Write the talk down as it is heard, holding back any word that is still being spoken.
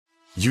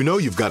You know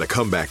you've got a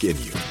comeback in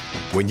you.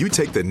 When you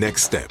take the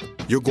next step,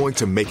 you're going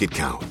to make it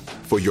count.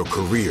 For your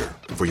career,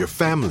 for your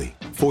family,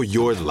 for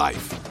your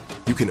life.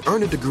 You can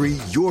earn a degree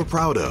you're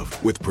proud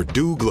of with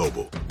Purdue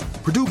Global.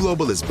 Purdue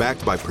Global is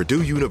backed by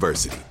Purdue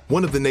University,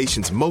 one of the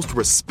nation's most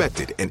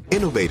respected and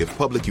innovative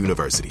public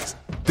universities.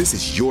 This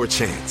is your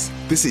chance.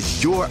 This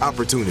is your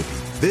opportunity.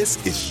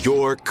 This is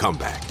your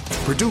comeback.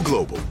 Purdue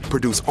Global,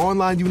 Purdue's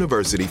online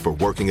university for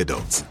working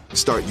adults.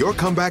 Start your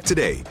comeback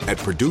today at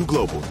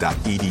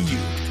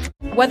purdueglobal.edu.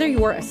 Whether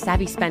you're a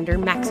savvy spender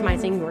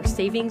maximizing your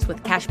savings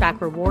with cashback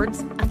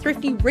rewards, a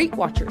thrifty rate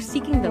watcher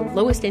seeking the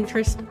lowest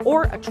interest,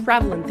 or a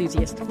travel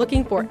enthusiast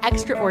looking for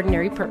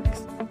extraordinary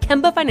perks,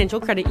 Kemba Financial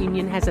Credit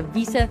Union has a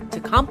visa to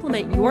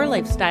complement your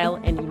lifestyle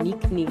and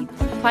unique needs.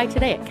 Apply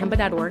today at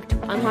Kemba.org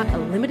to unlock a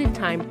limited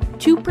time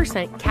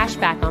 2% cash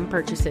back on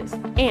purchases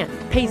and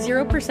pay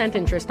 0%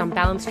 interest on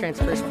balance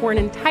transfers for an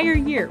entire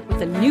year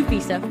with a new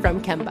visa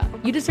from Kemba.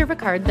 You deserve a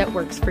card that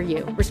works for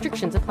you.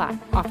 Restrictions apply.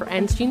 Offer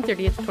ends June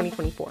 30th,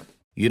 2024.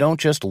 You don't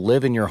just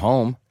live in your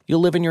home, you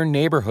live in your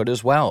neighborhood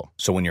as well.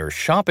 So when you're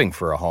shopping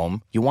for a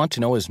home, you want to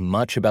know as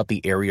much about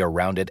the area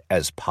around it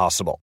as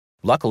possible.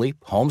 Luckily,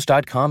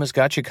 Homes.com has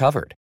got you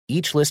covered.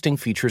 Each listing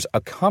features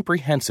a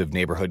comprehensive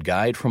neighborhood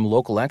guide from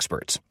local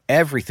experts.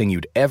 Everything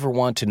you'd ever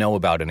want to know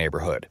about a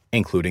neighborhood,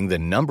 including the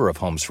number of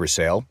homes for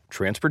sale,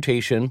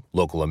 transportation,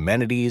 local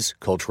amenities,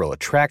 cultural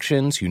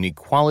attractions, unique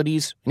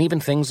qualities, and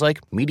even things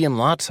like median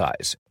lot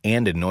size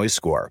and a noise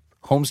score.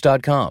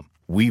 Homes.com.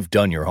 We've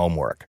done your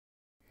homework.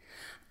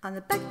 On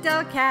the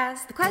Bechdel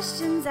cast, the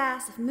questions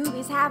asked if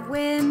movies have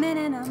women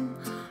in them.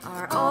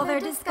 Are all their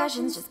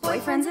discussions just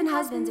boyfriends and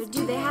husbands, or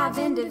do they have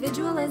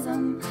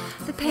individualism?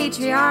 The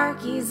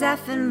patriarchy's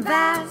effing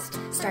vast.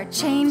 Start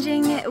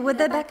changing it with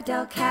the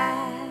Bechdel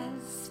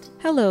cast.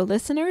 Hello,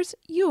 listeners.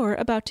 You're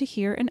about to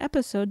hear an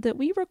episode that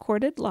we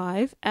recorded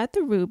live at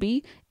the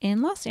Ruby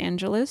in Los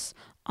Angeles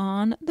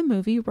on the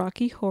movie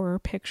Rocky Horror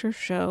Picture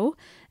Show.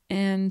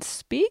 And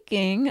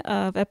speaking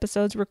of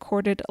episodes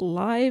recorded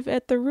live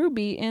at the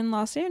Ruby in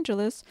Los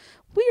Angeles,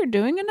 we are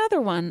doing another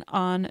one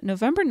on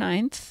November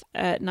 9th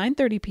at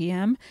 9:30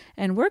 p.m.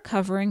 and we're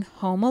covering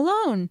Home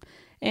Alone.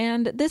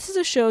 And this is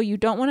a show you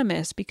don't want to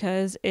miss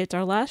because it's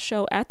our last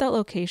show at that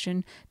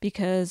location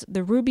because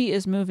the Ruby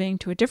is moving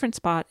to a different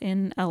spot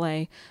in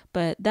LA.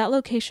 But that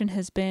location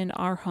has been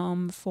our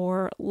home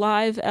for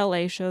live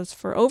LA shows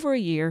for over a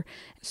year.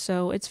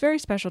 So it's very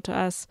special to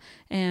us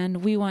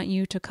and we want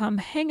you to come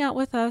hang out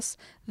with us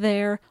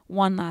there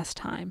one last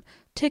time.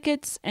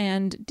 Tickets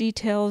and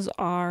details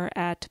are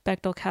at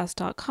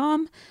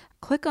bechdelcast.com.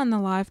 Click on the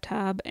live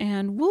tab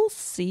and we'll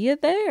see you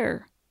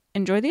there.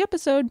 Enjoy the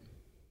episode.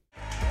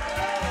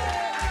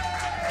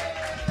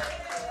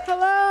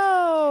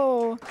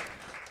 Hello.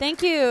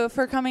 Thank you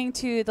for coming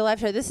to the live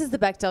show. This is the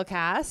Bechdel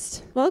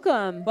cast.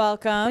 Welcome.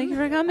 Thank you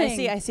for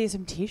coming. I see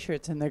some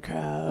t-shirts in the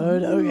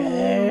crowd.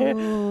 Okay.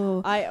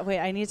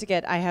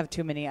 I have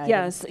too many items.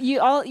 Yes.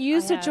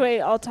 You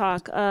situate, I'll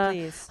talk.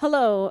 Please.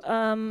 Hello.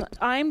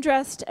 I'm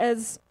dressed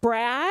as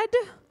Brad.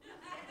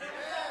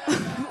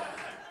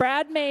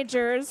 Brad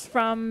Majors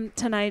from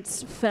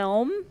tonight's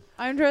film.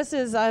 I'm dressed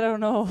as, I don't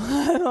know.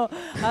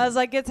 I was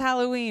like, it's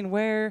Halloween.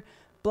 Wear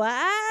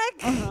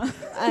black?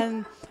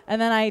 And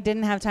then I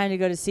didn't have time to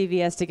go to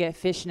CVS to get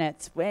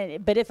fishnets.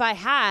 But if I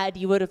had,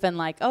 you would have been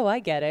like, oh, I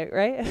get it,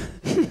 right?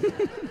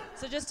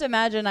 So just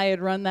imagine I had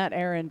run that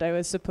errand I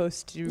was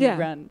supposed to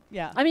run.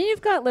 Yeah. I mean,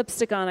 you've got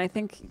lipstick on. I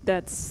think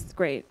that's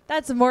great.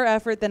 That's more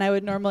effort than I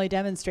would normally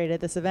demonstrate at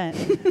this event.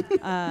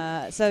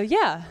 So,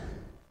 yeah.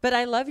 But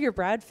I love your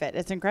Brad fit.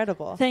 It's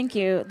incredible. Thank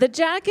you. The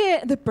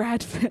jacket, the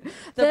Brad fit.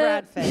 The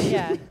Brad fit,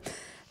 yeah.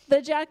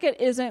 The jacket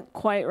isn't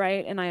quite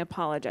right, and I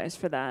apologize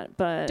for that.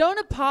 But don't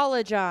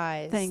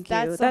apologize. Thank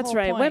you. That's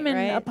right. Point, women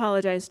right?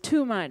 apologize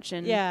too much,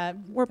 and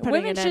we're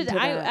putting women an end to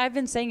that. I've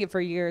been saying it for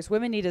years.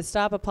 Women need to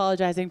stop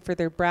apologizing for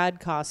their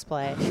Brad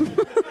cosplay.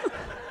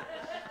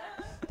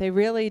 They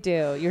really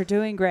do. You're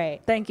doing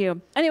great. Thank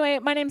you. Anyway,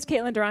 my name's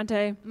Caitlin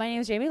Durante. My name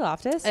is Jamie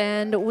Loftus.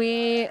 And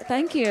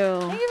thank you.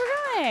 Thank you for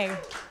coming.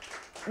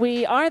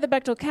 We are the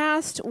Bechdel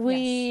cast.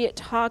 We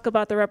talk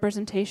about the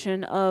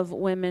representation of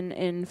women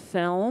in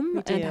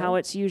film and how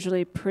it's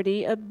usually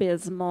pretty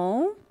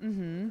abysmal.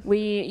 Mm-hmm.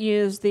 We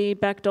use the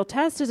Bechdel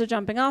test as a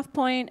jumping off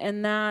point,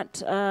 and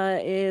that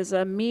is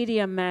a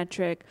medium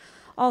metric,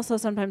 also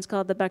sometimes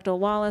called the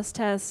Bechdel-Wallace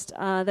test,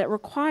 that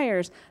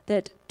requires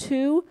that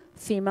two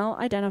female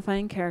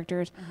identifying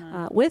characters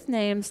with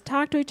names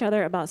talk to each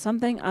other about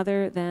something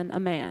other than a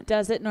man.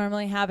 Does it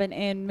normally happen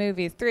in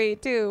movies? 3,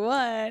 2,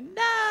 1,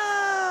 no!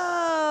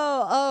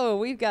 Oh,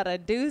 we've got a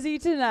doozy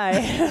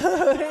tonight.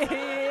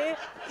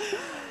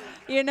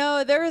 You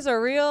know, there's a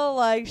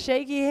real,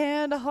 shaky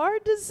hand.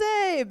 Hard to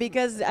say,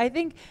 because I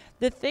think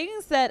the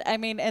things that,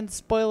 and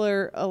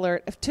spoiler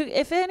alert,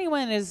 if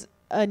anyone is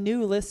a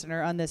new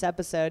listener on this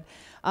episode,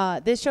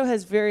 this show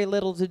has very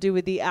little to do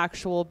with the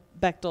actual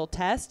Bechdel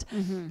test.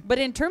 Mm-hmm. But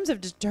in terms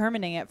of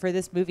determining it for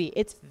this movie,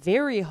 it's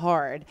very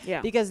hard.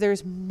 Yeah. Because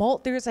there's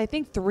I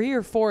think 3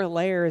 or 4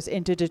 layers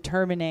into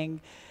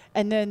determining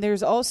And then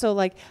there's also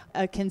like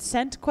a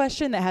consent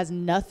question that has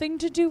nothing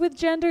to do with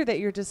gender that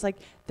you're just like,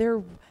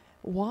 they're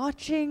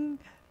watching.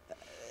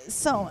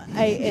 So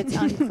it's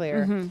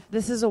unclear.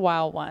 This is a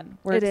wild one.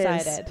 We're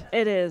excited.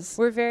 It is.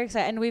 We're very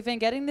excited. And we've been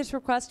getting this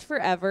request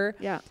forever.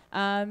 Yeah.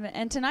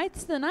 And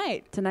tonight's the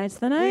night. Tonight's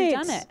the night.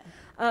 We've done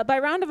it. By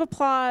round of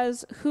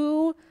applause,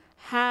 who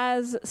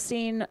has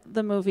seen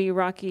the movie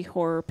Rocky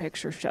Horror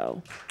Picture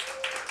Show?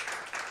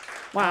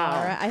 Wow.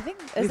 All right. I think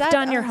you've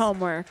done your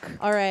homework.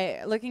 All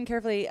right. Looking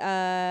carefully.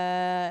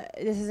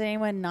 Has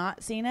anyone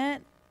not seen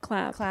it?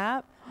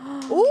 Clap.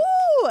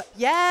 Ooh,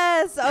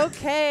 yes.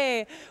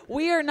 Okay.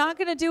 We are not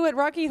going to do what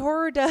Rocky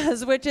Horror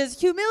does, which is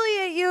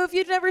humiliate you if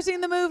you've never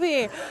seen the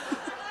movie.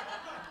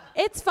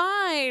 It's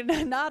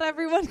fine. Not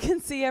everyone can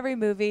see every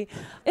movie.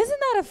 Isn't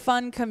that a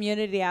fun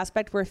community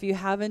aspect where if you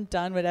haven't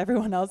done what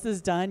everyone else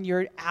has done,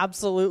 you're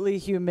absolutely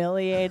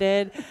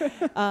humiliated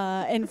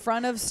in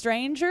front of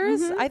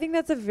strangers? I think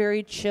that's a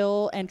very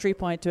chill entry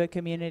point to a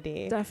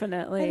community.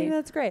 Definitely. I think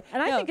that's great.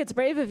 And I think it's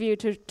brave of you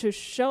to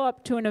show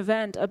up to an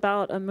event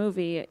about a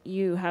movie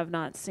you have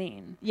not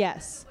seen.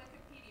 Yes.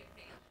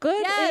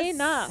 Good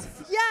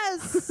enough.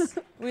 Yes.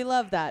 We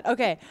love that.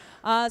 Okay.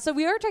 So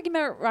we are talking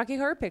about Rocky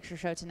Horror Picture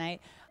Show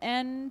tonight.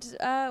 And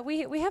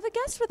we have a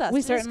guest with us.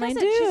 We certainly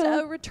do. She's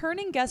a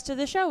returning guest to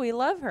the show. We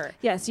love her.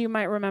 Yes, you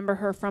might remember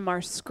her from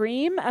our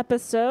Scream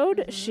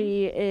episode.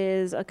 She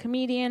is a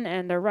comedian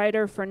and a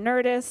writer for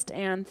Nerdist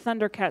and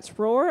Thundercats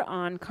Roar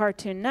on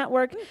Cartoon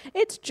Network.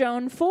 It's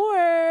Joan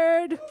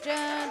Ford.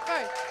 Joan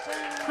Ford.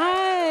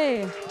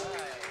 Hi.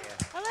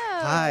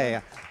 Hello.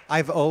 Hi.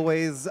 I've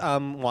always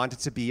wanted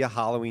to be a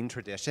Halloween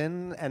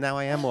tradition, and now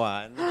I am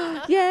one.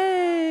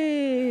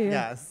 Yay!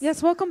 Yes.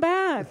 Yes, welcome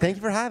back. Thank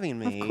you for having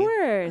me. Of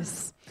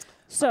course.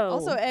 So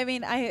also, I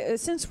mean,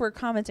 since we're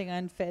commenting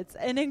on fits,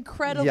 an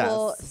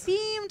incredible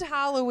themed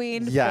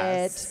Halloween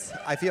fit.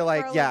 I feel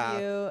like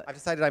you. I've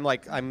decided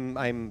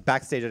I'm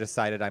backstage. I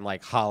decided I'm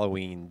like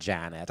Halloween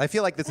Janet. I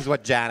feel like this is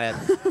what Janet.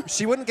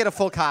 She wouldn't get a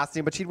full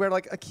costume, but she'd wear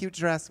like a cute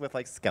dress with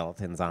like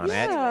skeletons on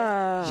it.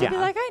 She'd be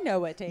like, I know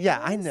what day. Yeah,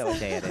 it is. I know what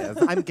day it is.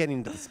 I'm getting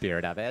into the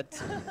spirit of it.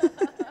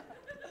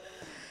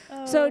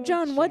 So,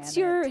 Joan, what's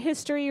your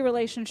history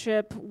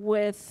relationship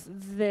with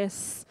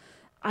this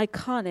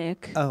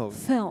iconic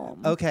film?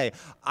 Okay.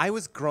 I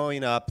was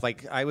growing up,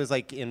 I was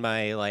in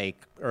my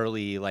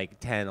early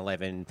 10,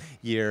 11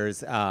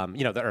 years, the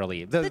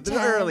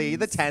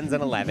 10s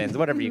and 11s,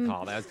 whatever you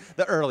call those,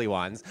 the early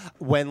ones,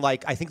 when I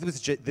think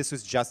this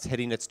was just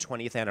hitting its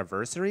 20th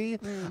anniversary.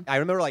 I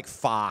remember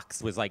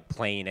Fox was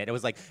playing it. It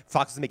was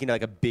Fox was making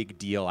a big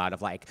deal out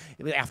of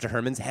after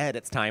Herman's Head,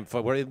 it's time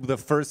for the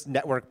first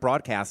network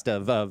broadcast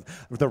of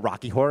the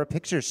Rocky Horror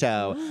Picture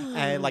Show.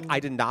 And I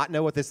did not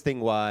know what this thing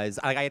was.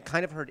 I had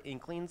kind of heard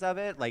inklings of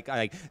it,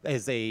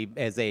 as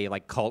a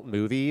cult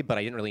movie, but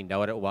I didn't really know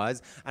what it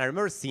was. And I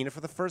remember seeing it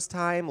for the first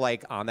time,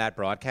 on that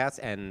broadcast,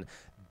 and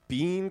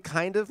being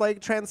kind of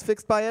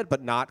transfixed by it,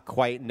 but not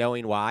quite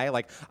knowing why.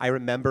 I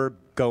remember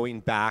going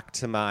back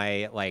to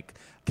my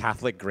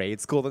Catholic grade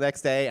school the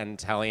next day and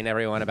telling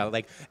everyone about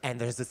and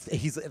there's this,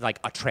 he's a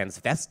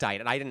transvestite,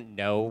 and I didn't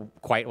know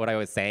quite what I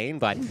was saying,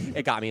 but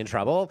it got me in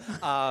trouble.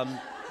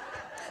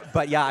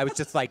 But yeah, I was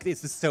just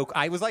this is so.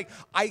 I was like,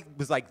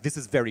 this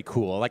is very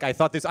cool. I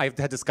thought I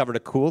had discovered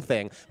a cool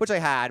thing, which I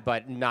had,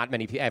 but not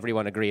many people.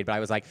 Everyone agreed, but I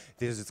was like,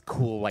 this is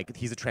cool.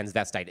 He's a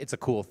transvestite. It's a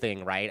cool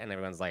thing, right? And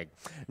everyone's like,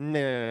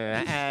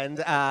 nah.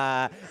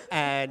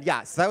 And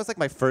yeah, so that was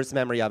my first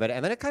memory of it.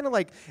 And then it kind of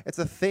it's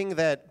a thing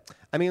that,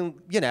 I mean,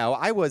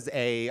 I was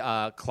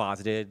a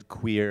closeted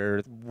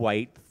queer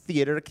white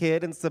theater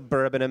kid in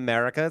suburban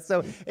America,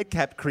 so it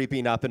kept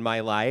creeping up in my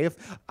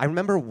life. I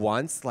remember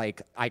once, I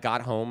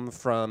got home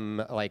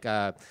from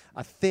a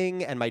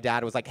thing, and my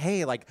dad was like,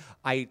 "Hey,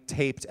 I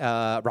taped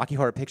a Rocky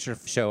Horror Picture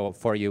Show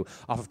for you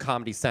off of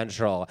Comedy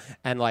Central,"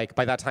 and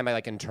by that time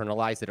I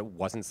internalized that it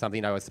wasn't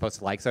something I was supposed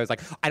to like. So I was like,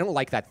 "I don't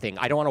like that thing.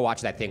 I don't want to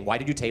watch that thing. Why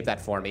did you tape that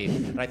for me?"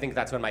 And I think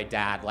that's when my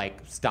dad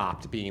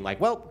stopped being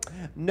well,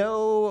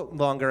 no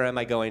longer am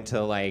I going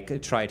to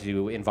try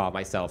to involve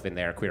myself in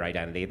their queer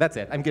identity. That's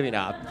it. I'm giving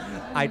up.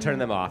 I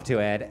turned them off to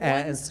it.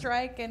 One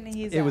strike and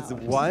he's out. It was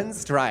one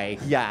strike,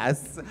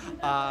 yes.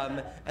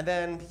 And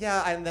then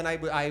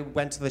I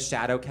went to the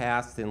shadow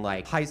cast in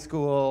high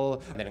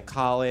school, and then in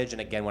college,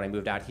 and again when I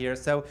moved out here.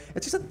 So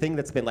it's just a thing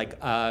that's been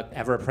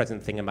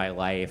ever-present thing in my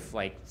life,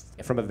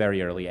 from a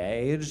very early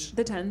age.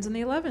 The 10s and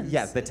the 11s.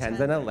 Yes, the 10s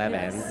and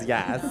 11s,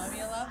 yes.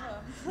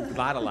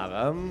 Gotta love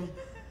them.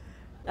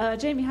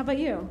 Jamie, how about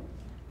you?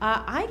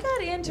 I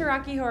got into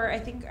Rocky Horror, I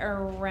think,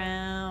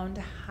 around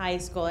high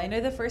school. I know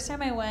the first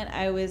time I went,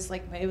 it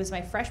was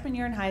my freshman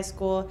year in high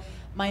school.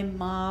 My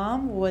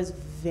mom was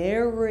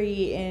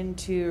very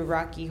into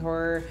Rocky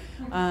Horror.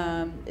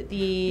 Everyone's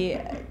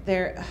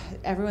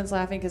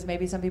laughing because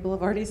maybe some people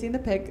have already seen the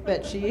pic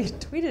that she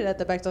tweeted at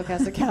the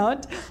Bechtelcast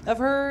account of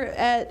her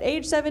at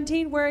age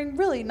 17 wearing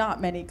really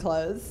not many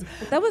clothes.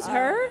 That was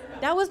her?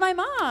 That was my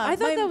mom. I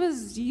thought that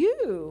was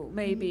you,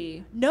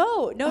 maybe.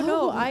 No.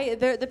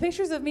 The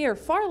pictures of me are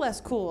far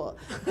less cool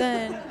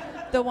than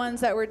the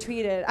ones that were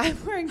tweeted.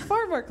 I'm wearing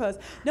far more clothes.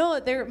 No,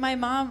 they're my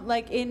mom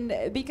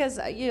because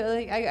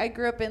I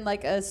grew up in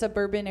like a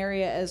suburban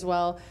area as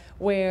well,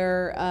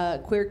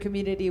 where queer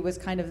community was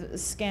kind of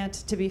scant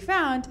to be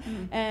found,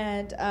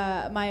 and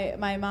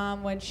my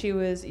mom, when she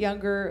was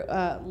younger,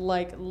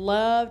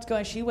 loved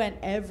going. She went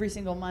every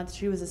single month.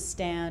 She was a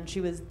stan.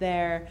 She was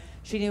there.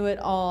 She knew it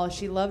all.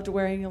 She loved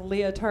wearing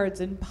leotards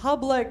in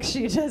public.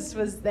 She just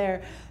was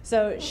there.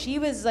 So she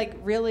was like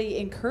really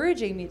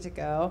encouraging me to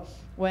go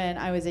when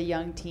I was a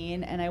young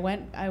teen, and I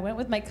went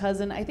with my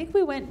cousin. I think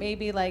we went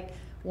maybe like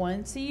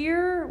once a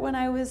year when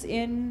I was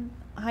in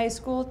high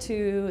school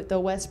to the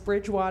West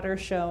Bridgewater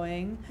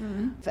showing.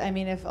 I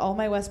mean, if all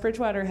my West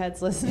Bridgewater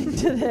heads listening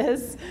to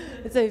this,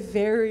 it's a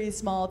very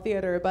small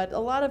theater, but a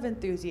lot of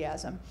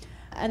enthusiasm.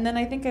 And then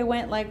I think I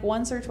went like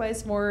once or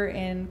twice more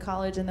in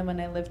college, and then when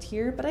I lived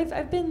here. But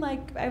I've been I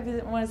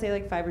want to say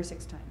like 5 or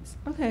 6 times.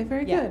 Okay,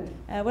 very good.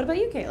 What about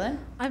you, Caitlin?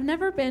 I've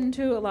never been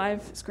to a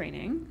live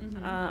screening.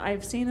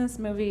 I've seen this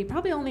movie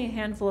probably only a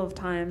handful of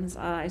times.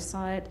 I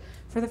saw it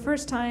for the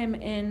first time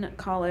in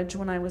college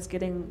when I was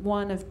getting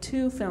one of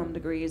 2 film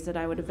degrees that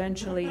I would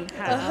eventually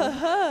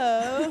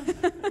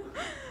have.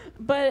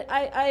 But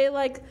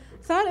I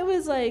thought it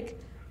was like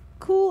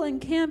cool and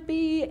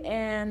campy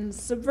and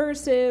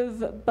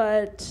subversive,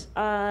 but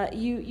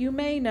you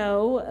may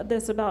know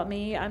this about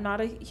me. I'm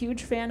not a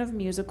huge fan of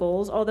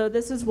musicals, although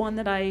this is one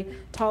that I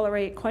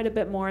tolerate quite a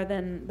bit more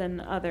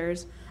than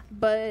others.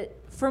 But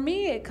for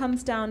me, it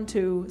comes down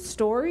to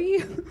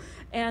story,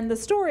 and the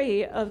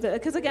story of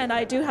because again,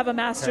 I do have a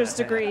master's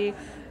degree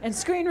in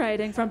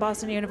screenwriting from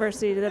Boston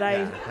University that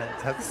I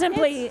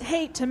simply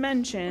hate to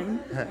mention.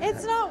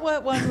 It's not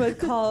what one would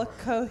call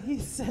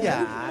cohesive.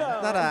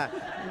 Yeah,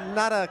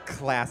 not a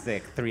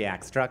classic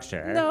 3-act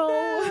structure. No.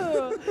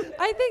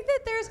 I think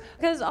that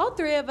because all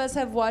 3 of us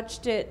have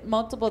watched it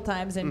multiple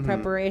times in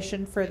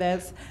preparation for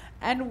this,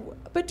 and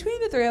between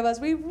the 3 of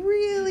us, we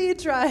really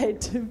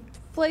tried to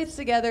place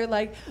together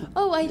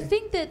I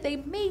think that they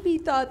maybe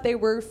thought they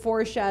were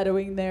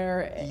foreshadowing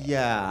there.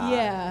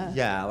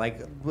 Yeah.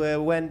 Like,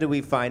 when do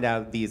we find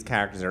out these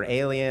characters are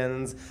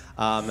aliens?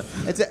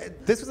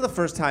 This was the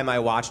first time I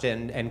watched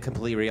it and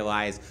completely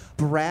realized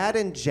Brad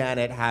and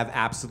Janet have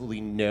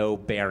absolutely no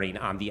bearing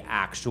on the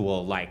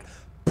actual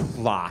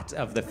plot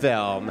of the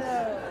film.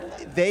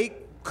 They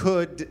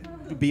could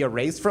be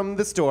erased from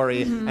the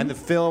story, and the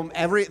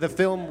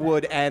film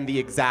would end the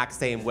exact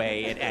same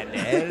way it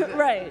ended.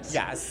 Right.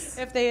 Yes.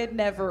 If they had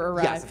never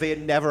arrived. Yes, if they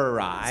had never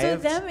arrived. So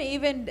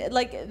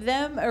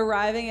them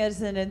arriving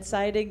as an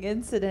inciting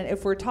incident,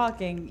 if we're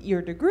talking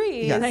your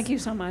degree, thank you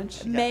so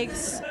much,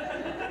 makes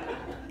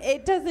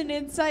it doesn't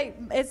incite.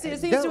 It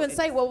seems to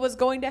incite what was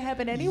going to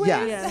happen anyway.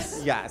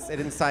 Yes. It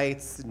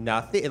incites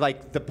nothing.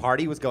 The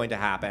party was going to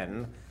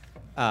happen.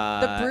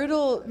 The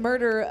brutal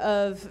murder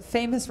of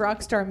famous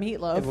rock star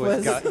Meatloaf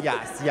was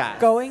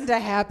going to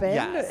happen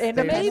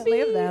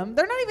independently of them.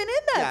 They're not even in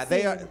that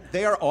scene.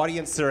 They are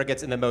audience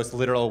surrogates in the most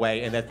literal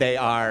way, in that they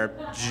are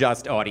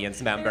just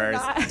audience members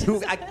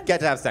who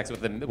get to have sex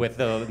with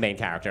the main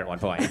character at one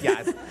point.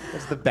 Yes,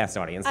 it's the best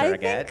audience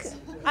surrogate.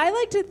 I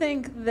like to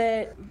think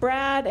that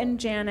Brad and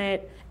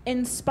Janet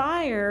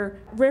inspire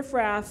Riff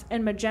Raff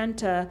and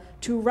Magenta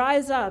to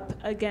rise up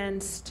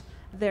against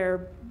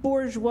their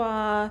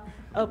bourgeois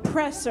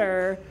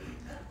oppressor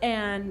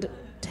and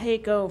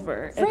take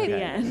over at the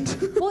end.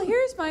 Well,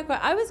 here's my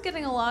question. I was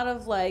getting a lot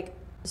of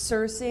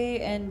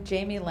Cersei and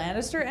Jaime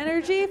Lannister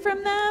energy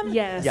from them.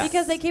 Yes.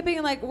 Because they keep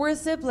being we're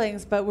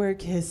siblings, but we're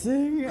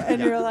kissing.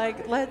 And you're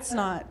like, let's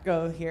not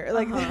go here.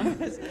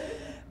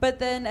 But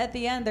then at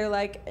the end, they're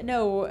like,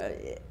 no,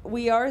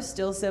 we are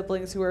still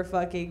siblings who are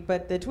fucking,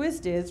 but the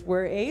twist is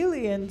we're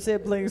alien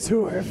siblings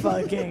who are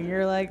fucking.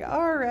 You're like,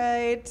 all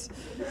right.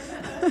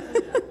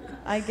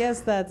 I guess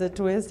that's a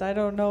twist. I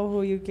don't know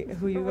who you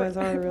guys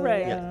are, really.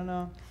 Right. I don't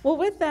know. Well,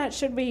 with that,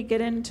 should we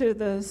get into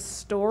the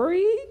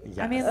story? Yes.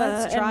 I mean,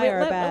 let's try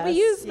our best. We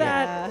use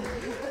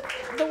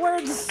the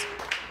words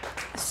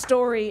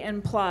story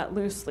and plot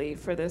loosely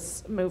for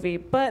this movie,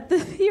 but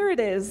here it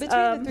is.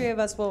 Between the 3 of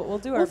us, we'll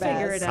do our best. We'll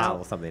figure it out.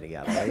 Solve something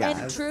together.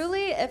 And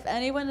truly, if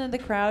anyone in the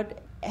crowd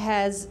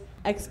has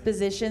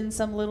exposition,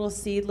 some little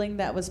seedling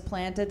that was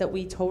planted that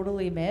we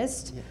totally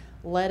missed,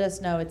 let us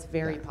know. It's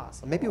very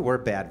possible. Maybe we're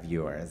bad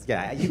viewers.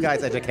 Yeah, you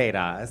guys educate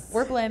us.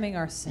 We're blaming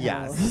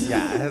ourselves.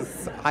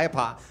 Yes.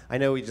 I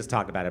know we just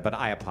talked about it, but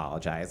I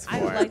apologize for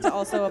I would like to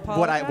also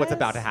apologize. what's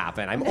about to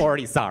happen. I'm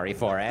already sorry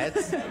for it.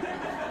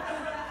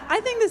 I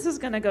think this is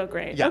going to go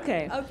great. Yeah.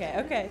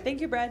 Okay. Thank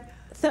you, Brad.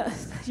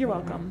 You're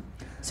welcome.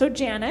 So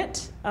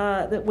Janet,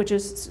 which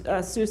is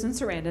Susan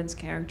Sarandon's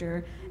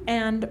character,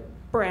 and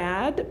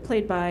Brad,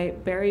 played by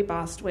Barry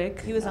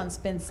Bostwick. He was on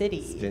Spin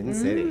City. Spin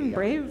City.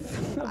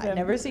 Brave. I've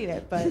never seen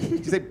it, but... Did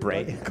you say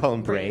Brave? Call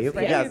him Brave?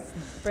 Yes.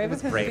 Brave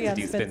was brave to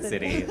do Spin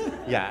City.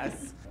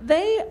 Yes.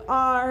 They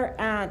are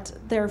at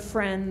their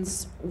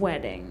friend's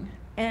wedding,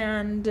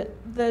 and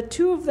the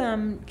 2 of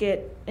them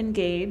get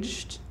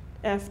engaged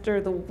after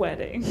the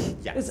wedding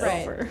is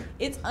over.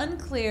 It's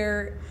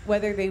unclear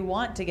whether they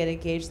want to get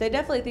engaged. They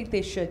definitely think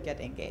they should get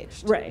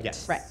engaged. Right.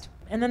 Yes. Right.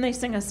 And then they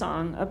sing a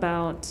song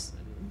about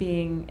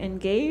being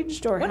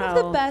engaged or One how...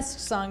 of the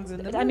best songs in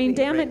the movie. I mean,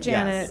 damn it,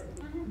 Janet. Yes.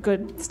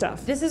 Good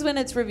stuff. This is when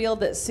it's revealed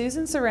that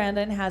Susan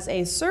Sarandon has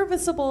a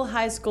serviceable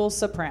high school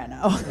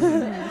soprano.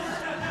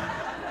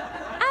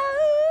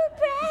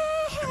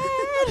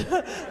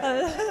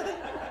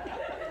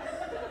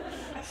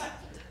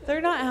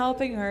 They're not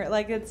helping her.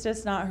 Like, it's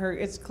just not her.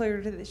 It's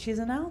clear that she's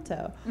an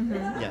alto.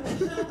 Yeah.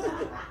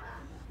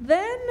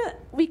 Then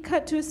we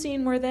cut to a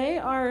scene where they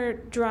are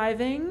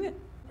driving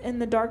in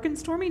the dark and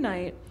stormy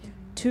night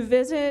to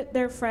visit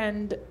their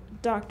friend,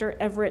 Dr.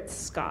 Everett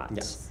Scott.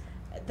 Yes.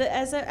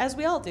 As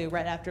we all do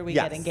right after we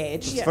get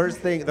engaged.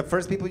 The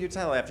first people you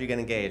tell after you get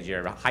engaged,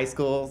 your high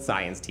school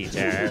science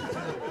teacher.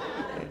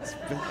 It's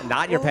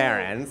not your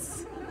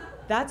parents.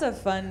 That's a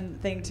fun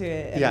thing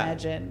to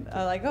imagine.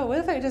 Like, what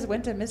if I just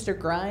went to Mr.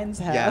 Grind's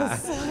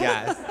house?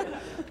 Yes.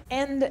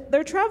 And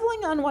they're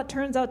traveling on what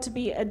turns out to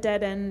be a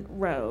dead-end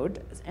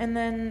road. And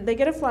then they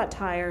get a flat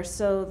tire,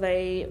 so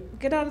they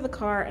get out of the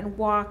car and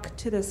walk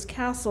to this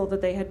castle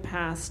that they had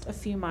passed a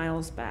few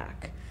miles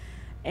back.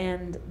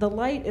 And the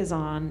light is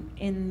on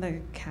in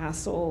the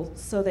castle,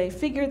 so they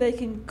figure they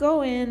can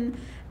go in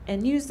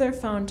and use their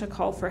phone to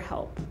call for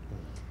help.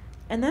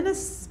 And then a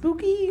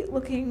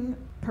spooky-looking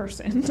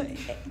person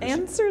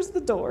answers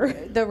the door.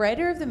 The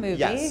writer of the movie.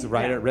 Yes,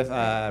 writer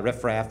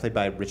Riff Raff, played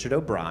by Richard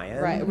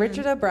O'Brien. Right,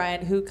 Richard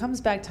O'Brien, who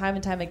comes back time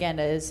and time again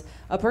as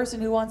a person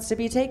who wants to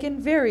be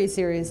taken very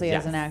seriously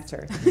as an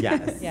actor.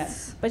 Yes.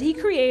 Yes. But he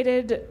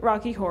created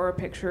Rocky Horror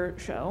Picture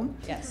Show.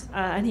 Yes.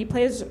 And he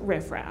plays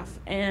Riff Raff.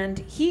 And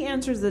he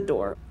answers the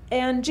door.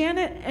 And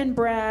Janet and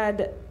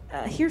Brad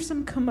hear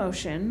some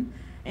commotion.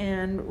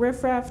 And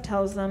Riff Raff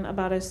tells them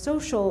about a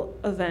social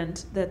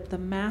event that the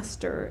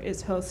Master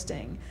is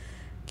hosting.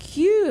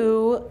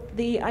 Cue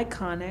the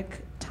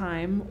iconic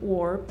Time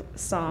Warp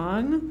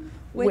song,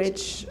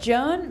 which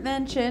Joan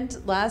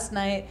mentioned last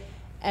night.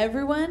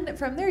 Everyone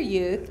from their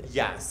youth.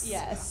 Yes.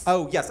 Yes.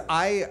 Oh, yes.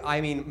 I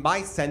mean,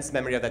 my sense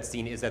memory of that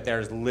scene is that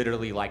there's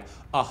literally like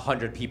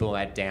 100 people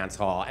in that dance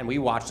hall. And we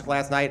watched it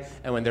last night,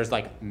 and when there's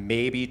like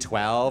maybe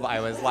 12, I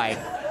was like,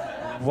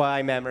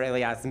 why memory?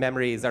 Yes,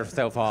 memories are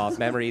so false.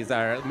 Memories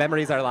are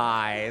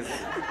lies.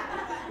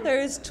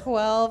 There's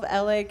 12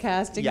 LA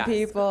casting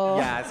people.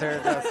 Yes,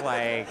 they're just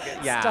like,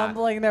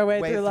 stumbling their way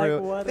through,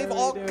 like, what They've are we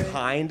all doing?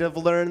 kind of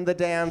learned the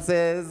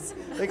dances.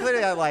 They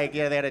clearly had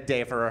they had a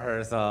day for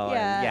rehearsal.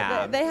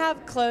 Yeah, and, They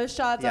have close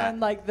shots on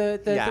like the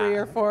 3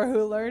 or 4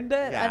 who learned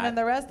it, and then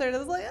the rest they're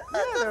just like,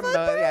 it's a fun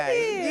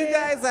party. You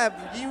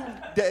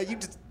guys you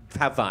just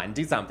have fun,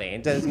 do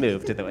something, just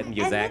move to the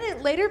music. And then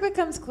it later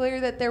becomes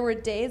clear that there were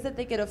days that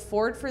they could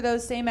afford for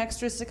those same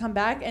extras to come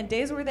back, and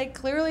days where they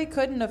clearly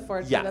couldn't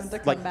afford for them to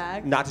come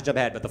back. Not to jump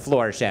ahead, but the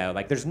floor show.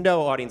 Like, there's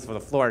no audience for the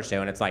floor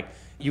show, and it's like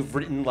you've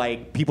written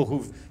like people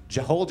whose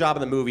whole job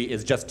in the movie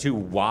is just to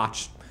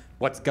watch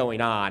what's going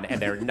on, and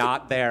they're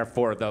not there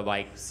for the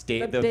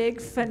the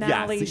big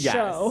finale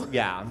show.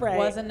 Yeah, right.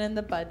 Wasn't in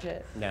the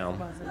budget. No.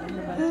 Wasn't in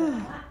the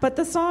budget. But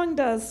the song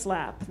does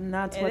slap, and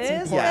that's what's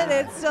important.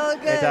 Yeah. It's so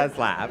good. It does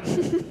slap.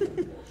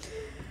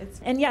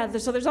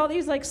 And so there's all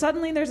these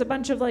suddenly there's a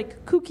bunch of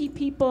kooky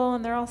people,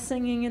 and they're all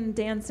singing and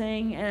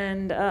dancing,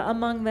 and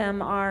among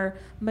them are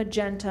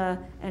Magenta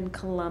and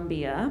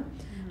Columbia.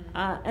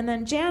 And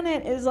then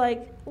Janet is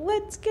like,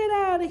 let's get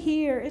out of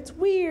here. It's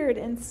weird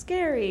and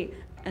scary.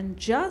 And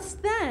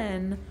just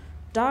then,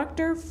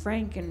 Dr.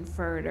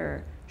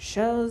 Frankenfurter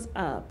shows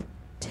up.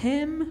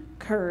 Tim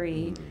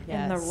Curry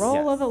in the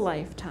role of a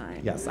lifetime.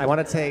 Yes, I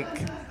want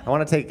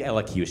to take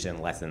elocution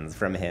lessons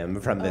from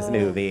him from this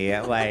movie.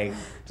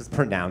 Just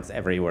pronounce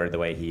every word the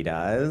way he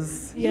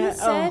does. Yeah. You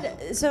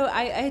said so.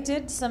 I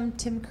did some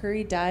Tim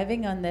Curry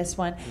diving on this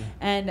one,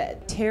 and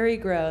Terry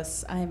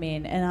Gross. I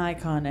mean, an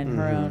icon in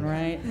her own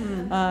right.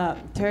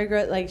 Terry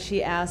Gross,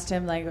 she asked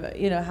him,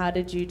 how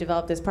did you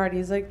develop this part?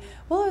 He's like,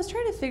 well, I was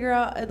trying to figure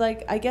out,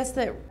 I guess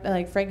that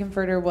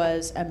Frankenfurter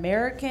was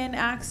American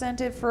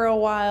accented for a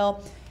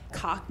while.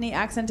 Cockney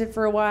accented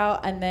for a while,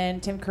 and then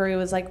Tim Curry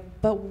was like,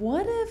 but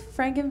what if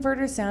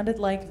Frankenfurter sounded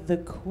like the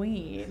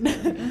Queen?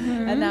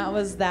 And that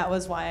was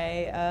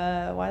why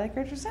that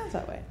character sounds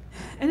that way.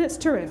 And it's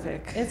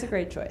terrific. It's a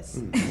great choice.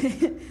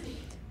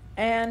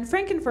 And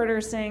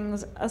Frankenfurter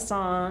sings a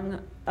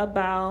song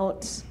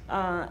about,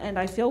 and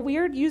I feel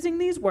weird using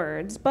these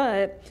words,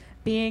 but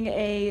being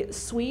a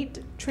sweet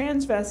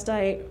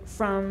transvestite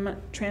from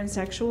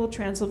transsexual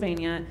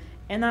Transylvania.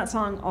 And that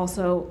song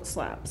also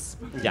slaps.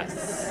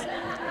 Yes.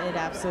 It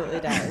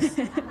absolutely does.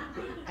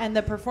 And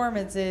the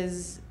performance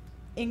is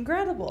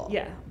incredible.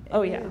 Yeah.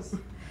 Oh, yeah.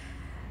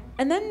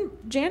 And then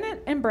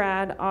Janet and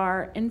Brad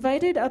are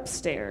invited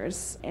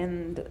upstairs,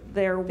 and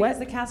they're because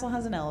the castle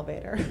has an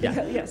elevator.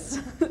 Yeah. Yes.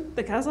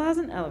 The castle has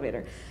an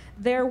elevator.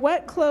 Their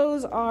wet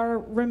clothes are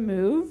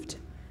removed,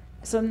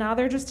 so now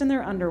they're just in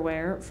their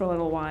underwear for a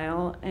little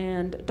while.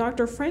 And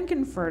Dr.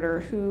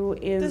 Frankenfurter, who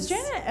is... Does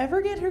Janet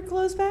ever get her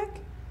clothes back?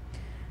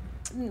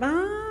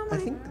 I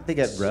think they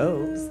get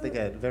robes. They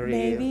get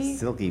very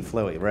silky,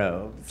 flowy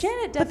robes.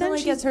 Janet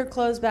definitely gets her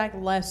clothes back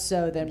less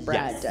so than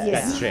Brad does.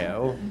 That's true.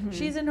 Mm-hmm.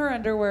 She's in her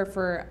underwear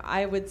for,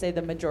 I would say,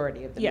 the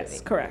majority of the movie.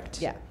 Yes,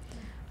 correct. Yeah.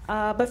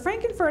 But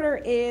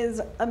Frankenfurter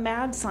is a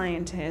mad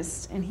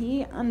scientist, and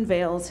he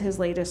unveils his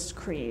latest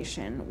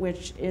creation,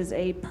 which is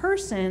a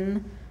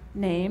person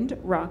named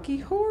Rocky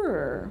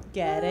Horror.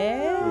 Get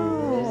it?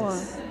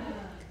 Oh.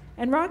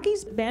 And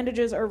Rocky's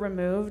bandages are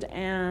removed,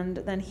 and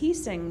then Mm-hmm. he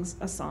sings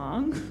a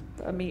song.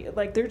 I mean,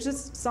 like, there's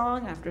just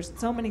song after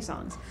so many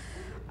songs.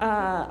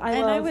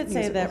 I would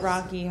say that musicals.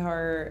 Rocky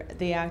Horror,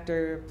 the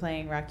actor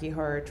playing Rocky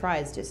Horror,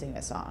 tries to sing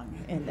a song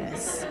in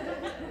this.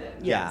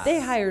 Yeah. They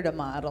hired a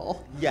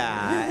model.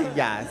 Yeah,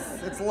 yes.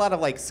 It's a lot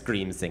of like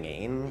scream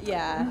singing.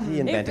 Yeah.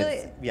 He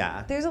invented,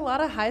 yeah. There's a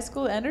lot of high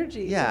school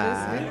energy.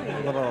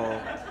 Yeah, a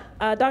little.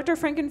 Dr.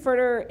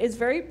 Frankenfurter is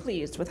very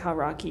pleased with how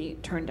Rocky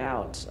turned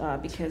out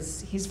because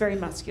he's very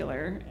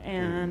muscular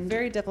and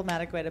Very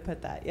diplomatic way to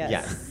put that,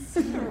 yes.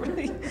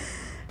 Yes.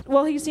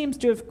 well, he seems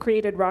to have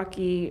created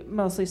Rocky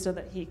mostly so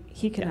that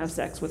he can have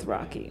sex with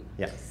Rocky.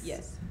 Yes.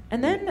 Yes.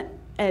 And then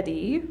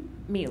Eddie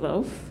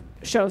Meatloaf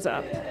shows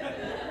up.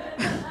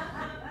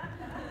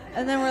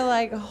 And then we're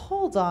like,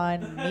 hold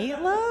on,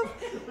 Meatloaf?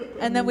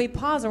 And then we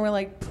pause and we're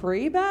like,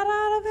 pre-Bat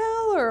Out of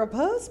Hell or a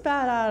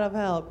post-Bat Out of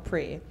Hell?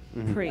 Pre.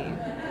 Pre.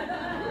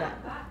 Yeah.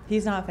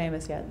 He's not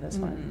famous yet in this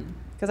one.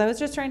 Because I was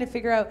just trying to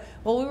figure out,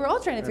 well, we were all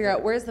trying to figure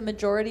out where's the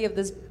majority of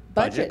this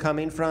budget.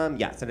 Coming from?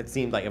 Yes, and it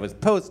seemed like it was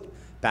post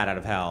Bat Out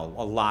of Hell.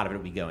 A lot of it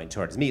would be going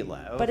towards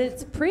Meatloaf. But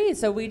it's pre,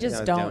 so we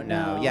just don't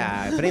know.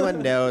 Yeah, if anyone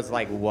knows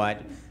like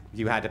what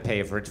you had to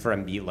pay for a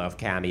Meatloaf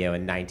cameo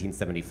in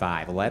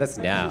 1975, let us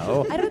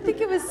know. I don't think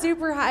it was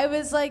super high. It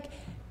was like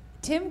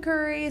Tim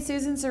Curry,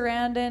 Susan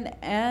Sarandon,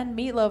 and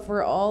Meatloaf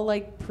were all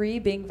like pre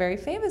being very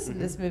famous in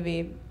this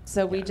movie.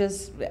 So we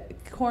just,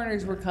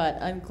 corners were cut,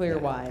 unclear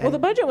why. Well, the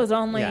budget was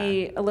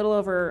only a little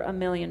over $1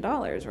 million,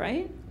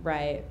 right?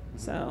 Right.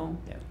 So.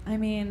 Yeah. I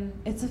mean,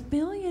 it's $1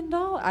 million.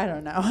 I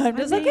don't know. I'm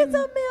just like, it's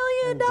 $1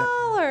 million.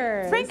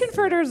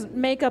 Frankenfurter's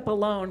makeup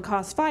alone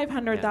cost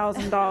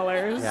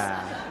 $500,000.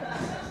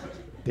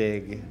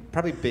 Yeah.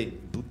 Probably big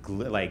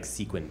like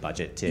sequin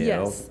budget too.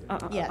 Yes.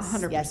 Yes.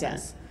 100%.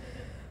 Yes.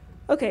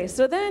 Okay,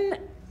 so then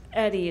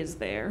Eddie is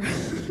there.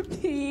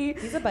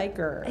 He's a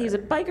biker. He's a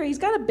biker. He's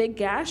got a big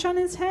gash on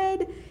his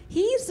head.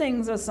 He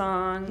sings a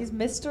song. He's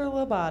Mr.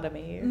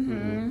 Lobotomy.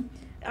 Mm-hmm.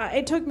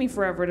 It took me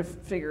forever to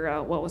figure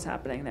out what was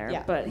happening there.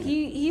 Yeah. But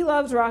he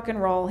loves rock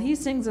and roll. He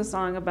sings a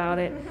song about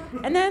it.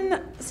 And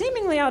then,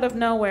 seemingly out of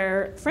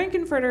nowhere,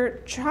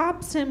 Frankenfurter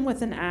chops him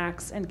with an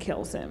axe and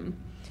kills him.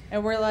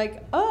 And we're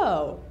like,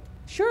 oh,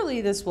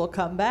 surely this will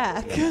come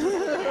back.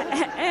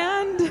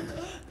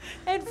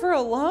 And for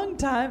a long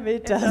time,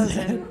 it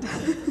doesn't.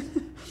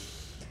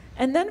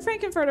 And then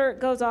Frankenfurter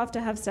goes off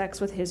to have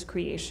sex with his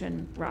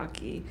creation,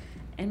 Rocky.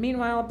 And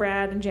meanwhile,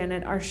 Brad and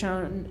Janet are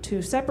shown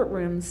to separate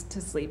rooms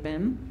to sleep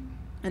in.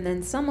 And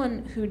then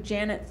someone who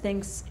Janet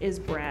thinks is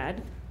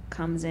Brad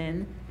comes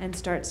in and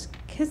starts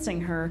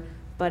kissing her,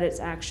 but it's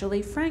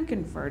actually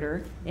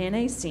Frankenfurter in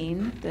a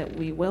scene that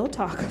we will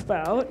talk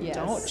about. Yes.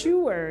 Don't you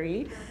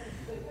worry.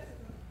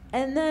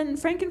 And then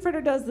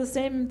Frankenfurter does the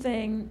same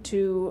thing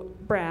to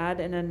Brad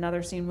in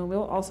another scene we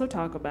will also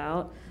talk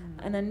about.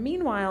 And then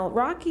meanwhile,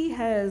 Rocky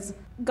has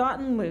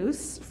gotten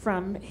loose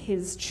from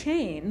his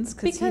chains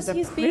because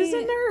he's a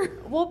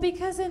prisoner.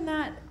 Because in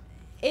that,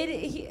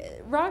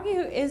 Rocky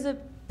is a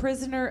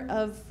prisoner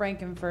of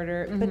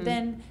Frankenfurter, but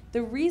then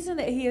the reason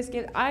that he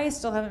escaped, I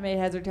still haven't made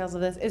heads or tails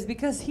of this, is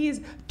because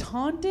he's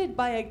taunted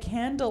by a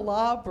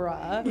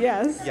candelabra.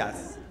 Yes.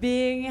 Yes.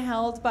 Being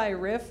held by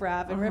Riff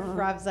Raff, and Riff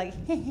Raff's like,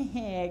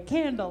 hey,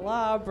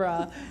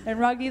 candelabra. And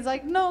Rocky's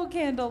like, no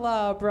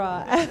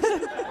candelabra.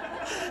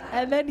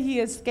 And then he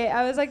escaped.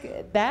 I was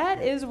like,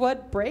 that is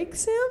what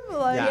breaks him?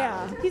 Like,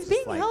 Yeah. He's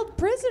being held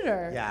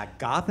prisoner. Yeah,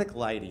 gothic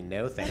lighting,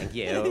 no thank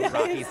you,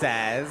 Rocky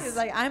says. He's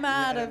like, I'm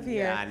out of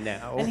here. Yeah,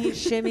 no. And he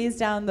shimmies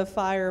down the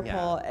fire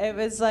pole. It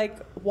was like,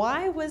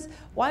 why was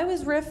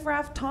Riff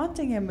Raff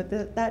taunting him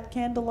with that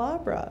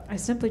candelabra? I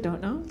simply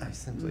don't know.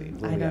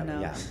 I don't know.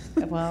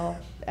 Yeah. Well,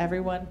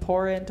 everyone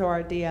pour into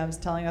our DMs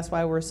telling us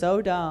why we're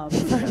so dumb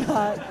for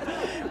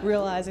not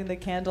realizing the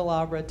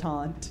candelabra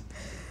taunt.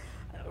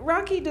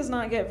 Rocky does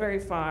not get very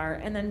far,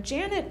 and then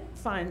Janet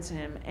finds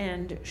him,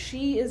 and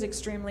she is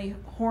extremely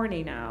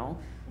horny now.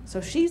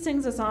 So she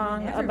sings a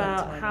song Everyone's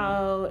about horny.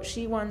 how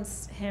she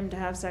wants him to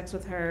have sex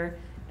with her,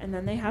 and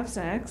then they have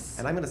sex.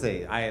 And I'm gonna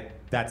say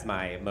that's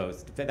my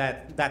most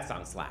that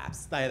song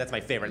slaps. That's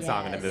my favorite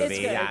song in the Yes. movie.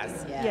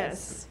 It's good. Yes.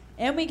 Yes.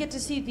 And we get to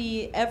see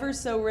the ever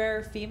so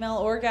rare female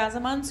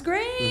orgasm on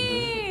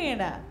screen.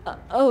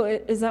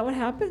 Is that what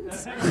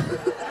happens?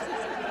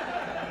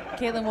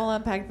 Caitlin, we'll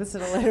unpack this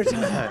at a later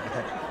time.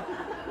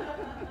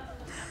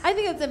 I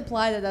think it's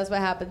implied that that's what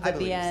happens at the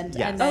believe so. end.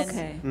 Yes. And then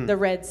Okay. the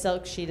red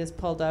silk sheet is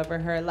pulled over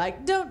her,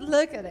 like, don't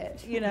look at it,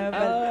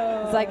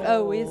 but it's like,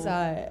 oh, we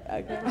saw it.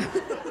 Okay.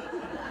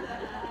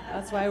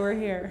 That's why we're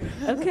here.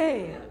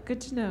 Okay,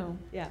 good to know.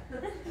 Yeah.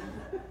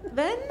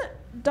 Then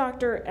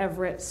Dr.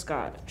 Everett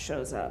Scott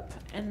shows up,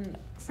 and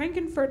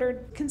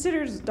Frankenfurter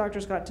considers Dr.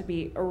 Scott to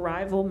be a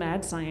rival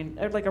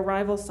a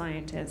rival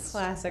scientist.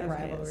 Classic of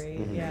rivalry,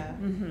 his. yeah.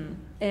 Mm-hmm.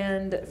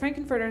 And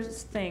Frankenfurter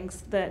thinks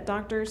that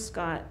Dr.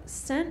 Scott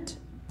sent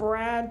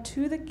Brad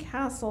to the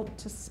castle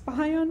to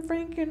spy on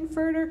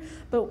Frankenfurter,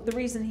 but the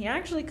reason he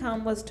actually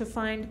come was to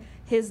find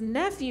his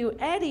nephew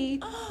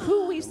Eddie,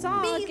 who we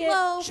saw get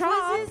chopped.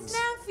 was his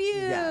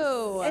nephew.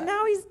 Yes. And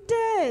now he's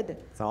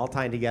dead. It's all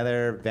tying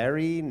together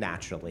very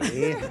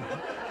naturally.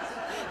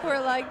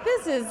 We're like,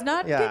 this is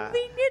not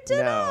convenient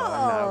at all.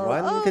 Not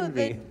one oh,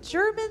 convenient. The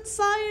German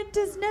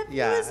scientist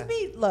nephew is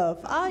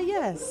Meatloaf. Ah,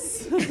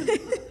 yes.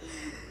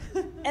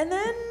 And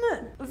then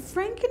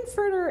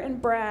Frankenfurter and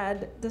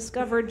Brad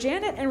discover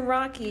Janet and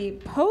Rocky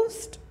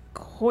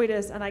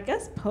post-coitus and I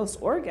guess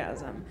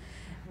post-orgasm.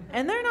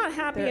 And they're not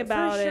happy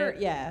about it. Sure,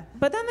 yeah.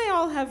 But then they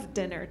all have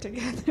dinner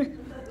together.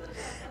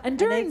 And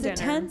during it's dinner, a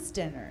tense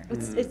dinner.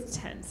 It's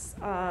tense.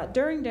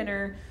 During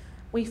dinner,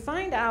 we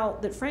find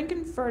out that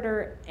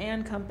Frankenfurter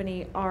and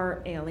company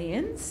are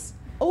aliens.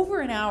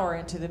 Over an hour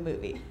into the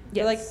movie.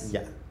 Yes.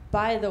 They're like,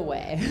 by the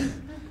way,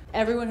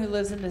 everyone who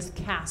lives in this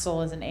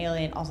castle is an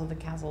alien. Also, the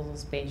castle is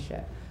a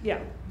spaceship. Yeah.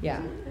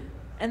 Yeah.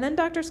 And then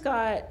Dr.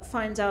 Scott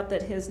finds out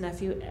that his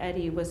nephew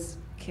Eddie was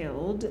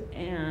killed,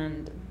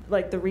 and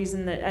the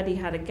reason that Eddie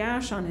had a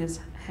gash on his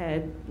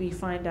head, we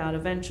find out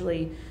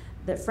eventually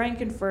that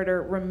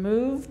Frankenfurter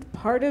removed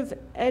part of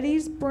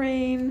Eddie's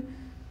brain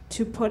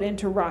to put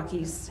into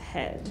Rocky's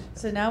head.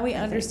 So now we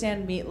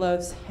understand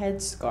Meatloaf's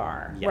head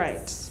scar. Yes. Right.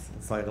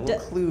 It's like a little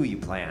clue you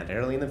planned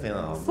early in the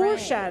film.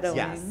 Foreshadowing.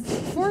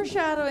 Yes.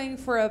 Foreshadowing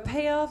for a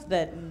payoff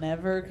that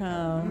never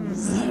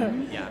comes.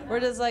 Yeah. We're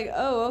just like,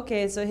 oh,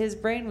 okay, so his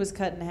brain was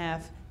cut in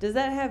half. Does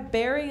that have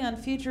bearing on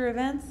future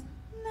events?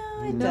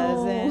 No, it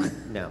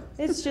doesn't. No.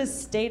 It's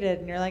just stated,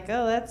 and you're like,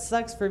 oh, that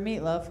sucks for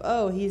Meatloaf.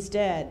 Oh, he's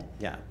dead.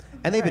 Yeah.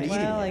 And they've been eating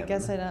Well, him. I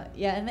guess I don't.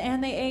 Yeah,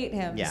 and they ate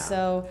him. Yeah.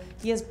 So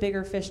he has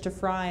bigger fish to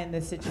fry in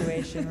this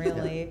situation,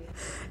 really.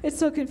 It's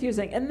so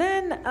confusing. And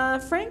then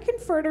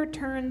Frankenfurter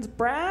turns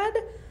Brad,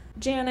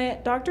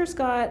 Janet, Dr.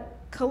 Scott,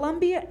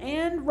 Columbia,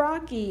 and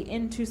Rocky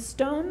into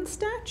stone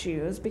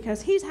statues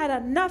because he's had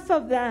enough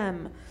of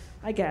them,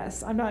 I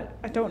guess. I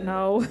don't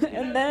know.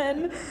 And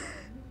then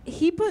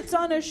he puts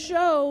on a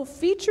show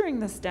featuring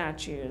the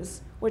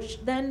statues,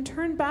 which then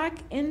turn back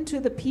into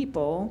the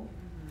people.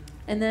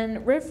 And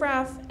then Riff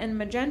Raff and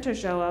Magenta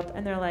show up,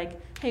 and they're like,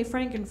 hey,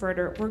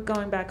 Frankenfurter, we're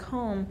going back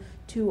home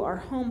to our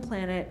home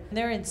planet. And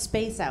they're in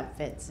space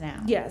outfits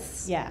now.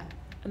 Yes. Yeah.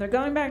 And they're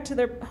going back to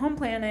their home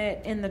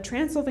planet in the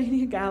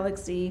Transylvania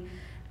galaxy.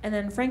 And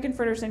then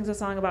Frankenfurter sings a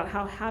song about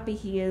how happy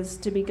he is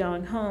to be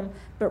going home.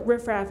 But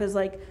Riff Raff is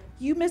like,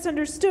 you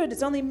misunderstood.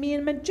 It's only me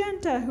and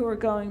Magenta who are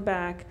going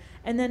back.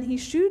 And then he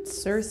shoots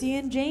Cersei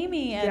and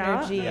Jamie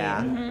energy.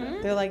 Yeah.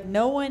 Mm-hmm. They're like,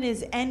 no one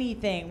is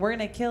anything. We're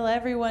going to kill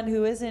everyone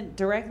who isn't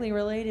directly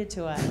related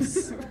to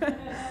us.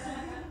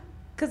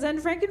 Because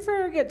then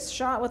Frankenfurter gets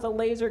shot with a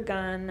laser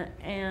gun,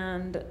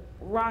 and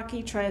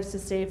Rocky tries to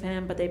save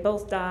him, but they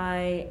both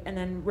die. And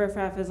then Riff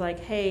Raff is like,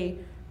 hey,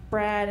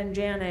 Brad and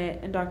Janet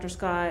and Dr.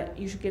 Scott,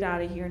 you should get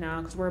out of here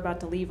now because we're about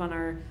to leave on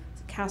our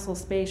castle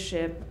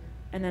spaceship.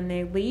 And then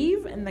they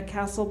leave, and the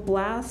castle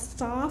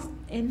blasts off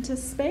into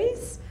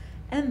space.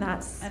 And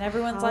that's And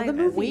everyone's how like, the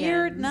movie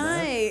weird ends.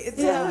 night.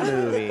 The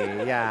movie,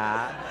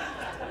 yeah.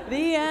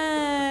 The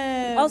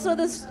end. Also,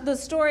 the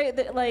story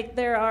that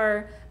there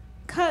are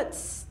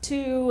cuts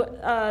to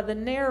the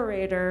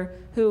narrator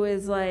who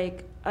is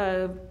like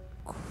I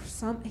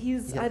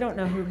don't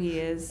know who he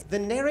is. The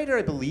narrator,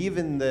 I believe,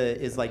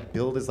 is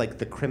billed as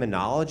the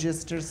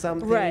criminologist or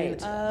something.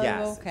 Right. Oh,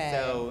 yes. okay.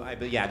 So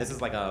this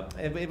is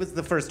it was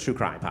the first true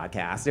crime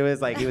podcast. It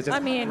was he was just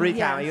I mean,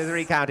 recounting. yes. He was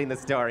recounting the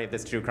story of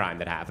this true crime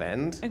that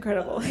happened.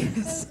 Incredible.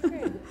 Yes.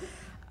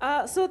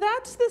 So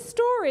that's the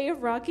story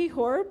of Rocky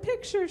Horror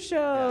Picture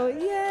Show.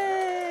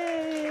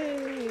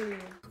 Yay!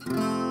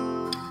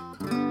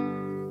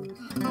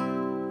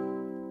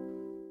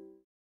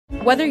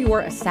 Whether you're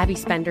a savvy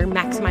spender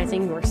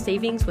maximizing your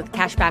savings with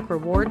cashback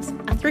rewards,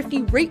 a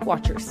thrifty rate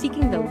watcher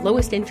seeking the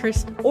lowest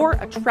interest, or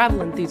a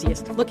travel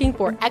enthusiast looking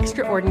for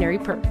extraordinary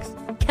perks,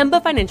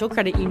 Kemba Financial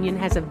Credit Union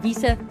has a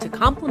visa to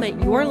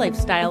complement your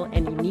lifestyle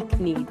and unique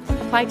needs.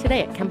 Apply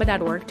today at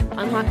Kemba.org to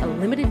unlock a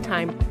limited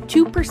time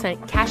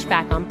 2% cash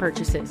back on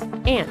purchases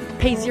and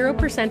pay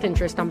 0%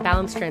 interest on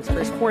balance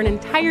transfers for an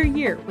entire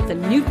year with a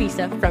new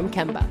visa from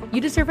Kemba.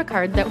 You deserve a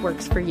card that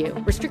works for you.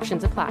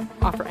 Restrictions apply.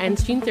 Offer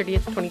ends June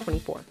 30th,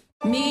 2024.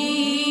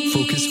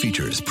 Focus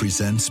Features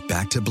presents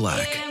Back to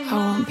Black. I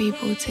want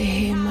people to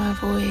hear my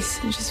voice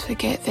and just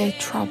forget their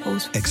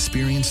troubles.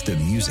 Experience the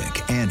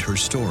music and her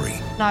story.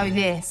 Know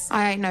this,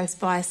 I ain't no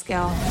Spice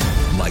Girl.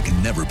 Like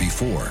never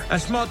before.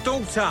 That's my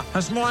daughter.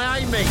 That's my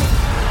Amy.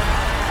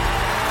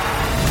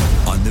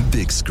 On the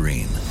big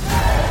screen.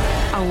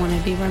 I want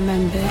to be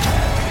remembered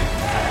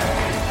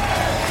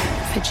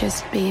for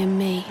just being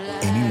me.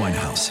 Amy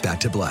Winehouse, Back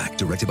to Black.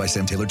 Directed by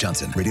Sam Taylor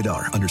Johnson. Rated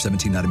R. Under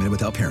 17, not a minute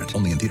without parent.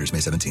 Only in theaters May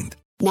 17th.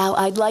 Now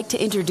I'd like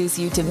to introduce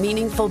you to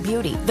Meaningful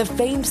Beauty, the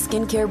famed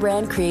skincare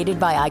brand created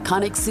by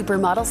iconic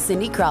supermodel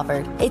Cindy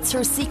Crawford. It's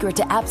her secret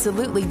to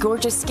absolutely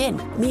gorgeous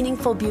skin.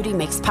 Meaningful Beauty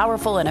makes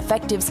powerful and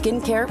effective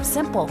skincare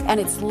simple,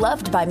 and it's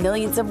loved by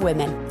millions of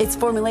women. It's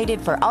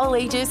formulated for all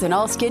ages and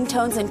all skin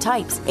tones and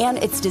types, and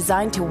it's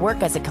designed to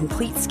work as a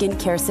complete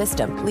skincare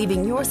system,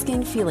 leaving your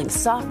skin feeling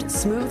soft,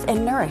 smooth,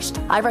 and nourished.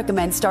 I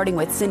recommend starting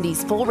with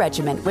Cindy's full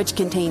regimen, which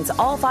contains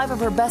all 5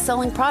 of her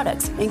best-selling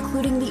products,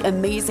 including the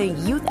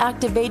amazing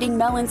youth-activating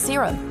Melon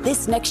Serum.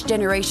 This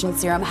next-generation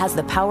serum has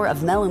the power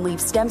of melon leaf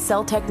stem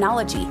cell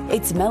technology.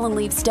 It's melon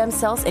leaf stem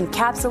cells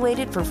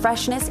encapsulated for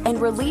freshness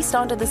and released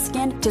onto the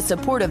skin to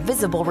support a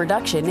visible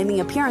reduction in the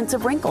appearance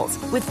of wrinkles.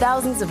 With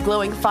thousands of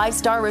glowing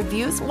 5-star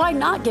reviews, why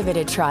not give it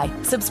a try?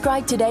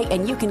 Subscribe today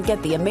and you can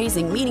get the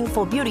amazing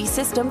Meaningful Beauty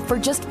system for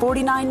just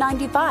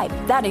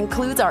 $49.95. That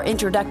includes our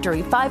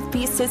introductory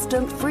 5-piece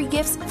system, free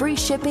gifts, free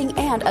shipping,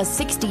 and a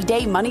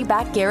 60-day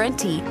money-back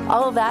guarantee.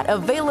 All of that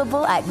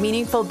available at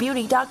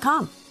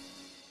meaningfulbeauty.com.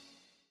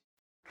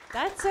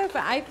 That's so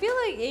fun. I feel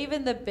like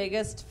even the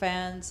biggest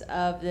fans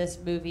of this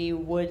movie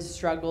would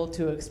struggle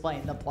to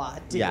explain the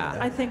plot. Yeah.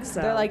 I think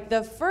so. They're like,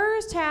 the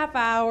first half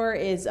hour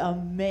is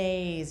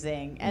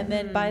amazing. And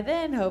then by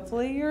then,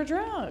 hopefully you're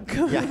drunk.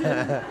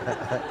 Yeah.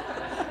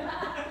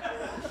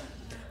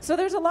 So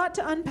there's a lot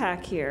to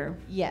unpack here.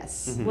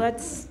 Yes. Mm-hmm.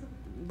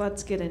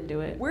 Let's get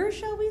into it. Where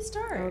shall we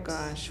start? Oh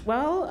gosh.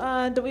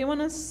 Well, do we want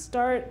to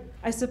start,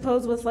 I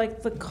suppose, with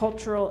like the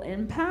cultural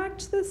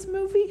impact this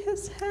movie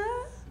has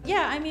had?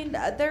 Yeah, I mean,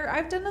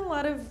 I've done a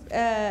lot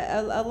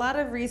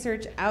of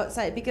research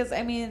outside because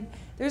I mean,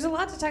 there's a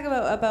lot to talk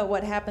about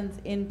what happens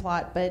in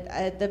plot,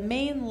 but the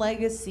main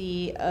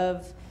legacy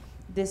of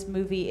this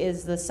movie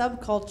is the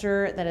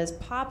subculture that has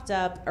popped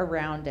up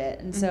around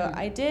it, and so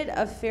I did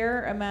a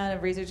fair amount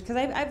of research because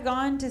I've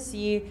gone to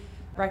see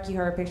Rocky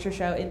Horror Picture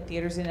Show in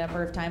theaters a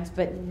number of times,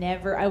 but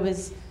never. I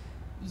was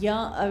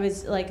young. I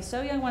was like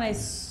so young when I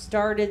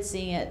started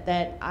seeing it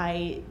that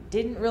I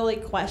didn't really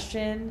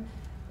question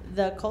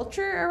the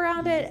culture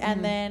around it,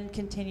 and then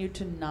continue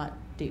to not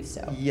do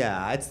so.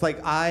 Yeah, it's like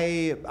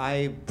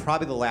I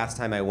probably the last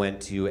time I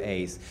went to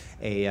a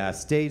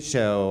stage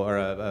show or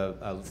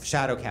a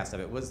shadow cast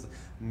of it was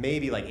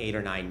maybe like 8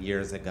 or 9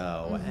 years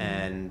ago,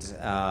 and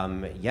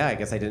yeah, I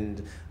guess I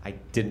didn't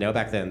know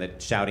back then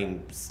that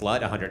shouting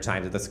 "slut" 100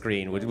 times at the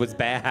screen was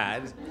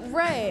bad.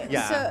 Right.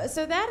 Yeah.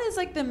 So that is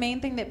like the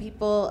main thing that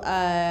people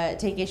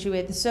take issue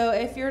with. So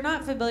if you're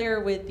not familiar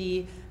with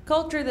the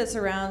culture that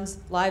surrounds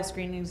live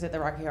screenings at the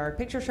Rocky Horror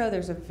Picture Show,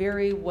 there's a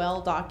very well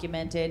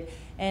documented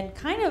and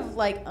kind of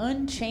like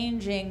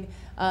unchanging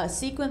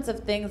sequence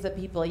of things that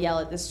people yell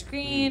at the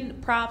screen,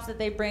 props that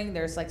they bring.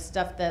 There's like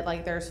stuff that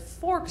like there's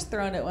forks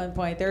thrown at one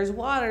point, there's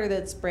water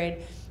that's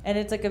sprayed, and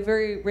it's like a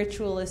very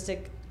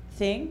ritualistic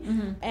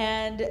thing.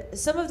 And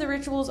some of the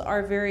rituals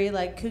are very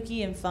like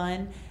kooky and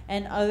fun,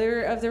 and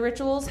other of the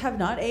rituals have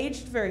not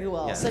aged very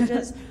well, such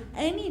as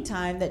any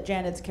time that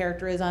Janet's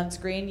character is on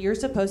screen, you're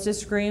supposed to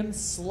scream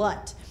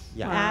 "slut"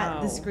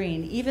 at the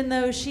screen, even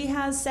though she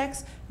has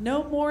sex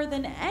no more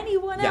than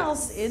anyone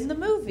else in the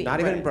movie. Not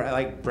even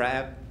like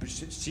Brad.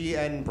 She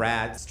and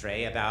Brad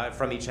stray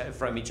from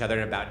each other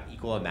in about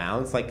equal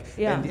amounts. Like,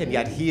 and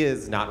yet he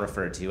is not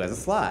referred to as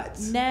a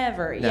slut.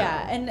 Never. No.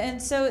 Yeah.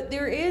 And so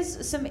there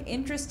is some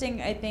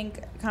interesting, I think,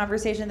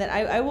 conversation that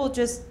I will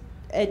just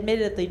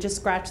admittedly just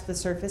scratch the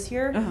surface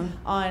here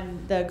on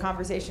the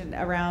conversation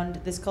around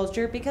this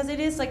culture, because it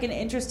is like an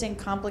interesting,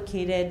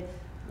 complicated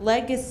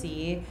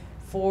legacy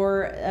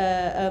for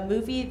a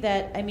movie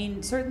that, I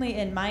mean, certainly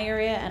in my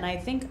area, and I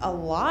think a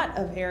lot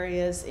of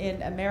areas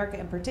in America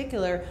in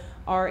particular,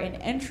 are an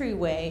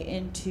entryway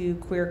into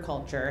queer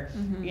culture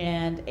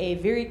and a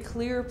very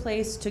clear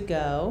place to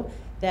go.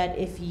 That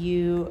if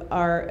you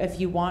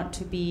want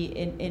to be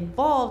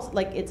involved,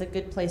 like it's a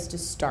good place to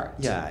start.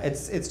 Yeah,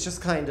 it's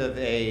just kind of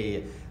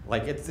a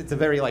like it's a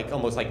very like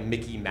almost like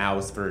Mickey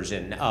Mouse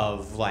version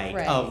of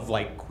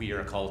like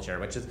queer culture,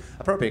 which is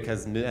appropriate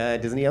because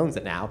Disney owns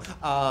it now.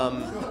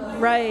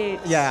 Right.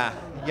 Yeah.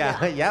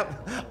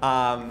 Yep.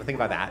 Think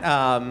about that.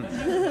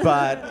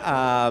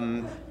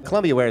 But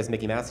Columbia wears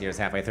Mickey Mouse ears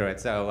halfway through it,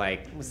 so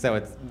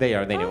they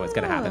knew what's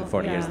going to happen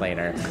 40 years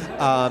later.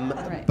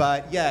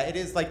 But yeah, it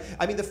is like,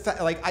 I mean,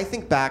 I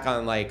think back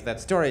on like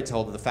that story I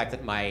told, the fact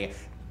that my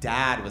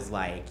dad was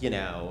like,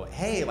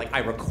 hey, like I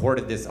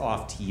recorded this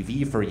off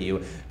TV for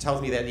you,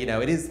 tells me that,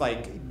 it is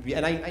like,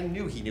 and I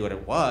knew he knew what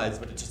it was,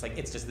 but it's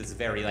just this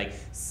very like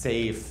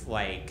safe,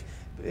 like,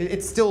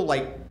 it still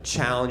like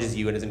challenges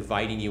you and is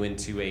inviting you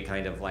into a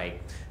kind of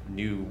like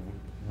new,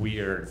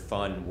 weird,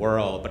 fun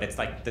world, but it's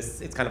like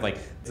this, it's kind of like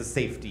the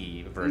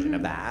safety version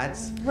of that.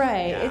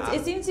 Right. Yeah.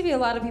 It seems to be a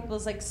lot of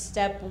people's like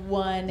step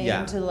one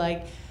into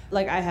like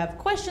I have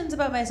questions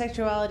about my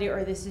sexuality,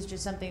 or this is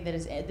just something that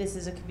this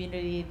is a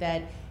community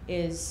that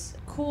is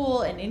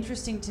cool and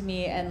interesting to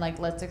me, and like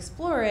let's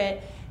explore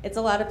it. it's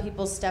a lot of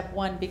people's step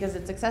one because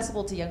it's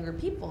accessible to younger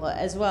people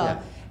as well.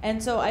 Yeah.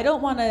 And so I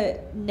don't want to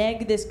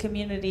neg this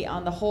community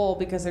on the whole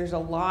because there's a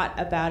lot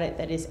about it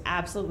that is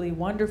absolutely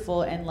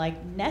wonderful and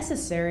like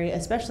necessary,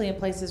 especially in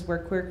places where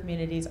queer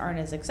communities aren't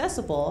as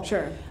accessible.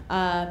 Sure.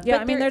 Yeah,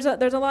 I mean, there's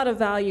a lot of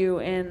value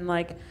in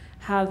like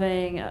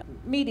having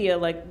media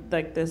like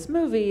this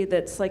movie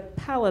that's like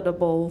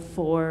palatable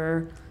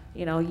for,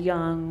 you know,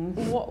 young,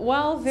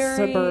 while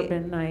very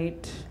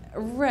suburbanite.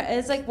 Right,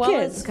 it's like, well,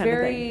 kids it's kind of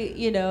very,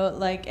 you know,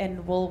 like,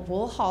 and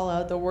we'll haul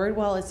out the word.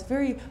 Well, it's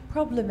very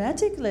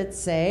problematic, let's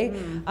say.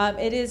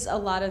 It is a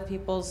lot of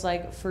people's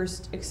like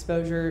first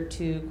exposure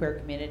to queer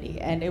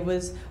community, and it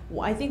was,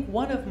 I think,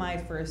 one of my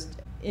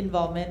first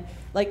involvement.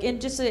 Like, in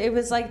just it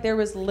was like there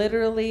was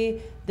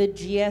literally the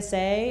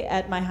GSA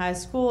at my high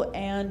school,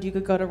 and you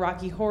could go to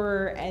Rocky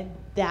Horror, and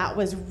that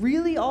was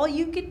really all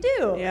you could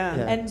do. Yeah.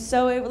 And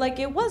so it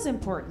was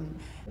important.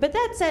 But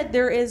that said,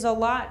 there is a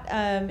lot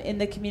in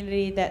the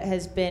community that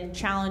has been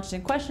challenged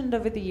and questioned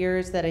over the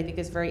years that I think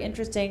is very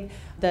interesting.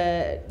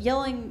 The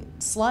yelling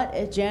slut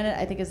at Janet,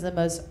 I think, is the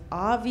most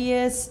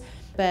obvious.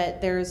 But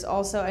there's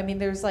also, I mean,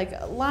 there's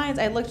like lines.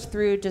 I looked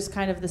through just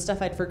kind of the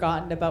stuff I'd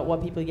forgotten about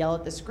what people yell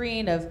at the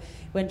screen of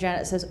when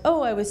Janet says,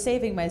 "Oh, I was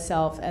saving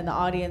myself," and the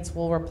audience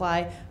will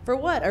reply, "For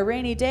what, a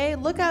rainy day?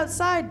 Look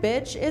outside,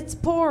 bitch, it's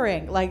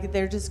pouring." Like,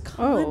 they're just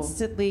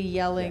constantly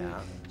yelling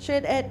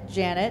shit at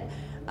Janet.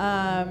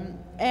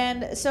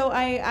 And so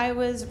I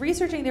was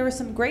researching. There was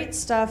some great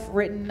stuff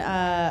written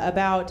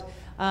about,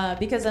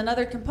 because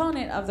another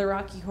component of the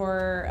Rocky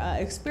Horror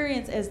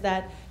experience is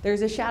that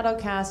there's a shadow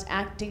cast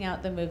acting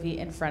out the movie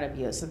in front of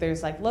you. So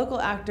there's like local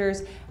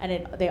actors,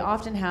 and they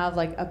often have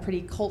like a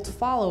pretty cult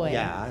following.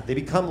 Yeah, they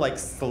become like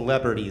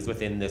celebrities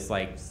within this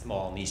like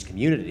small niche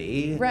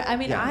community. Right. I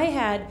mean, I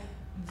had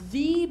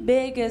the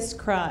biggest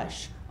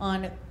crush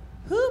on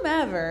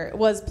whomever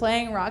was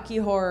playing Rocky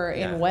Horror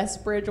in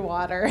West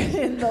Bridgewater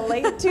in the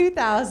late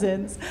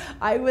 2000s.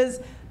 I was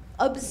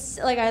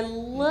I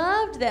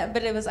loved them,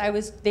 but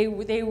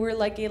they were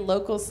like a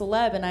local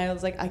celeb, and I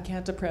was like, I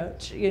can't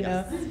approach, you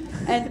know.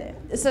 And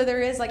so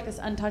there is like this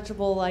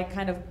untouchable, like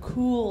kind of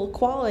cool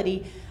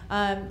quality.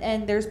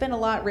 And there's been a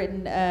lot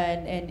written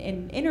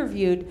and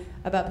interviewed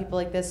about people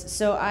like this.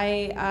 So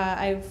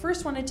I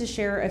first wanted to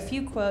share a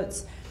few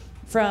quotes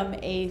from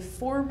a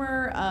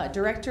former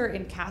director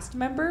and cast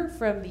member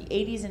from the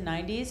 80s and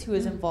 90s who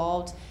was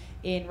involved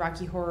in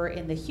Rocky Horror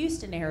in the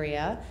Houston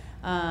area.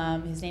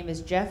 His name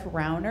is Jeff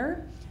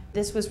Rauner.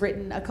 This was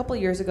written a couple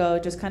years ago,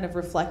 just kind of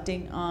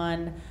reflecting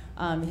on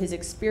his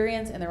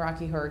experience in the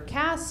Rocky Horror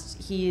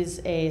cast. He's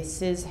a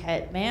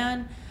cis-het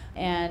man,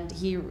 and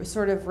he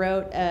sort of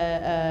wrote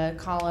a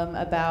column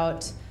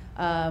about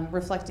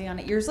reflecting on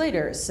it years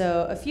later.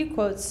 So a few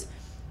quotes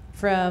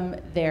from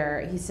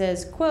there. He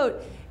says,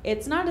 quote,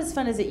 "It's not as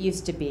fun as it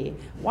used to be.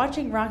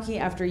 Watching Rocky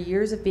after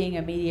years of being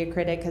a media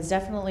critic has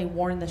definitely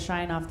worn the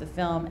shine off the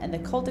film, and the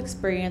cult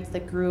experience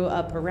that grew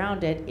up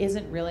around it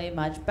isn't really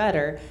much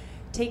better.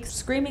 Take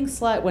screaming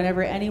slut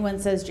whenever anyone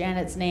says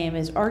Janet's name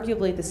is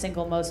arguably the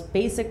single most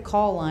basic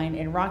call line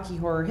in Rocky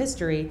Horror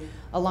history,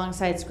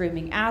 alongside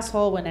screaming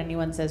asshole when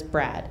anyone says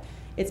Brad.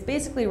 It's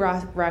basically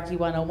Rocky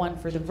 101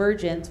 for the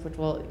virgins," which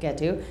we'll get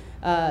to,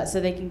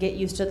 so they can get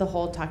used to the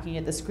whole talking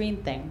at the screen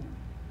thing.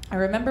 "I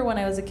remember when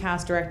I was a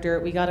cast director,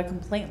 we got a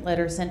complaint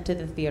letter sent to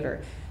the theater.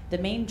 The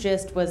main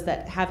gist was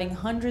that having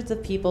hundreds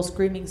of people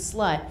screaming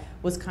slut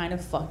was kind of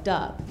fucked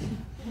up.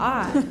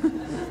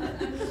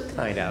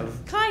 Kind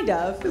of.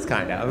 It's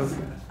kind of.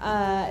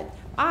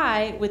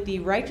 I, with the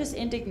righteous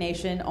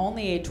indignation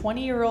only a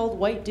 20-year-old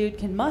white dude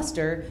can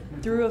muster,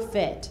 threw a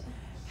fit.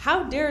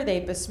 How dare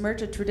they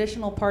besmirch a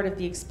traditional part of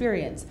the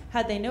experience?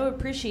 Had they no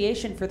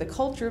appreciation for the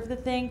culture of the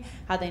thing?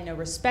 Had they no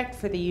respect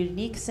for the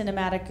unique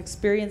cinematic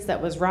experience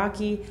that was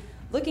Rocky?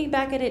 Looking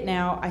back at it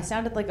now, I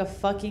sounded like a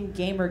fucking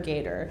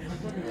gamer-gator.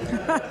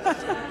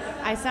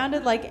 I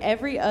sounded like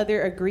every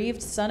other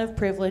aggrieved son of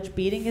privilege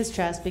beating his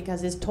chest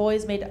because his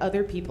toys made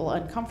other people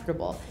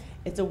uncomfortable.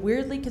 It's a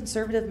weirdly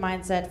conservative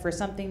mindset for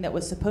something that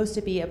was supposed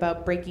to be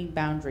about breaking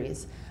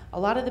boundaries. A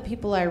lot of the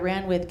people I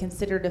ran with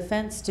considered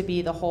offense to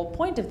be the whole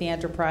point of the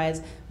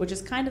enterprise, which is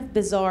kind of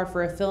bizarre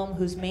for a film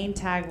whose main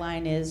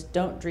tagline is,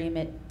 don't dream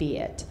it, be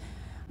it."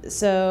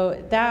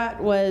 So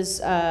that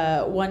was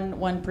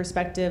one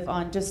perspective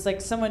on just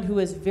like someone who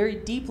was very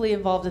deeply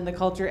involved in the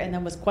culture and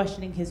then was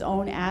questioning his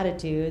own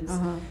attitudes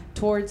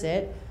towards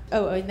it.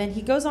 Oh, and then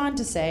he goes on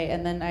to say,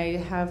 and then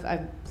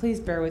please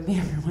bear with me,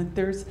 everyone.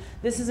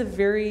 This is a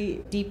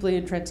very deeply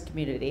entrenched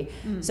community.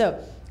 So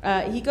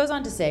he goes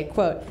on to say,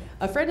 quote,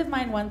 "A friend of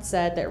mine once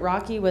said that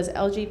Rocky was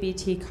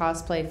LGBT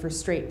cosplay for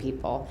straight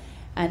people,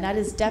 and that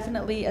is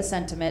definitely a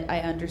sentiment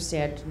I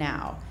understand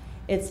now.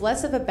 It's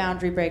less of a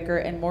boundary breaker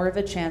and more of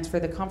a chance for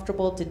the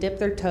comfortable to dip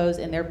their toes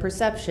in their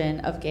perception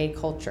of gay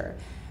culture.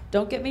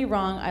 Don't get me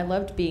wrong, I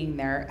loved being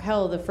there.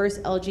 Hell, the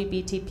first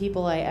LGBT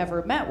people I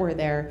ever met were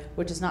there,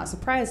 which is not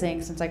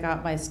surprising since I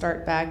got my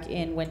start back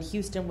in when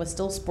Houston was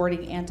still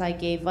sporting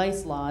anti-gay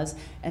vice laws,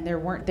 and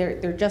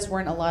there just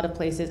weren't a lot of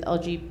places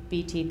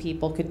LGBT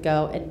people could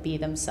go and be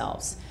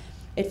themselves.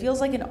 It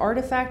feels like an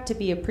artifact to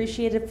be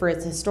appreciated for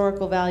its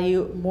historical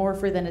value more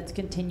for than its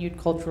continued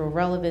cultural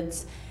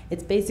relevance.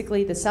 It's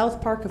basically the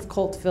South Park of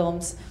cult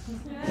films.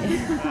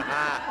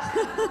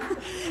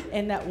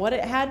 And that what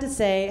it had to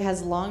say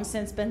has long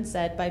since been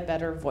said by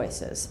better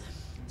voices.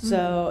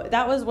 So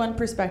that was one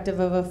perspective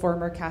of a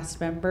former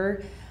cast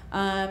member.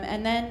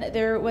 And then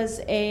there was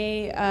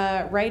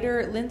a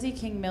writer, Lindsay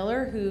King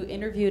Miller, who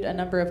interviewed a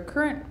number of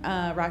current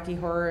Rocky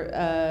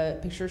Horror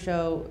Picture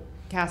Show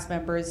cast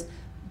members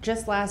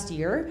just last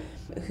year,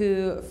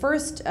 who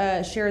first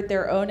shared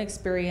their own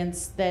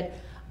experience that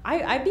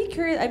I'd be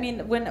curious. I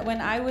mean, when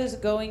I was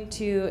going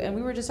to, and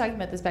we were just talking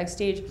about this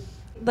backstage,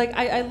 like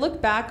I look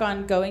back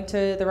on going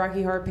to the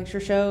Rocky Horror Picture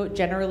Show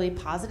generally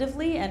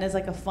positively and as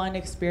like a fun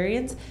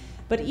experience.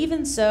 But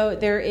even so,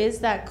 there is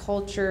that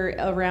culture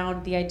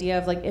around the idea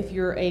of like if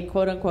you're a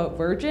quote unquote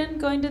virgin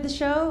going to the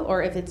show,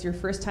 or if it's your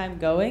first time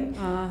going,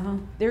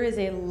 there is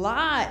a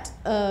lot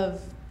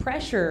of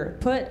pressure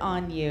put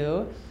on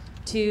you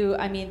to,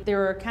 I mean,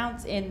 there are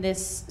accounts in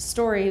this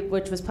story,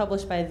 which was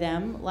published by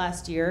them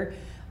last year,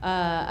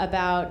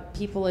 about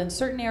people in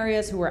certain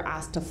areas who were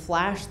asked to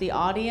flash the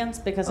audience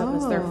because it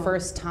was their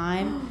first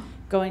time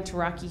going to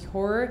Rocky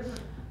Horror.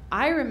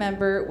 I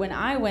remember when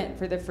I went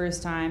for the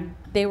first time,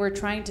 they were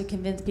trying to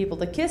convince people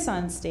to kiss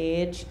on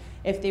stage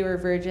if they were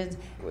virgins,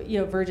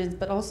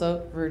 but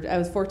also I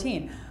was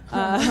 14.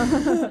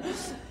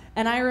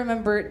 And I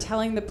remember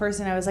telling the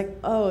person, I was like,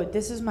 oh,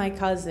 this is my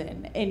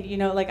cousin.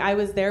 And, I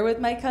was there with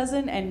my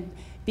cousin and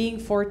being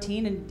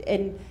 14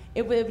 and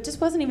it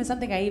just wasn't even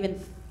something I even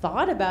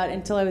thought about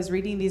until I was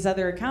reading these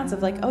other accounts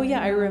of like, oh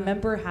yeah, I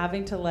remember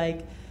having to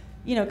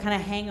kind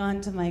of hang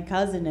on to my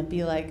cousin and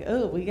be like,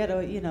 oh, we got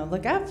to,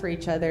 look out for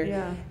each other.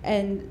 Yeah.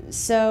 And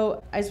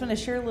so I just want to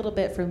share a little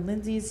bit from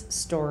Lindsay's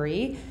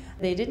story.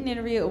 They did an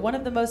interview, one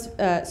of the most,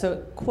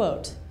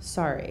 quote,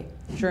 sorry,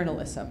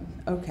 journalism,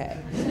 okay.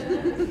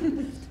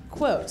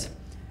 Quote,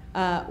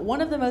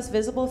 one of the most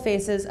visible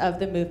faces of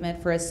the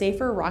movement for a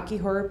safer Rocky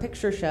Horror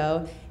Picture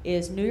Show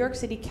is New York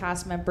City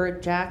cast member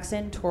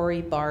Jackson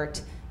Torrey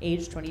Bart,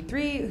 age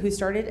 23, who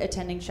started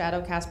attending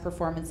shadowcast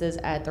performances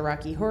at the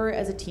Rocky Horror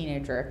as a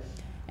teenager.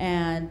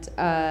 And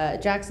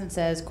Jackson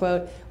says,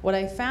 quote, what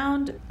I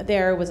found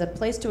there was a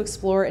place to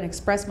explore and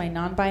express my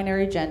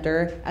non-binary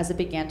gender as it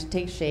began to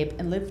take shape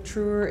and live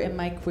truer in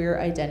my queer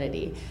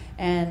identity.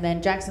 And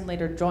then Jackson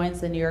later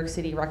joins the New York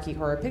City Rocky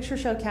Horror Picture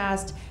Show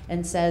cast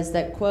and says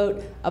that,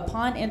 quote,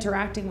 upon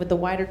interacting with the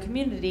wider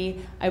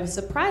community, I was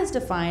surprised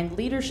to find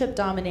leadership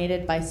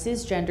dominated by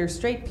cisgender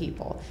straight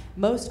people,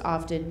 most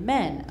often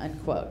men,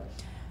 unquote.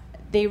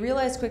 They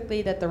realized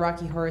quickly that the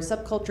Rocky Horror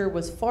subculture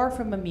was far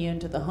from immune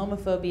to the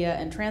homophobia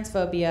and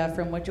transphobia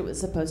from which it was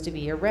supposed to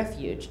be a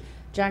refuge.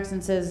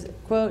 Jackson says,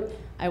 quote,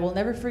 I will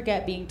never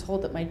forget being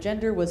told that my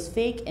gender was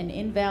fake and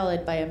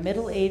invalid by a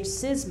middle-aged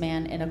cis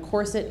man in a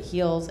corset,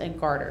 heels, and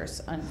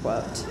garters,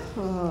 unquote.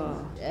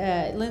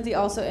 Lindsay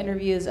also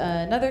interviews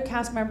another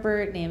cast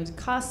member named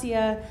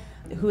Cassia,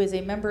 who is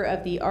a member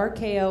of the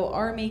RKO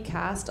Army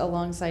cast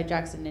alongside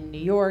Jackson in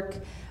New York.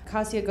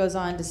 Cassia goes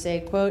on to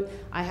say, quote,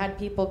 I had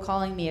people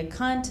calling me a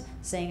cunt,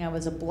 saying I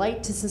was a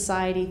blight to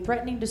society,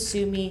 threatening to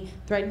sue me,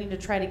 threatening to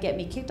try to get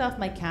me kicked off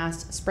my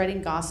cast,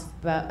 spreading gossip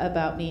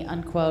about me,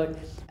 unquote,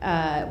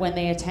 when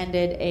they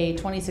attended a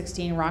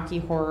 2016 Rocky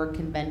Horror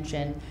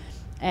convention.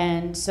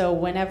 And so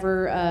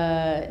whenever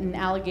an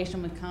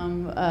allegation would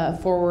come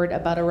forward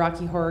about a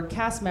Rocky Horror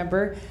cast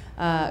member,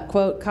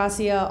 quote,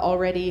 Cassia,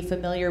 already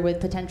familiar with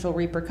potential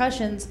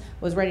repercussions,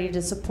 was ready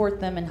to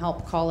support them and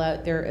help call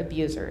out their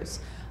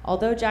abusers.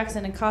 Although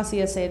Jackson and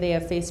Cassia say they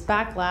have faced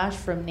backlash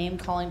from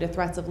name-calling to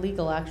threats of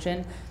legal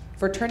action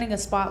for turning a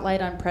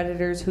spotlight on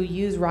predators who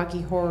use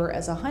Rocky Horror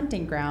as a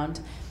hunting ground,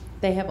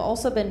 they have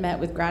also been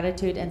met with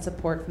gratitude and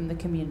support from the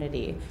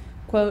community.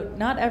 Quote,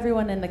 not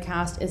everyone in the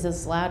cast is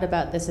as loud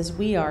about this as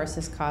we are,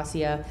 says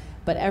Cassia,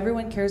 but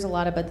everyone cares a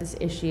lot about this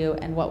issue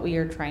and what we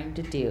are trying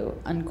to do,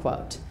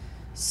 unquote.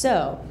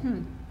 So,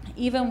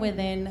 even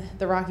within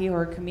the Rocky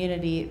Horror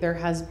community, there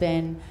has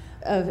been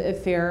a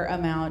fair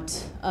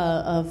amount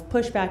of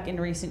pushback in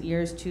recent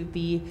years to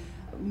be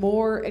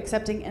more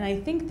accepting, and I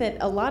think that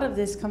a lot of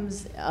this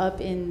comes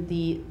up in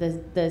the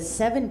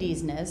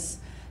 70s-ness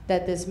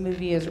that this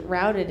movie is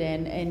routed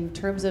in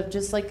terms of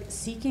just like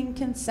seeking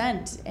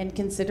consent and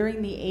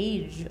considering the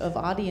age of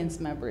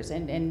audience members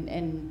and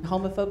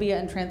homophobia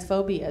and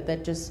transphobia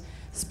that just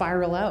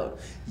spiral out.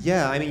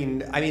 Yeah, I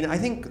mean, I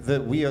think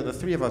that the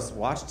three of us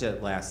watched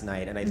it last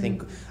night, and I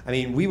think,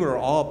 we were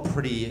all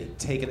pretty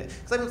taken.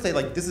 Because I would say,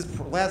 like,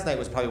 last night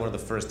was probably one of the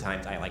first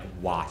times I like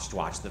watched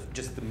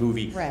the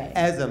movie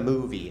as a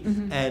movie,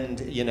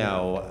 and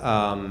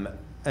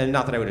and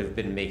not that I would have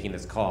been making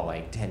this call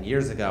like 10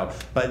 years ago,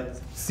 but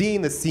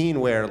seeing the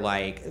scene where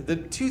like the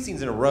two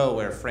scenes in a row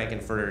where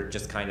Frankenfurter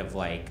just kind of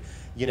like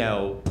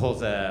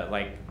pulls a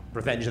like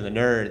Revenge of the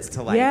Nerds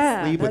to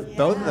like sleep with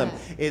both of them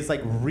is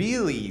like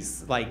really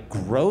like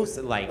gross,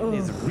 like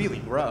is really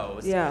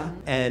gross. Yeah.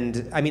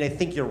 And I mean, I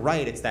think you're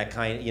right. It's that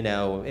kind.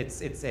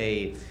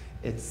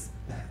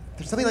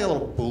 There's something like a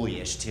little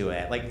bullyish to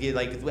it. Like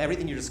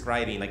everything you're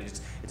describing, like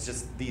it's it's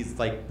just these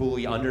like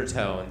bully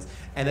undertones.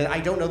 And then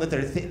I don't know that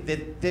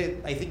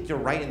I think you're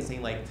right in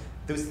saying like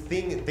those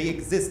things, they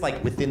exist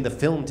like within the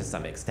film to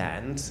some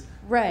extent.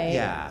 Right.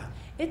 Yeah.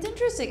 It's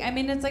interesting. I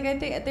mean, it's like I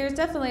think there's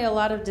definitely a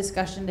lot of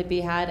discussion to be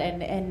had,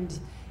 and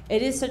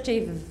it is such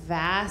a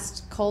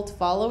vast cult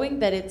following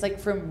that it's like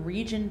from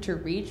region to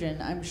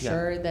region. I'm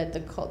sure that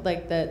the cult,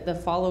 like the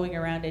following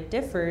around it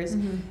differs,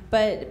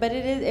 but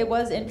it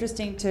was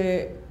interesting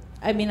to.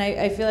 I mean,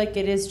 I feel like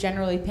it is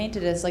generally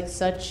painted as like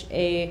such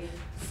a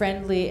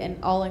friendly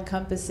and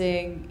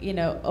all-encompassing,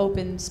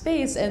 open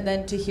space, and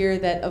then to hear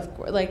that, of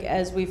course, like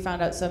as we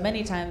found out so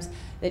many times,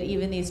 that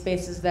even these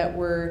spaces that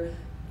were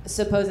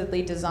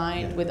supposedly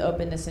designed with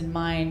openness in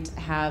mind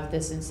have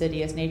this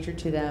insidious nature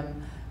to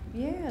them.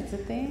 Yeah, it's a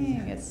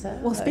thing. It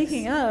sucks. Well,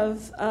 speaking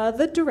of,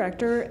 the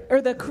director,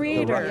 or the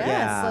creator.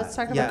 Yes, let's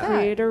talk about that.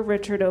 Creator,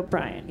 Richard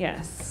O'Brien,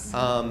 yes.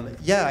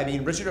 I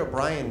mean, Richard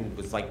O'Brien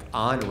was like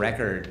on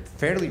record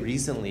fairly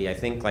recently, I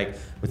think like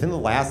within the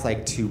last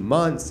like 2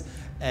 months,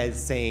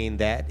 as saying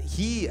that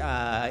he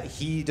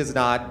does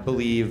not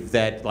believe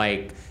that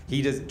like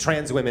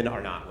trans women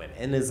are not women,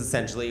 and is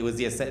essentially it was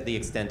the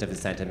extent of his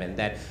sentiment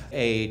that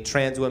a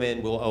trans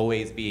woman will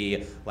always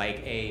be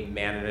like a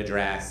man in a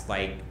dress,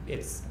 like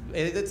it's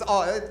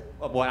all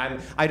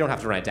I don't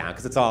have to write it down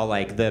because it's all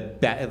like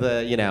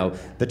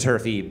the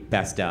turfy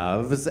best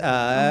ofs,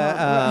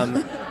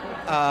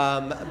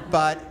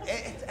 but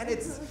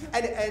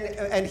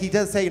and he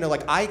does say,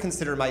 like, I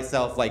consider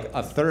myself like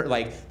a third,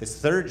 like this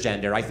third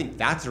gender. I think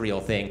that's a real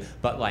thing,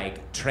 but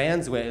like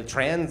trans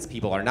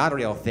people are not a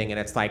real thing. And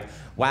it's like,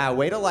 wow,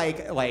 way to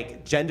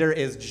like gender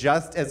is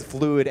just as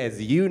fluid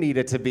as you need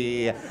it to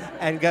be,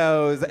 and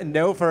goes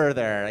no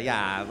further.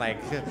 Yeah,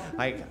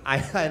 I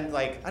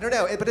don't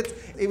know, but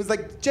it was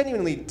like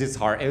genuinely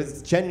disheartening. It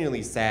was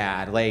genuinely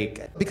sad,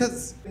 like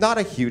because not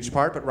a huge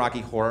part, but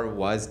Rocky Horror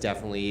was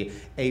definitely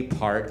a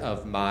part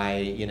of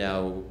my,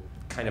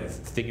 kind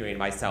of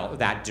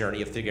that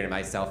journey of figuring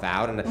myself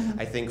out. And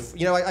I think,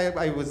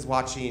 I was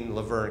watching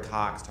Laverne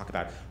Cox talk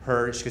about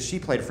her, because she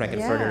played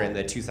Frankenfurter in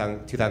the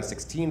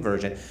 2016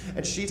 version,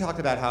 and she talked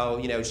about how,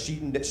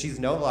 she's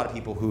known a lot of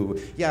people who,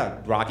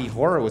 Rocky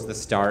Horror was the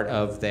start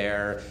of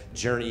their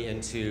journey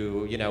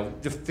into,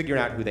 just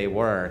figuring out who they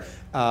were.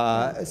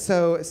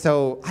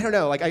 So I don't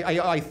know, like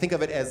I think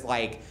of it as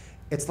like,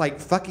 it's like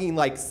fucking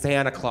like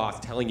Santa Claus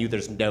telling you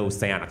there's no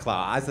Santa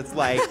Claus. It's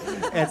like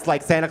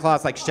Santa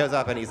Claus like shows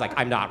up and he's like,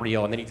 I'm not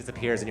real, and then he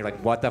disappears and you're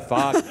like, what the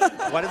fuck?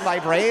 What is my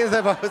brain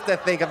supposed to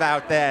think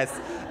about this?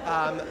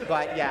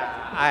 But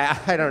yeah,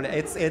 I don't know.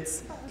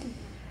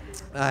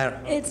 I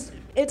don't know.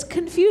 It's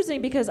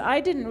confusing because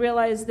I didn't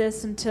realize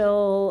this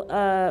until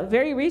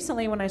very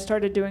recently when I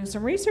started doing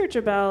some research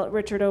about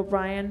Richard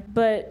O'Brien,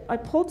 but I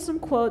pulled some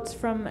quotes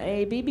from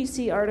a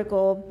BBC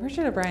article.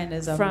 Richard O'Brien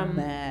is a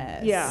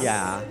mess.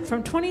 Yeah.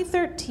 From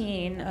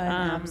 2013. An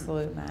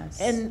absolute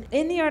mess. And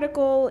in the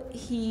article,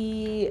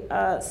 he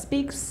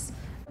speaks...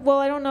 Well,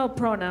 I don't know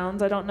pronouns,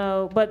 but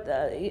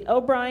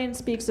O'Brien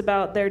speaks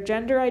about their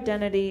gender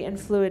identity and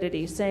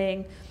fluidity,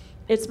 saying,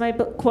 it's my...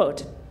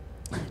 quote...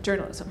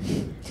 Journalism.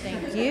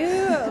 Thank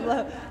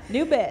you.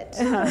 New bit.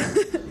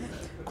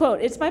 Quote,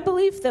 it's my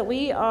belief that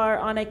we are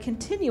on a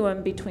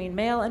continuum between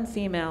male and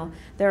female.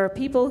 There are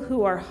people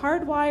who are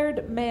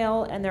hardwired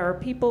male and there are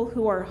people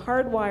who are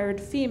hardwired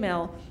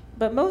female,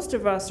 but most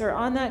of us are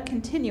on that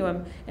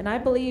continuum, and I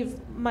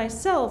believe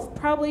myself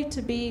probably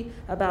to be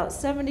about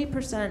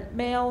 70%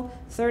 male,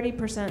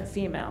 30%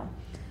 female.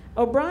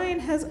 O'Brien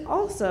has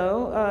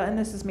also, and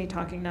this is me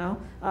talking now,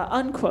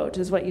 unquote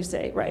is what you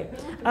say, right?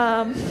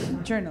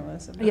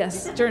 Journalism.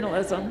 Yes,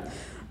 journalism.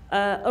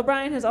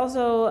 O'Brien has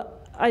also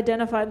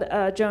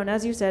identified Joan,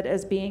 as you said,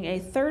 as being a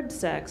third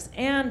sex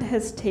and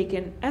has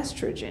taken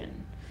estrogen.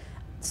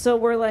 So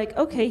we're like,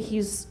 okay,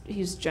 he's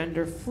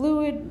gender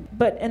fluid,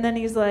 and then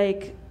he's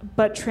like,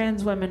 but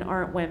trans women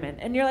aren't women.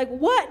 And you're like,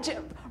 what?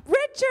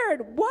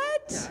 Richard,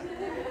 what?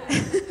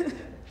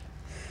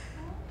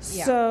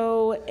 Yeah.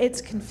 So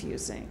it's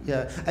confusing.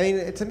 Yeah, I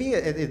mean, to me,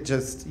 it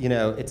just,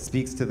 it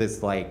speaks to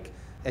this, like,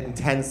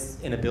 intense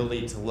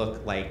inability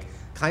to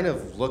kind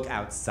of look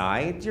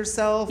outside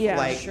yourself. Yeah,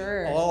 like,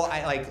 sure.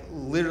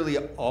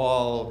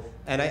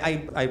 And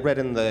I read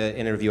in the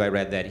interview,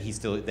 that he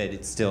still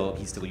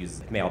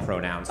uses male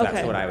pronouns. So Okay.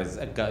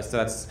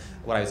 That's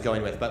what I was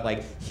going with. But,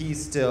 like,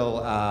 he's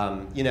still,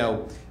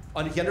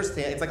 he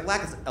understands. It's like a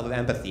lack of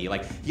empathy.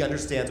 Like, he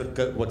understands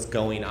what's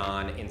going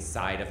on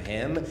inside of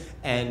him,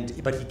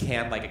 but he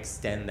can't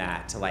extend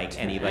that to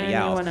anybody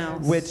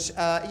else. Which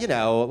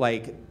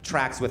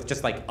tracks with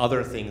just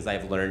other things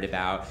I've learned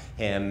about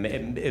him.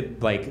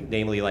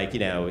 Namely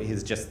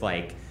his just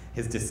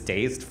his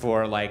distaste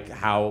for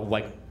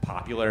how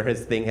popular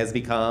his thing has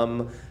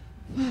become.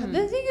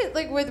 The thing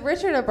is, with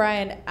Richard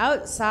O'Brien,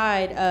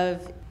 outside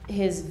of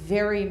his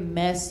very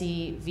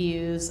messy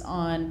views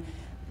on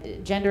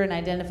Mm-hmm. gender and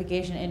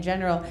identification in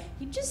general,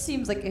 he just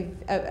seems like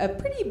a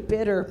pretty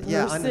bitter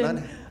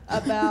person.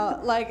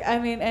 about like, I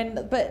mean,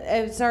 but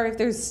I'm sorry if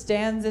there's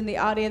stands in the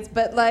audience,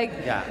 but like,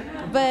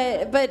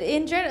 but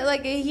in general,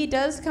 like he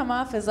does come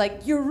off as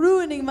like, you're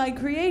ruining my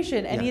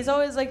creation, and he's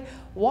always like,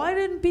 why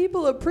didn't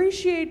people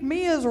appreciate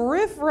me as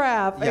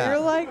riffraff? And you're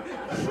like,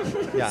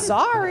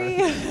 sorry.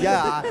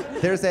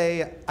 There's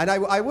and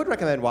I would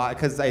recommend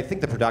because I think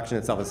the production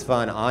itself is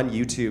fun. On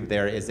YouTube,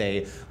 there is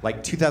a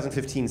like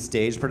 2015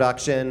 stage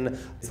production.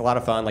 It's a lot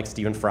of fun. Like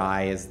Stephen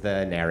Fry is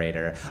the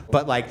narrator,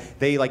 but like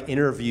they like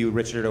interview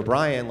Richard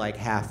O'Brien like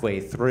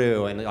halfway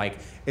through, and like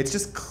it's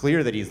just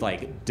clear that he's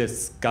like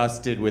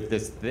disgusted with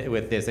this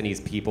and these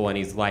people, and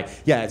he's like,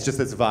 it's just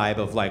this vibe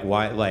of like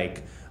why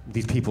like.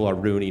 These people are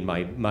ruining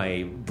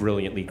my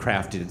brilliantly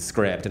crafted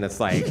script, and it's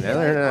like, no.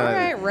 All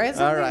right, write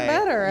something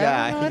better.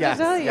 I don't know what to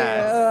tell you.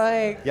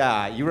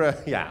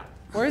 Like,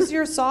 where's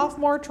your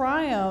sophomore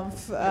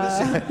triumph?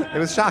 It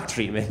was shock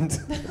treatment.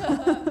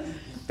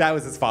 That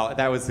was his fault.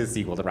 That was his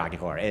sequel to Rocky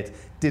Horror. It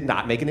did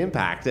not make an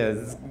impact,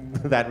 as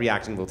that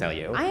reaction will tell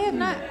you.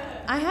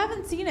 I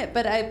haven't seen it,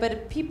 but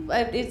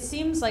it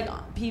seems like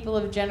people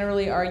have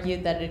generally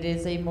argued that it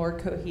is a more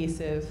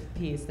cohesive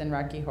piece than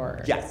Rocky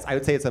Horror. Yes, I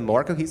would say it's a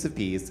more cohesive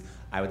piece.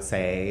 I would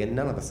say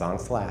none of the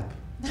songs slap.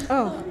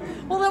 Oh,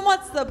 well then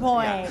what's the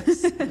point?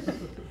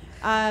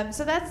 Yeah.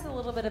 So that's a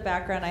little bit of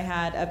background I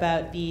had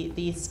about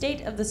the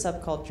state of the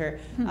subculture.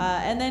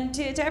 And then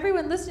to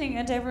everyone listening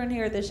and to everyone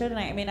here at the show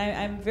tonight, I mean,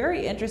 I'm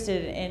very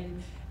interested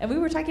in, and we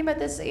were talking about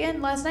this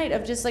again last night,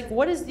 of just like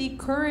what is the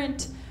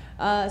current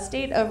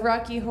state of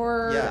Rocky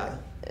Horror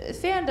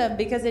fandom,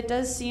 because it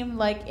does seem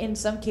like in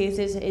some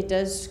cases it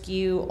does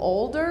skew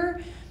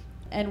older,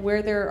 and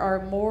where there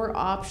are more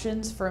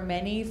options for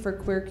many for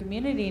queer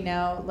community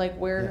now, like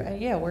where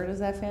does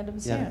that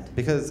fandom stand?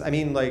 Because I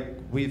mean, like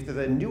we've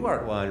the New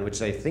Art one,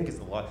 which I think is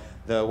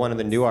the one in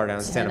the New Art down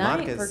in Santa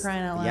Monica. For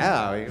crying out loud.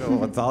 Yeah,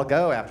 let's all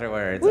go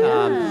afterwards.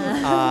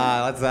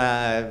 Let's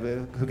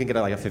who can get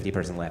like a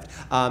 50-person lift?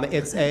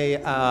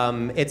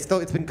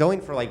 It's been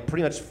going for like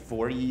pretty much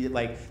 40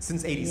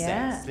 since '86.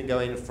 Yeah. It's been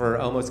going for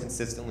almost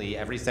consistently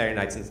every Saturday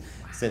night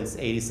since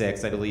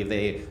 '86. I believe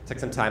they took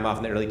some time off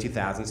in the early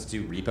 2000s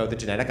to Repo the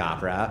Genetic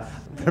Opera.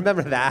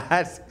 Remember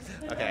that?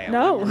 Okay.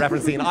 No. I'm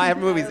referencing I have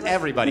movies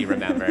everybody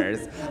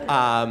remembers.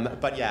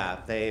 But yeah,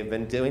 they've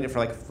been doing it for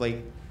like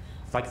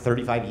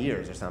 35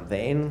 years or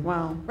something.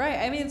 Wow. Right.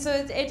 I mean, so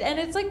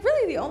it's like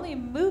really the only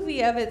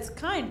movie of its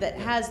kind that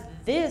has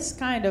this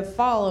kind of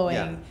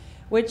following,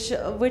 which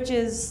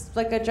is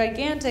like a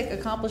gigantic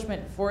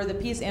accomplishment for the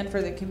piece and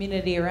for the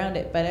community around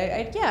it. But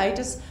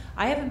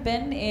I haven't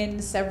been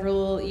in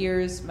several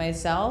years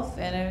myself,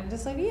 and I'm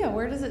just like,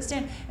 where does it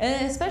stand?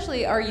 And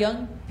especially are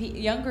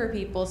younger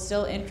people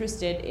still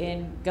interested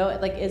in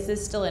is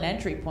this still an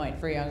entry point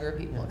for younger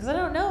people? Because I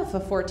don't know if a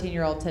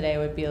 14-year-old today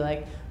would be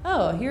like,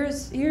 oh,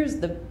 here's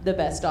the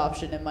best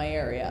option in my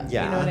area.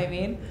 Yeah. You know what I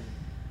mean?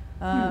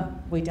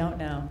 We don't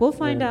know. We'll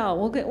find out.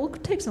 We'll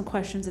take some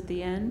questions at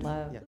the end.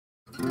 Love.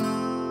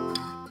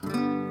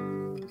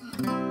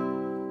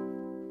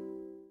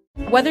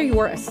 Whether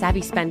you're a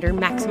savvy spender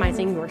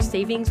maximizing your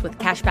savings with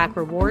cashback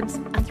rewards,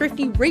 a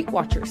thrifty rate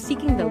watcher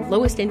seeking the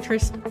lowest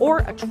interest, or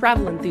a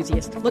travel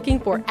enthusiast looking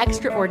for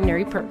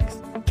extraordinary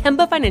perks,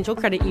 Kemba Financial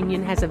Credit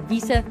Union has a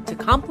visa to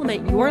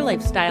complement your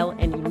lifestyle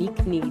and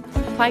unique needs.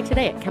 Apply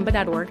today at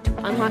Kemba.org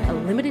to unlock a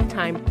limited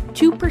time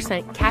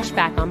 2% cash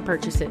back on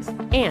purchases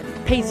and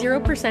pay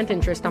 0%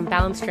 interest on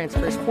balance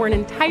transfers for an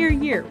entire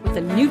year with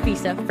a new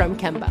visa from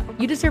Kemba.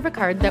 You deserve a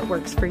card that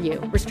works for you.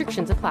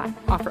 Restrictions apply.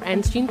 Offer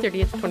ends June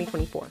 30th,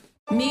 2024.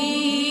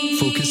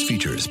 Focus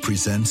Features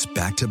presents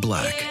Back to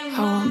Black. I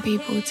want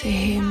people to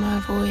hear my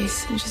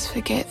voice and just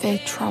forget their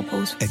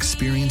troubles.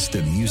 Experience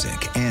the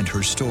music and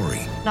her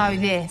story. Know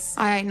this,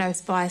 I ain't no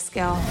Spice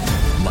Girl.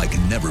 Like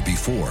never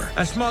before.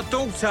 That's my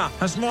daughter.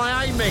 That's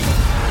my Amy.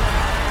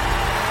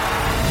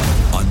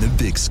 On the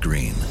big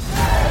screen.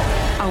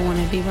 I want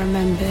to be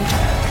remembered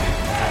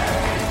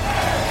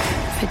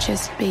for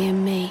just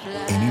being me.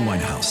 Amy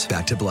Winehouse,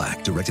 Back to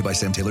Black, directed by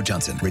Sam Taylor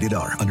Johnson. Rated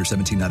R, under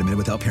 17, not a minute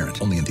without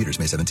parent. Only in theaters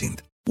May 17th.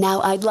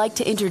 Now I'd like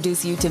to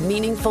introduce you to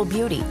Meaningful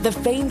Beauty, the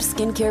famed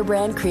skincare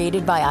brand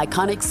created by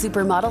iconic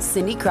supermodel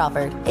Cindy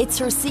Crawford. It's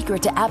her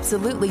secret to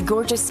absolutely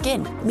gorgeous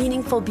skin.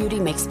 Meaningful Beauty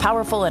makes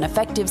powerful and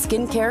effective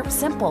skincare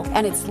simple,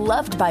 and it's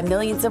loved by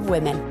millions of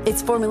women.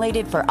 It's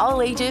formulated for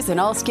all ages and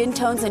all skin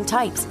tones and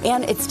types,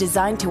 and it's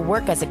designed to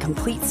work as a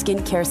complete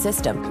skincare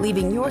system,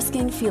 leaving your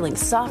skin feeling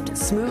soft,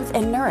 smooth,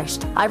 and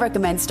nourished. I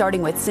recommend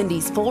starting with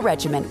Cindy's full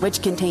regimen,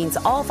 which contains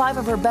all 5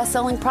 of her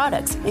best-selling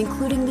products,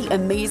 including the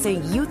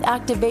amazing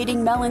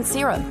youth-activating Melon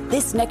Serum.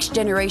 This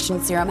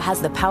next-generation serum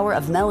has the power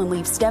of melon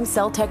leaf stem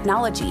cell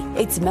technology.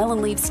 It's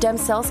melon leaf stem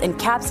cells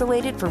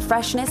encapsulated for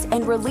freshness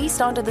and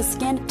released onto the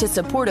skin to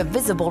support a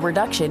visible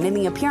reduction in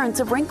the appearance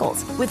of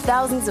wrinkles. With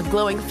thousands of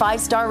glowing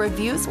 5-star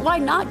reviews, why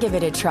not give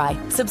it a try?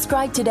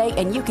 Subscribe today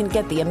and you can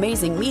get the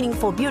amazing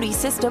Meaningful Beauty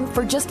system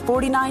for just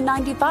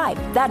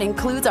 $49.95. That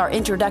includes our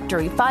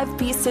introductory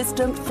 5-piece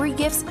system, free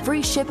gifts,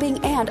 free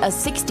shipping, and a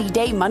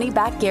 60-day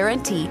money-back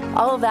guarantee.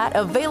 All of that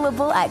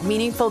available at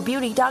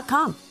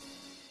meaningfulbeauty.com.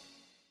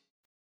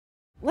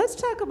 let's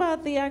talk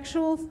about the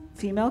actual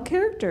female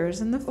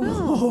characters in the film.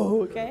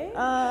 Oh, okay.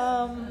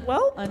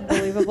 Well,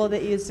 unbelievable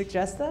that you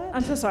suggest that.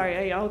 I'm so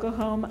sorry. I'll go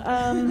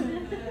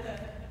home.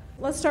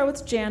 Let's start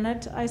with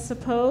Janet, I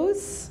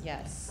suppose.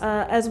 Yes.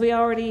 As we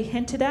already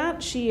hinted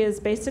at, she is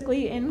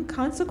basically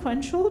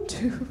inconsequential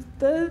to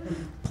the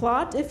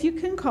plot, if you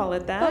can call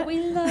it that. But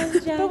we love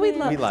Janet. We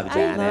love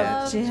Janet.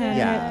 I love Janet.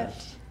 Yeah.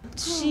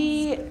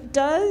 She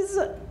does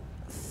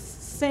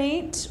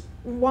faint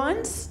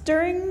once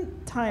during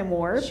Time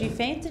Warp. She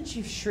faints and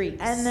she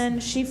shrieks. And then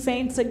she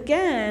faints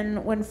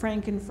again when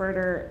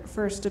Frankenfurter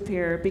first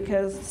appear,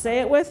 because, say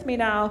it with me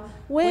now,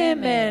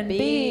 women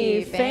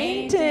be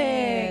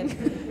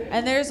fainting.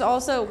 And there's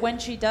also, when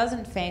she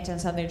doesn't faint and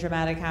something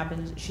dramatic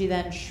happens, she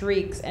then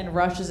shrieks and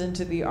rushes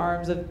into the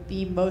arms of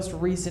the most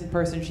recent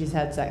person she's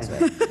had sex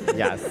with.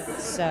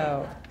 Yes.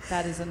 So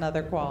that is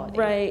another quality.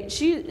 Right.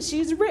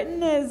 She's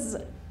written as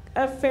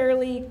a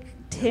fairly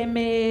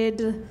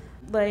timid,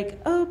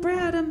 like, oh,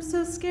 Brad, I'm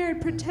so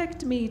scared,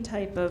 protect me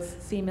type of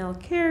female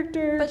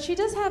character. But she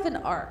does have an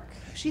arc.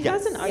 She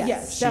has an arc.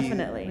 Yes,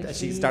 definitely.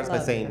 She starts by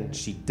saying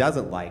she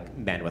doesn't like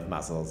men with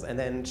muscles, and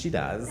then she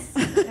does.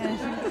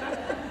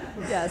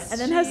 Yes. And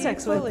then has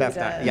sex with.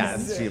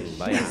 Yes, she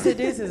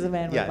seduces a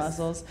man with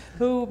muscles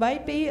who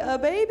might be a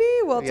baby.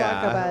 We'll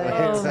talk about it.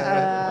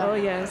 Oh,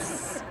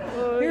 yes.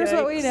 Here's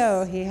what we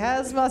know. He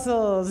has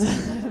muscles.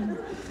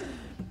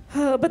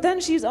 But then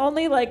she's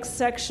only like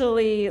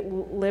sexually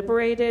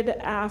liberated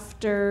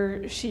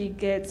after she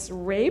gets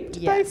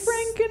raped by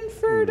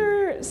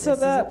Frankenfurter. So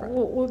that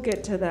we'll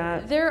get to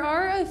that. There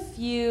are a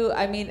few,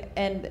 I mean,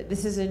 and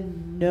this is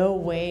in no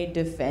way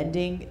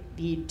defending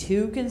the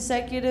 2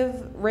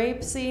 consecutive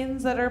rape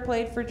scenes that are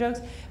played for jokes,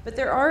 but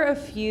there are a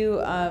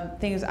few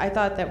things I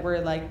thought that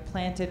were like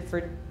planted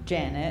for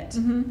Janet.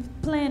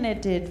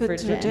 Planted for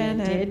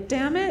Janet.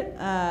 Damn it.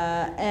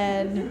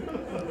 And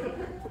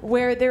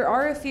where there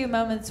are a few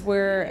moments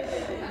where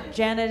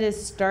Janet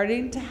is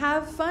starting to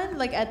have fun,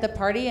 like at the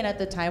party and at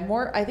the Time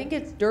Warp. I think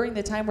it's during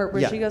the Time Warp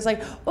where she goes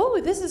like,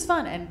 oh, this is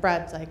fun. And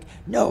Brad's like,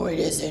 no, it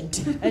isn't.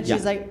 And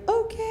she's like,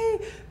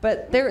 okay.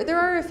 But there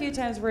are a few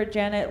times where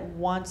Janet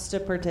wants to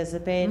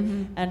participate,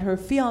 and her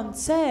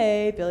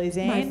fiancé, Billy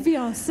Zane. My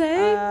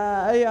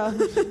fiancé? Yeah.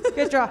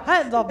 Get your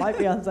hands off my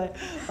fiancé.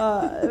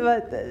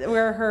 But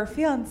where her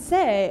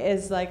fiancé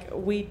is like,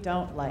 we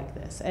don't like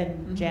this.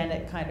 And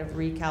Janet kind of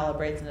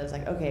recalibrates and is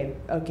like, okay,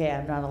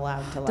 I'm not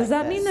allowed to like this. Does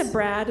that mean that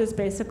Brad is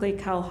basically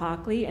Cal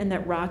Hockley and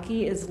that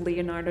Rocky is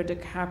Leonardo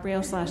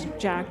DiCaprio /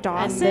 Jack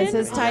Dawson? And this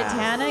is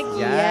Titanic?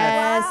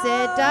 Yes,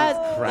 it does.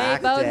 They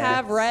both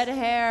have red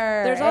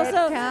hair. There's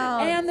also,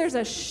 and there's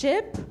a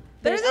ship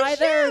that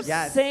either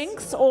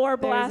sinks or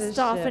blasts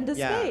off into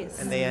space.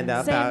 And they end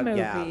up Same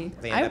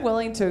movie. I'm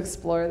willing to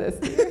explore this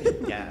theory.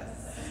 Yes.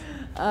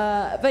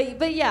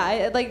 But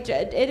yeah, like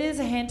it is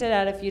hinted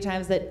at a few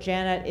times that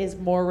Janet is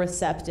more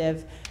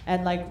receptive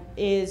and like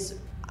is,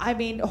 I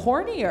mean,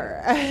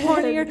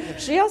 hornier.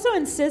 She also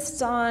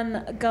insists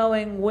on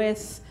going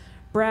with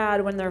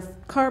Brad when their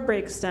car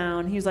breaks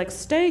down. He's like,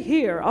 stay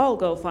here, I'll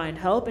go find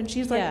help. And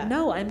she's like,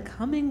 no, I'm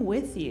coming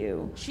with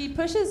you. She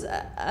pushes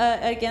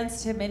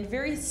against him in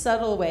very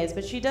subtle ways,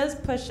 but she does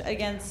push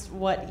against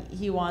what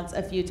he wants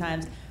a few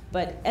times.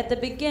 But at the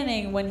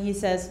beginning, when he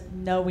says,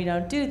 no, we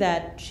don't do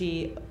that,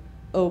 she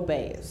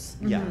obeys.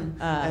 Yeah.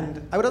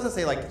 And I would also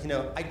say, like,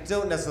 I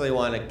don't necessarily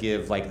want to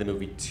give, like, the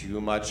movie too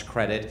much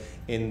credit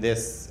in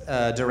this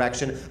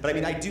direction. But, I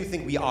mean, I do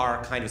think we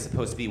are kind of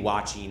supposed to be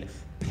watching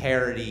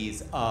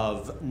parodies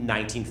of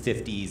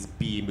 1950s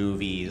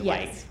B-movie,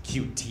 like,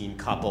 cute teen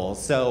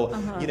couples. So,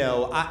 the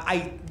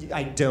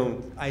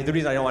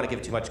reason I don't want to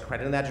give too much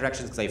credit in that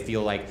direction is because I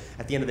feel like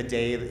at the end of the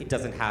day, it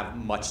doesn't have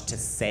much to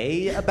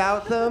say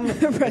about them.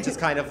 It just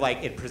kind of,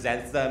 like, it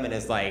presents them and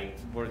is like,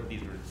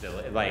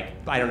 like,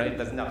 I don't know, it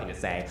has nothing to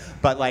say.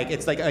 But, like,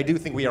 it's like, I do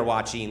think we are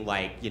watching,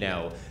 like,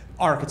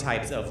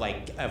 archetypes of,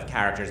 like, of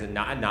characters and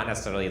not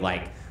necessarily,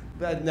 like,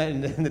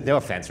 no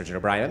offense, Richard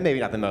O'Brien, maybe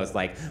not the most,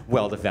 like,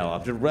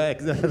 well-developed,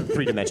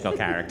 three-dimensional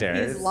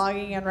characters. He's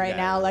logging in right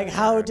now, like,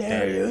 how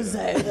dare you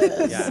say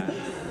this?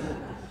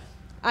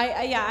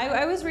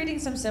 I was reading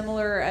some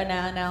similar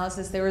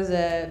analysis. There was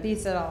a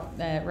piece that I'll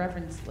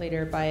reference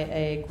later by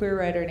a queer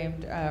writer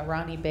named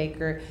Ronnie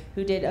Baker,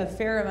 who did a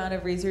fair amount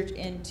of research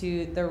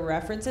into the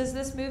references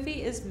this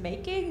movie is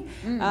making,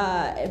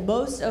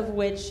 most of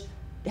which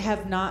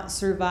have not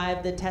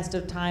survived the test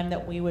of time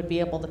that we would be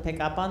able to pick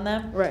up on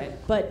them. Right.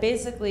 But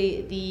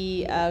basically,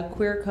 the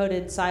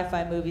queer-coded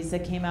sci-fi movies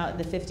that came out in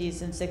the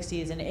 50s and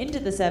 60s and into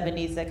the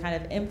 70s that kind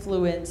of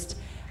influenced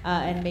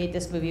and made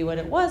this movie what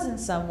it was in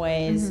some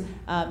ways,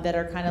 that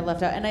are kind of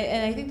left out. And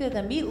I think that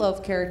the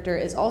Meatloaf character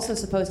is also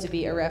supposed to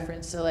be a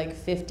reference to, like,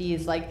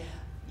 50s, like,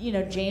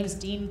 James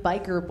Dean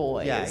biker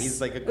boys. Yeah, he's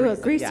like a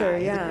greaser.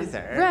 Yeah, he's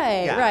a greaser.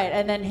 Right.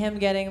 And then him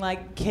getting,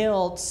 like,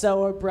 killed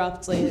so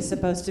abruptly is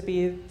supposed to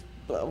be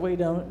We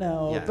don't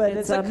know, Yeah. but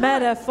It's a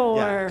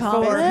metaphor for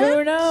Comment?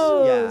 who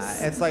knows.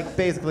 Yeah, it's like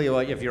basically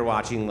like if you're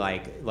watching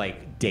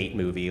like date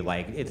movie,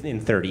 like it's in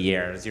 30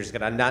 years, you're just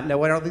gonna not know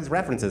what all these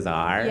references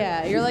are.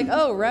 Yeah, you're like,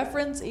 oh,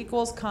 reference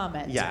equals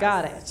comment. Yes.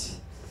 Got it.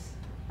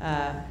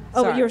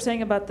 What you were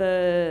saying about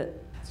the...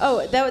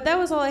 Oh, that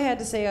was all I had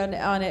to say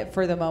on it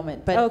for the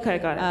moment. But Okay,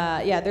 got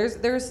it. Yeah,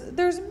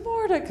 there's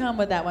more to come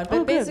with that one. But Oh,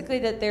 good. basically,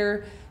 that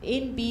there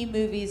in B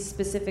movies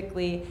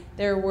specifically,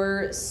 there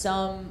were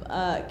some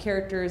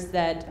characters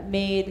that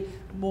made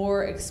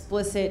more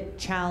explicit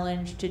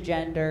challenge to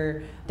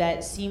gender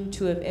that seem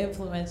to have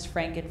influenced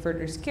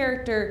Frankenfurter's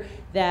character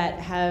that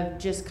have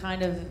just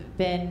kind of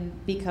been,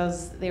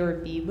 because they were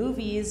B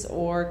movies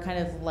or kind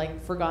of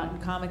like forgotten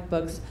comic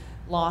books,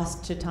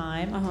 lost to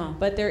time.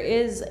 But there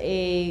is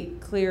a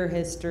clear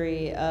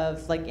history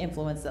of like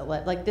influence that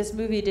led, like this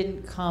movie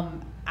didn't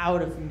come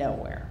out of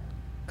nowhere.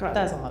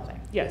 That's all I'm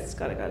saying. Yes,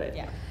 got it.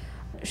 Yeah.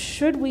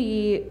 Should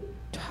we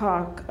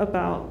talk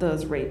about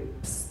those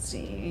rape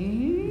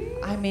scenes?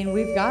 I mean,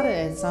 we've got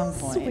it at some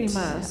point. We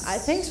must.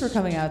 Thanks for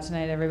coming out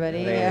tonight, everybody.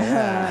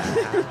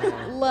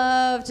 Yeah.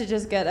 Love to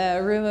just get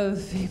a room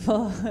of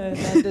people and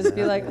then just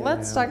be like,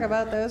 let's talk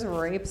about those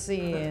rape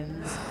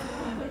scenes.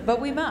 But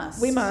we must.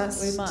 We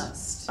must. We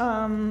must.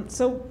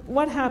 So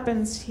what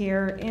happens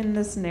here in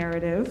this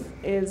narrative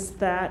is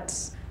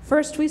that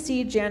first we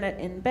see Janet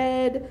in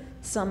bed.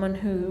 Someone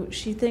who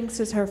she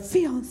thinks is her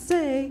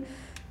fiancé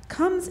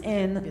comes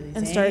in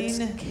and starts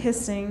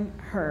kissing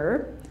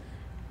her.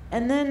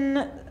 And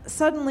then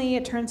suddenly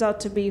it turns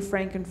out to be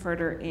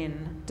Frankenfurter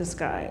in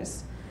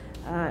disguise.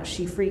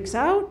 She freaks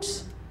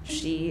out.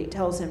 She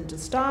tells him to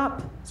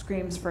stop,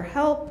 screams for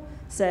help,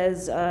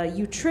 says,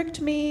 you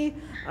tricked me,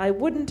 I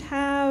wouldn't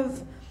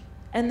have.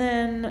 And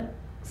then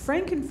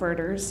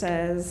Frankenfurter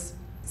says,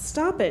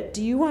 stop it,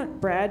 do you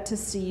want Brad to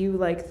see you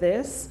like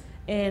this?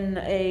 In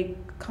a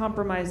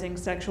compromising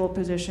sexual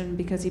position,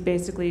 because he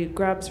basically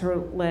grabs her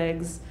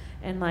legs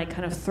and like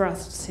kind of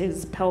thrusts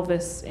his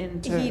pelvis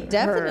into her. He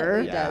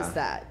definitely does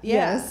that.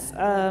 Yeah. Yes.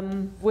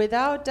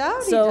 Without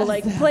doubt. So he does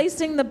like that.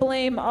 placing the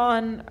blame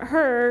on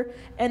her,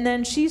 and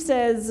then she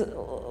says,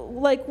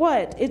 like,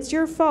 what? It's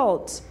your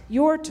fault.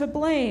 You're to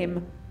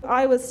blame.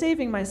 I was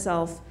saving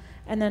myself.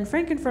 And then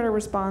Frankenfurter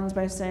responds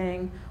by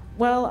saying,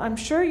 well, I'm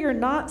sure you're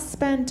not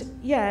spent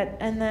yet.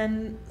 And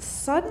then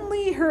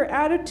suddenly her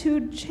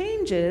attitude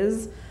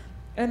changes.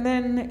 And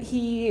then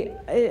he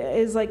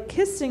is like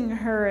kissing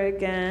her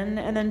again.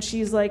 And then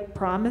she's like,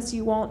 promise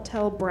you won't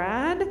tell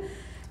Brad.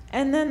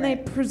 And then they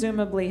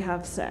presumably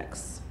have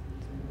sex.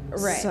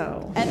 Right.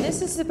 So. And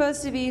this is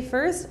supposed to be,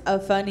 first, a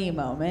funny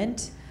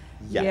moment.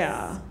 Yes.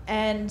 Yeah.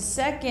 And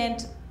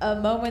second, a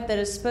moment that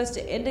is supposed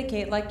to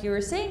indicate, like you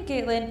were saying,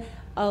 Caitlin,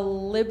 a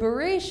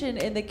liberation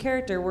in the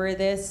character where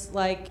this,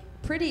 like,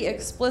 pretty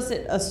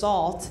explicit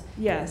assault.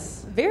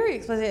 Yes. Very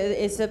explicit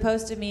is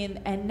supposed to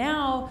mean, and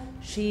now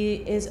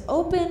she is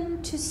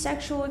open to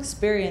sexual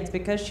experience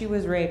because she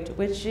was raped,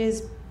 which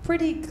is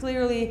pretty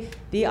clearly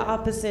the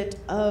opposite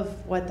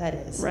of what that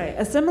is. Right.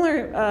 A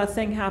similar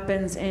thing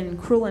happens in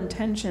Cruel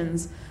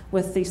Intentions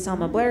with the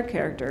Selma Blair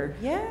character.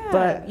 Yeah.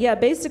 But yeah,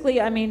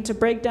 basically, I mean, to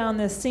break down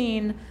this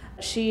scene,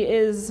 she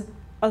is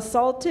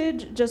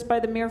assaulted just by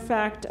the mere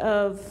fact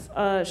of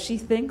she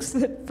thinks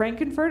that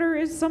Frankenfurter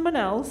is someone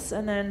else,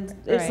 and then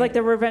it's like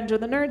the Revenge of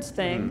the Nerds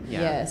thing.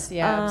 Yeah. Yes,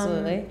 yeah,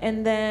 absolutely.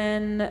 And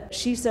then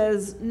she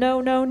says, no,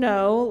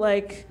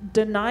 like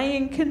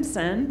denying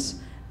consent.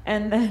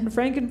 And then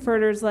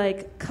Frankenfurter's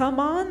like, come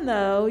on,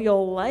 though,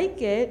 you'll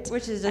like it.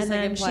 Which is just and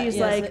then she's yes,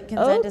 like,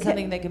 consent okay. is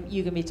something that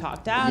you can be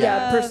talked out of.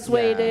 Yeah,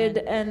 persuaded.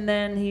 And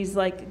then he's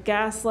like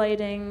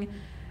gaslighting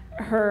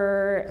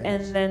her,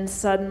 and then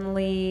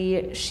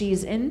suddenly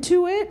she's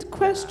into it,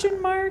 question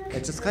mark.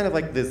 It's just kind of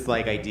like this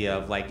like idea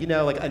of like, you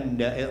know, like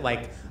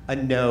a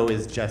no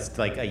is just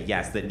like a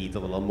yes that needs a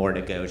little more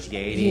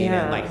negotiating.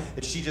 Yeah. And like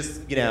she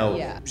just, you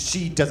know,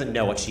 she doesn't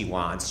know what she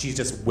wants. She's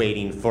just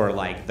waiting for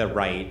like the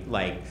right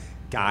like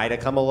guy to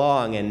come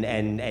along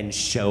and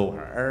show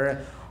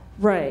her.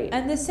 Right.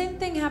 And the same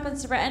thing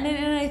happens to Brad.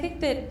 And I think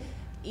that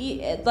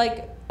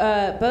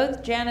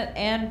both Janet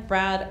and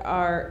Brad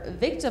are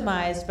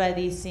victimized by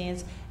these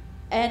scenes.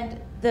 And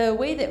the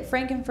way that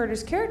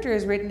Frankenfurter's character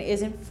is written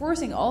is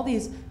enforcing all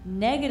these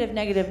negative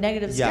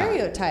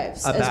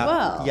stereotypes as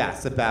well.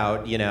 Yes,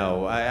 about, you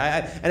know,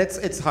 and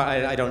it's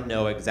hard. I don't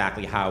know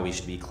exactly how we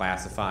should be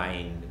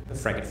classifying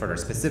Frankenfurter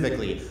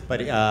specifically,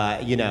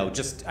 but, you know,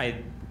 just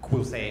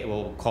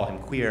we'll call him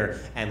queer,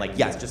 and like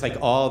yes, just like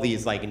all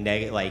these like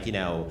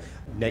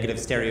negative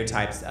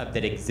stereotypes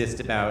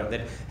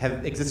that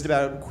have existed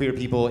about queer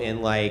people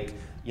in like,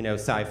 you know,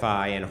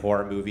 sci-fi and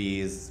horror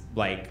movies,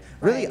 like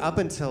really up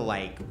until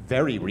like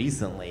very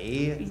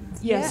recently.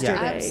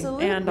 Yesterday,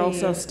 absolutely. and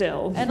also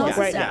still, and also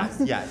right now.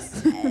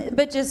 Yes.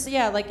 But just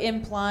like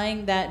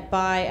implying that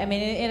by, I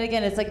mean, and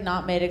again, it's like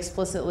not made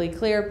explicitly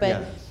clear,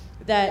 but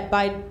that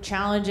by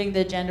challenging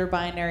the gender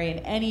binary in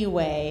any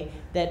way,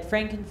 that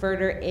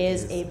Frankenfurter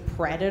is a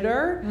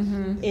predator,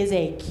 is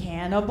a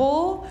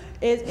cannibal,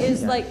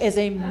 is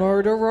a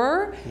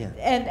murderer,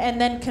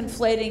 and then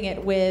conflating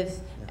it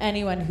with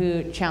anyone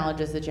who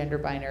challenges the gender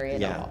binary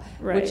at all,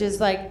 which is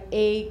like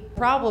a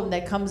problem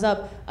that comes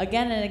up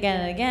again and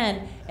again and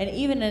again, and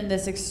even in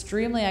this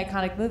extremely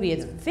iconic movie,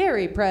 it's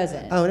very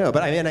present. Oh no,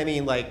 but I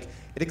mean like.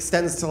 It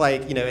extends to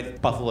like, it's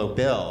Buffalo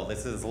Bill.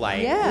 This is like...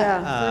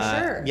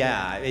 for sure.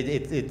 Yeah,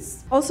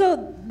 it's...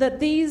 Also, that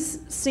these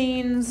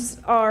scenes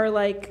are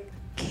like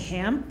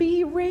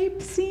campy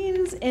rape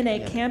scenes in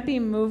a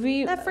campy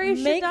movie. That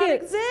phrase make should not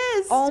it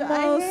exist.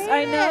 Almost,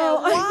 I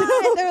know.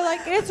 Why? They're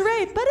like, it's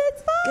rape, but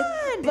it's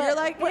fun. But you're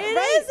like,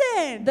 it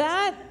isn't.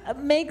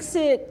 That makes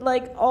it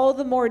like all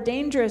the more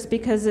dangerous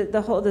because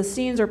the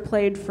scenes are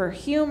played for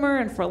humor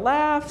and for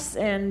laughs,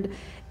 and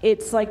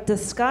it's like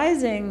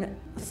disguising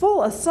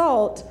full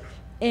assault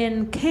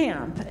in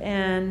camp,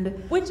 and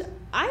which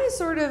I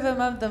sort of am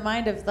of the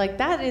mind of like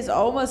that is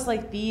almost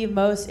like the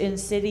most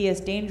insidious,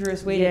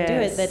 dangerous way to do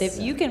it. That if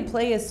you can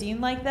play a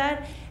scene like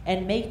that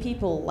and make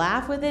people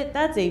laugh with it,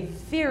 that's a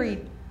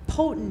very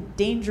potent,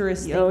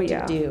 dangerous thing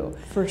to do.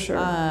 For sure.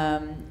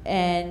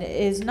 And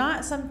is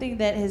not something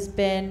that has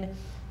been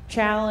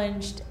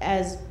challenged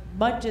as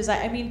much as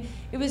I mean,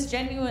 it was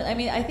genuine. I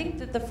mean, I think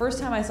that the first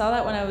time I saw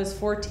that when I was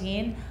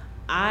 14,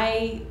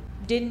 I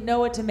didn't know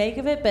what to make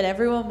of it, but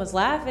everyone was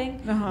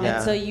laughing,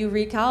 and so you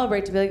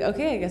recalibrate to be like,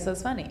 okay, I guess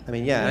that's funny. I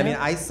mean, I mean,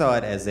 I saw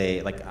it as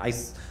a like I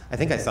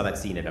think I saw that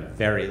scene at a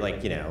very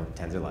 10s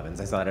or 11s.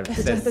 I saw it at the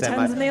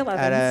 10s and the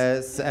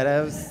 11s at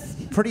a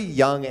pretty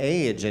young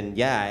age, and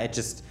it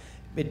just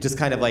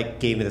kind of like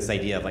gave me this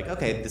idea of like,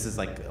 okay, this is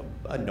like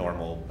a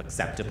normal,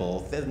 acceptable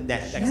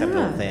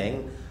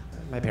thing.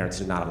 My parents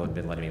should not have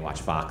been letting me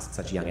watch Fox at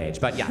such a young age,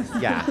 but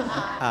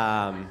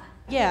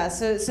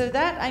So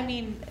that, I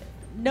mean,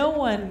 no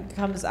one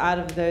comes out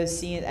of those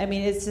scenes. I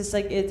mean, it's just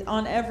like it's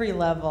on every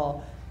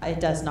level. It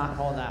does not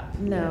hold up.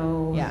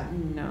 No. Yeah.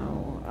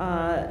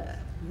 No.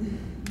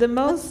 The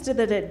most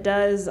that it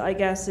does, I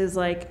guess, is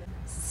like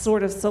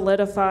sort of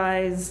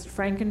solidifies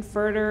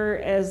Frankenfurter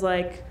as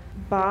like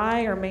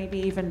bi or maybe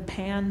even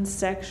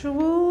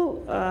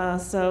pansexual.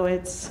 So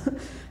it's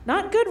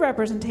not good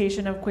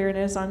representation of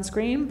queerness on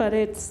screen, but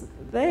it's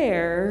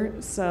there.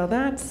 So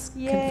that's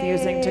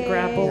confusing to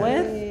grapple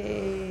with.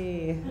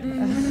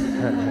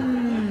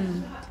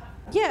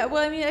 Yeah,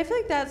 well, I mean, I feel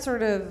like that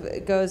sort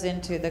of goes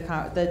into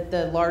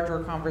the larger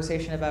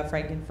conversation about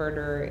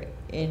Frankenfurter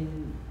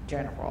in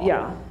general.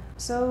 Yeah.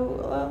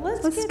 So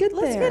let's get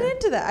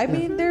into that. I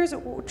mean, there's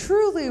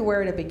truly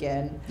where to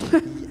begin.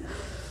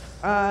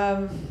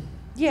 I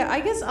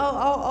guess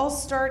I'll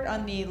start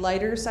on the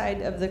lighter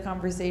side of the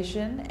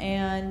conversation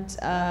and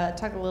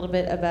talk a little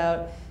bit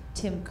about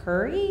Tim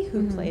Curry,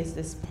 who plays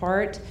this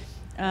part,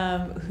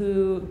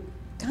 who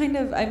kind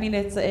of, I mean,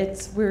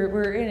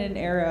 we're in an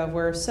era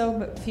where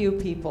so few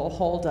people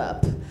hold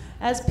up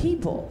as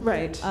people,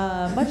 right?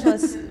 Much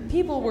less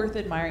people worth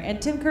admiring.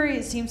 And Tim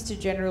Curry seems to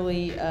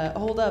generally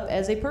hold up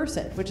as a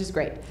person, which is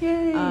great.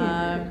 Yay!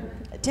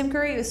 Tim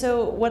Curry.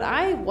 So what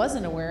I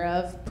wasn't aware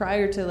of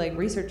prior to like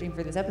researching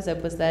for this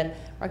episode was that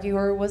Rocky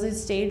Horror was a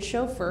stage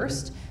show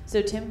first.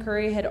 So Tim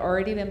Curry had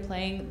already been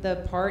playing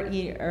the part.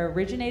 He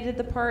originated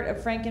the part of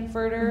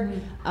Frankenfurter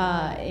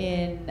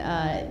in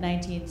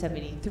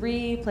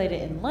 1973. Played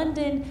it in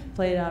London.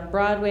 Played it on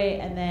Broadway,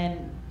 and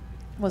then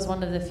was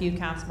one of the few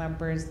cast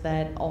members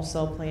that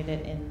also played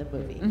it in the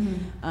movie.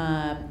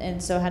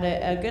 And so had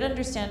a good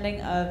understanding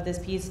of this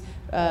piece.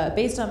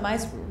 Based on my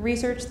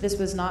research, this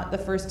was not the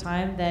first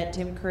time that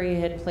Tim Curry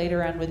had played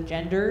around with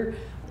gender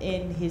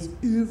in his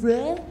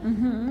oeuvre.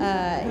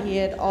 He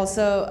had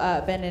also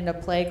been in a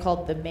play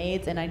called The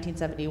Maids in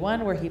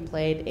 1971, where he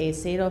played a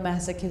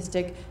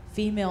sadomasochistic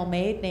female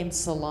maid named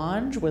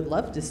Solange. Would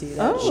love to see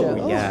that show.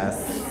 Oh,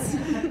 yes.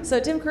 So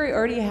Tim Curry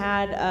already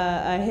had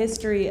a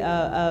history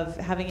of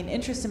having an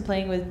interest in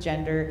playing with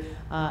gender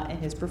in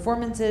his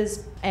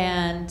performances,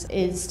 and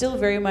is still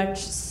very much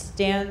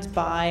stands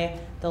by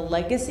the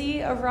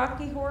legacy of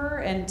Rocky Horror.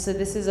 And so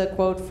this is a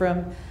quote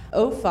from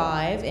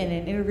 2005 in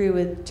an interview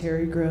with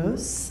Terry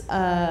Gross,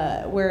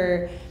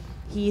 where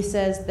he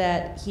says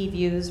that he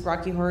views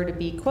Rocky Horror to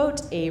be,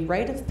 quote, a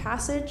rite of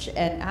passage,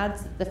 and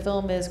adds that the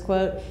film is,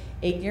 quote,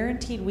 a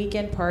guaranteed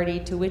weekend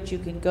party to which you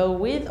can go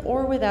with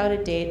or without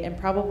a date and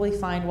probably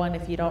find one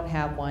if you don't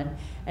have one.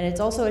 And it's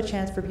also a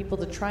chance for people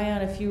to try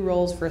on a few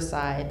roles for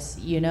sides,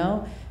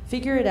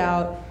 figure it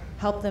out,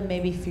 help them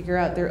maybe figure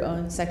out their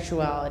own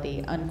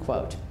sexuality,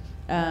 unquote.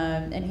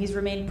 And he's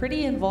remained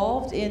pretty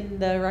involved in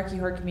the Rocky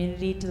Horror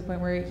community to the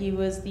point where he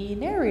was the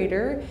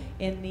narrator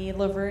in the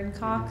Laverne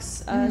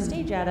Cox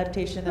stage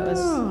adaptation that was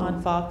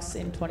on Fox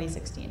in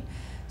 2016.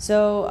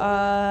 So,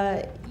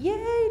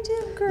 yay,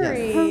 Tim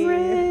Curry. Yes.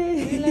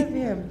 Hooray. We love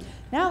him.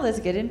 Now let's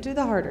get into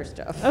the harder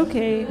stuff.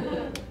 Okay.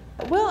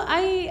 Well,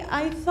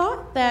 I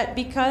thought that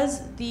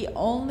because the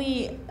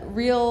only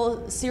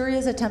real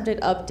serious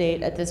attempted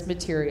update at this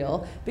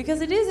material,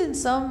 because it is in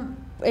some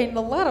in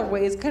a lot of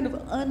ways, kind of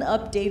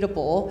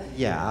unupdatable.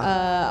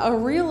 Yeah. A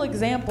real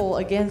example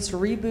against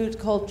reboot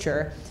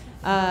culture.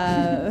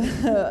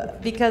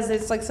 Because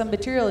it's like some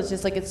material is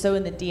just like it's so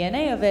in the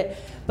DNA of it.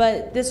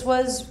 But this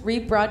was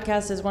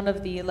rebroadcast as one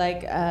of the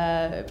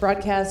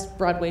broadcast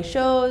Broadway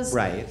shows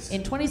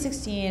in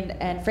 2016,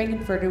 and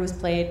Frankenfurter was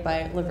played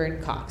by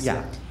Laverne Cox.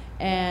 Yeah.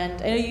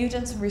 And I know you've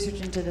done some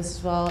research into this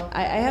as well.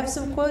 I have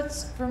some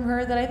quotes from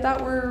her that I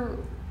thought were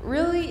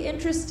really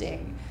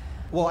interesting.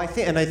 Well, I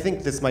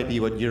think this might be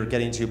what you're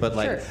getting to, but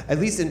like Sure. at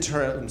least in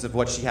terms of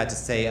what she had to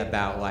say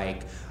about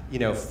like, you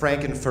know,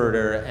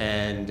 Frankenfurter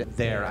and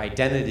their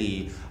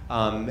identity.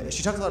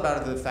 She talks a lot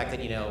about the fact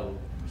that, you know,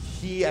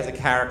 he as a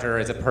character,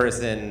 as a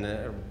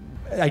person,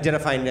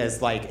 identifying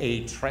as like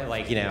a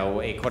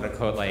quote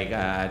unquote like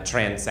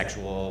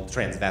transsexual,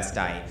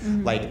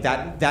 transvestite, like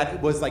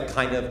that was like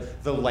kind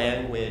of the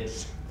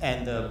language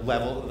and the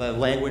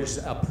language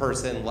a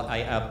person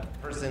like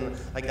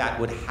that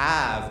would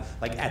have,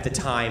 like at the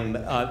time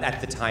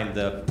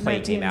the play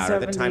came out, or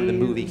the time the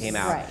movie came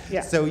out. Right, yeah.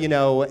 So, you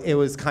know, it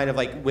was kind of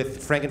like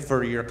with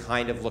Frankenfurter, you're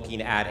kind of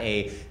looking at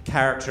a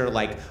character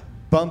like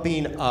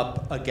bumping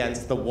up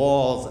against the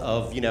walls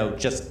of, you know,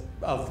 just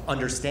of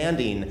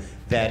understanding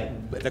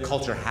that the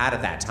culture had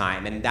at that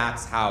time, and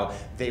that's how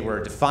they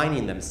were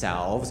defining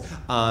themselves.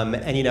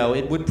 And, you know,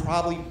 it would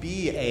probably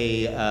be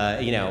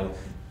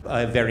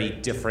a very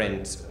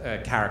different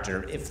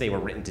character if they were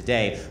written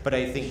today. But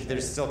I think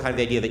there's still kind of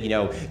the idea that, you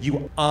know,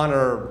 you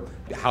honor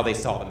how they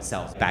saw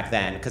themselves back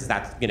then, because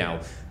that's, you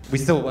know, we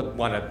still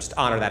want to just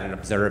honor that and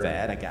observe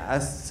it, I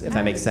guess, if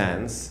that makes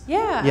sense.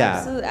 Yeah,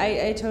 absolutely.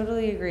 I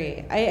totally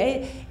agree.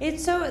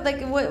 It's so,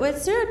 like, what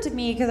stood out to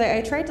me, because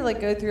I tried to,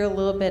 like, go through a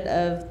little bit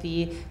of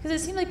because it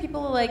seemed like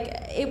people, like,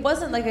 it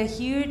wasn't, like, a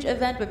huge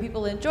event, but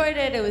people enjoyed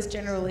it. It was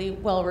generally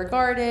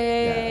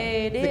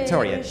well-regarded. Yeah.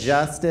 Victoria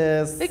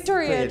Justice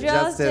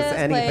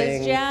Anything.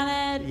 Plays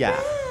Janet. Yeah.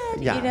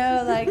 You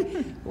know, like,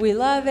 we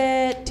love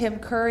it. Tim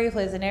Curry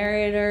plays the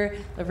narrator.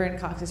 Laverne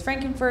Cox is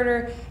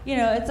Frankenfurter. You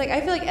know, it's like, I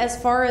feel like as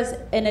far as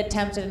an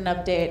attempt at an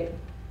update,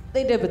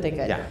 they did what they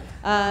could. Yeah.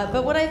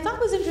 But what I thought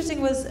was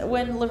interesting was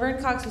when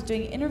Laverne Cox was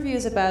doing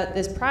interviews about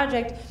this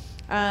project,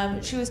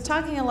 she was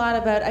talking a lot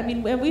about, I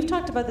mean, and we've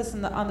talked about this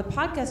on the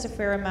podcast a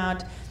fair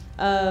amount,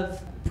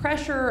 of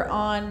pressure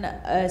on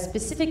a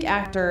specific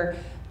actor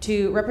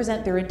to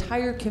represent their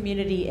entire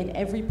community in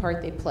every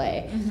part they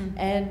play.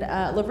 And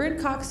Laverne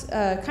Cox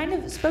kind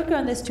of spoke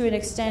on this to an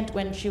extent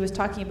when she was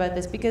talking about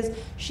this, because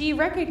she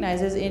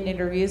recognizes in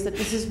interviews that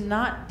this is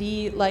not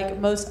the like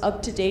most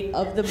up-to-date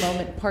of the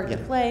moment part to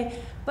play,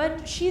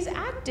 but she's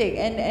acting,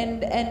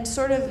 and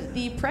sort of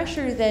the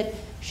pressure that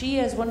she,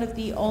 as one of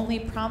the only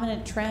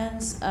prominent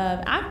trans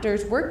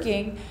actors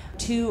working,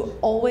 to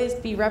always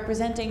be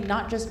representing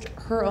not just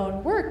her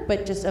own work,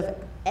 but just of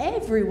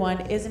everyone,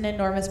 is an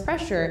enormous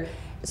pressure.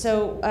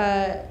 So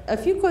a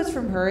few quotes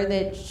from her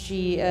that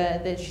she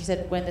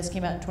said when this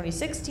came out in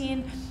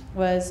 2016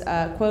 was,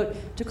 quote,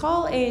 "To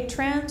call a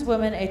trans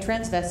woman a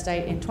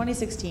transvestite in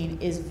 2016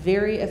 is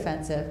very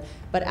offensive,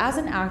 but as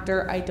an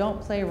actor, I don't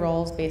play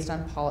roles based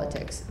on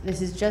politics.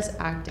 This is just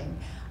acting.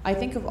 I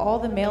think of all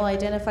the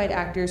male-identified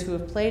actors who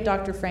have played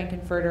Dr.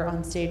 Frankenfurter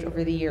on stage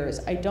over the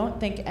years. I don't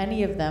think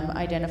any of them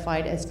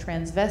identified as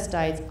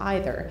transvestites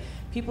either.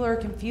 People are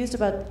confused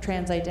about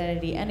trans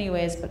identity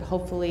anyways, but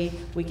hopefully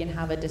we can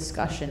have a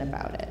discussion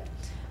about it."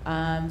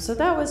 So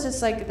that was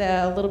just like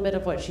a little bit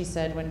of what she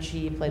said when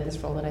she played this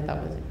role that I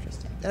thought was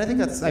interesting. And I think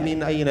that's, I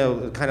mean, you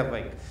know, kind of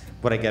like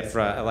what I get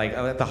from, like,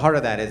 at the heart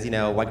of that is, you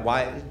know, like,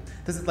 why,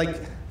 this is like,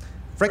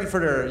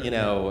 Frankenfurter, you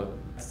know,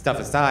 stuff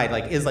aside,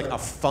 like, is like a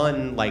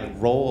fun like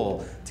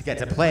role to get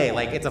to play.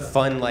 Like, it's a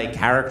fun like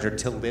character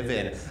to live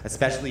in,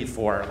 especially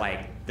for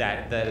like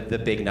that the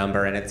big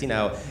number. And it's, you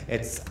know,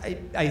 it's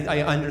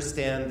I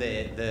understand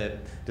the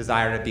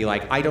desire to be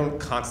like, I don't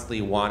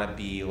constantly want to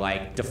be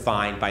like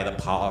defined by the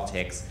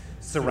politics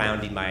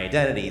surrounding my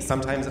identity.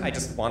 Sometimes I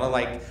just want to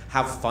like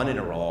have fun in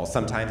a role.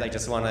 Sometimes I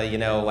just want to, you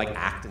know, like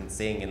act and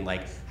sing and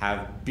like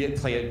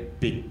play a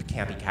big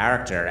campy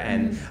character.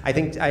 And I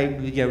think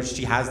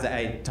she has that.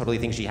 I totally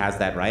think she has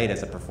that right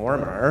as a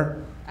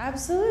performer.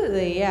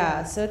 Absolutely,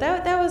 yeah. So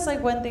that was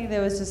like one thing that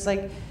was just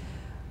like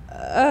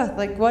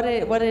what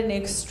an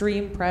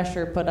extreme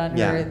pressure put on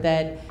her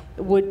that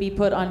would be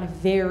put on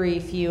very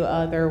few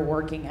other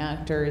working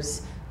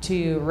actors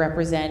to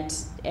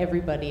represent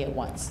everybody at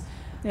once.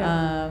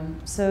 Yeah.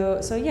 So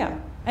yeah.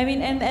 I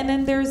mean, and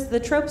then there's the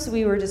tropes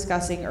we were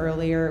discussing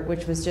earlier,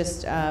 which was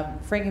just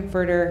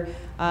Frankenfurter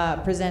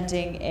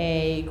presenting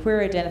a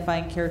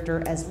queer-identifying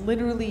character as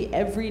literally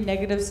every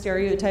negative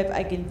stereotype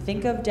I can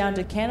think of, down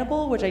to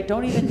cannibal, which I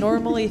don't even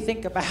normally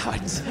think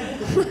about.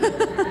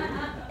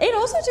 It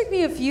also took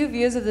me a few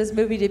views of this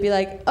movie to be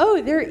like,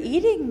 oh, they're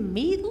eating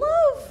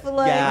meatloaf?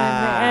 Like,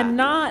 and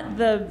not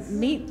the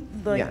meat,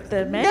 like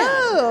the man.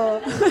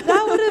 No,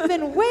 that would have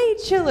been way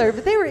chiller.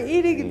 But they were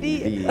eating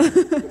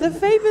the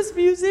famous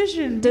musician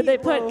tradition. Did they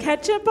put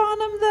ketchup on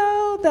them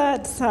though?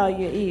 That's how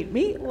you eat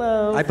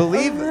meatloaf. I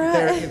believe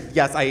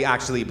yes, I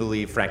actually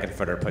believe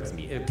Frankenfurter puts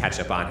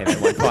ketchup on him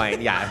at one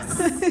point. Yes.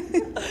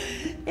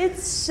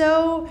 It's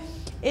so.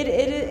 It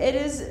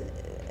is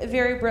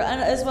very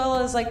brilliant, as well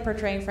as like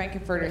portraying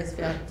Frankenfurter as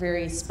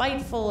very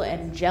spiteful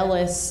and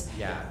jealous,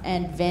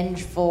 and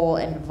vengeful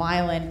and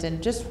violent,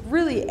 and just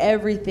really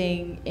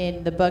everything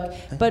in the book.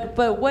 But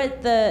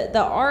what the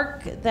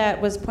arc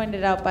that was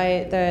pointed out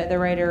by the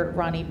writer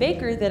Ronnie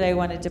Baker that I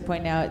wanted to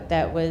point out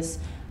that was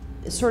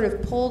sort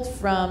of pulled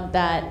from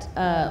that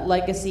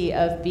legacy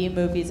of B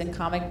movies and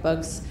comic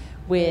books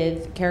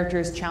with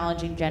characters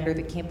challenging gender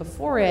that came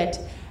before it.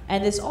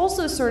 And this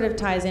also sort of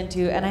ties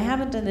into, and I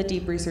haven't done the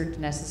deep research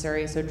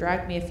necessary, so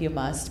drag me if you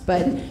must,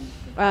 but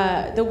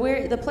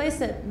the place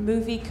that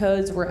movie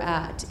codes were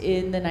at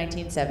in the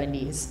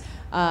 1970s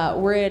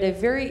were at a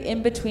very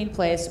in-between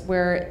place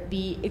where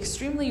the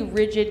extremely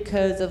rigid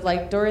codes of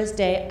like Doris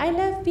Day, I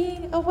love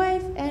being a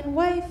wife and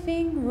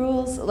wifing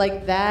rules,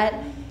 like that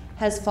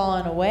has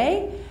fallen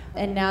away.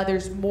 And now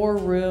there's more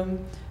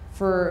room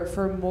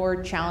for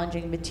more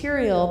challenging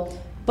material,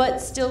 but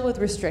still with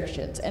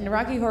restrictions. And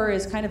Rocky Horror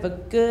is kind of a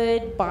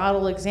good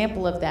bottle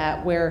example of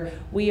that, where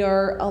we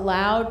are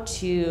allowed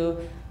to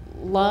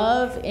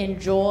love,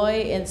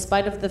 enjoy, in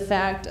spite of the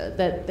fact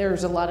that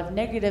there's a lot of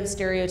negative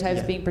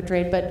stereotypes being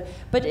portrayed. But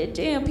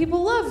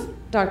people love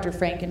Dr.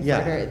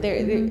 Frankenfurter.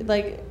 They're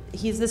like,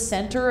 he's the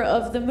center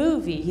of the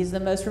movie. He's the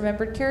most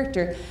remembered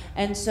character.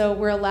 And so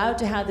we're allowed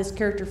to have this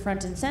character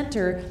front and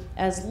center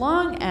as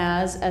long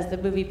as the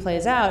movie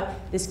plays out,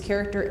 this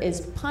character is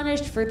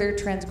punished for their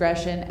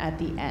transgression at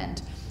the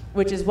end,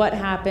 which is what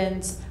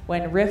happens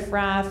when Riff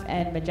Raff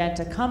and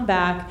Magenta come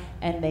back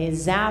and they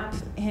zap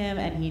him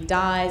and he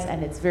dies,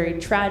 and it's very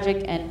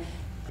tragic. And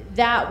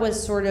that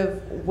was sort of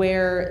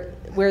where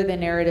the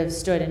narrative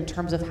stood in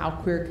terms of how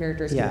queer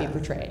characters can be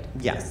portrayed.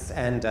 Yes,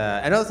 and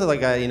also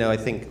like I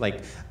think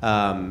like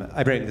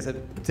I bring this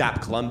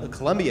Zap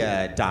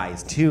Columbia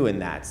dies too in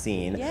that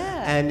scene.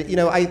 Yeah. And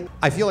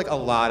I feel like a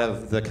lot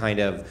of the kind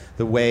of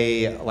the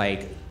way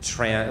like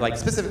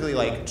specifically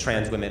like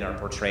trans women are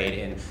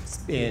portrayed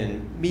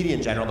in media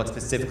in general, but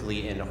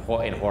specifically in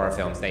horror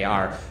films, they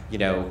are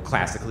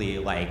classically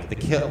like the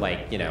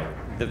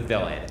the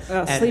villain.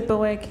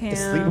 Sleepaway Camp.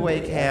 The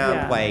Sleepaway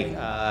Camp,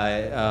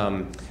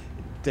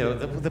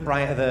 the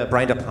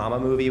Brian De Palma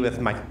movie with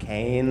Michael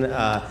Caine,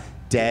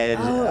 Dead.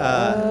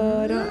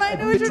 I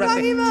know what you're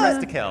talking about.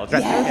 Dressed to Kill.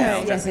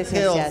 Dressed to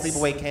Kill.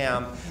 Sleepaway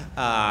Camp.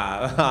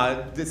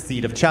 The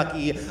Seed of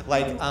Chucky.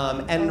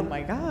 And oh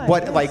my God.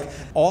 What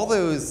all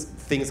those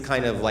things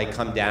kind of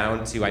come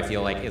down to, I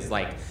feel like, is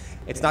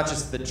it's not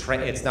just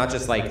it's not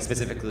just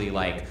specifically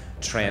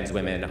trans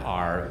women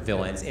are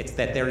villains. It's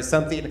that there is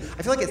something.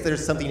 I feel like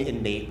there's something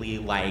innately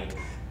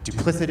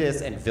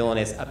duplicitous and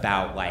villainous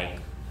about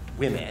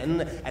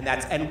women, and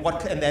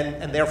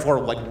therefore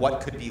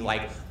what could be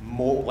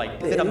more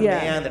within a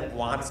man that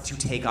wants to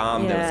take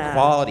on those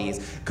qualities.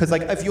 Because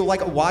if you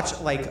watch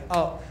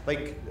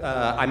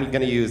I'm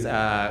gonna use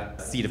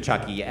Seed of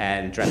Chucky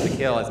and Dress to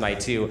Kill as my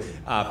two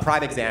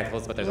prime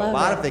examples, but there's a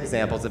lot of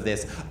examples of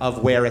this,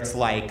 of where it's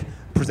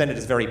presented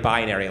as very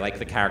binary,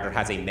 the character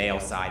has a male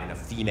side and a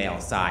female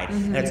side,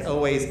 and it's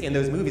always in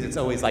those movies. It's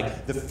always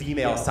the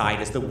female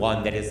side is the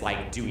one that is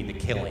doing the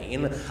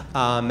killing.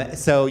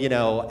 So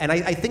and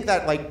I think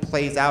that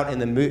plays out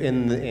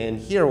in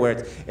here,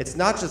 where it's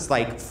not just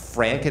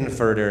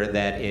Frankenfurter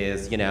that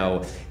is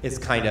is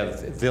kind of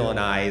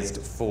villainized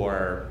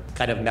for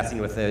kind of messing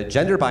with the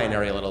gender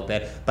binary a little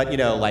bit, but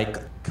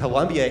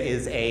Columbia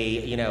is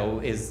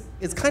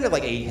is kind of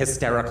a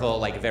hysterical,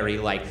 very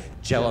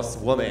jealous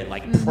woman.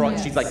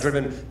 She's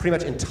driven pretty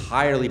much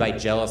entirely by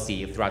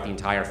jealousy throughout the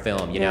entire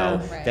film.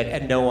 That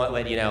and no one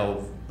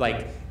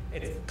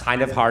it's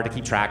kind of hard to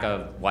keep track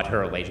of what her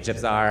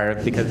relationships are,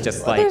 because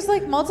just there's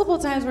multiple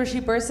times where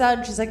she bursts out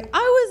and she's like, I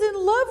was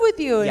in love with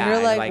you, and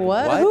you're like,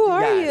 what? Who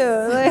are you?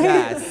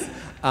 Yes.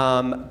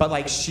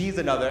 But she's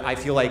another. I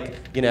feel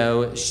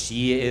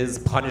she is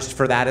punished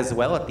for that as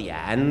well at the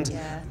end.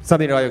 Yeah.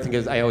 Something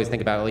that I always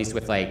think about, at least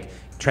with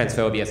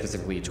transphobia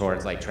specifically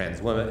towards trans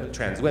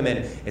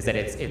women, is that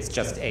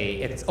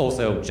it's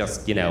also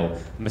just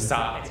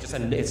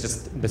it's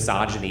just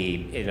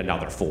misogyny in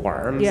another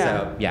form. Yeah.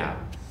 So yeah.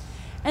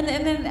 And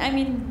then I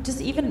mean, just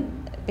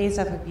even based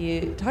off of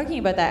you talking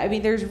about that, I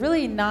mean, there's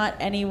really not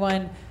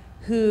anyone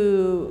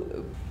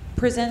who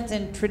presents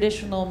in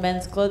traditional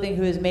men's clothing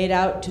who is made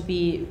out to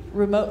be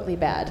remotely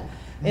bad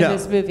in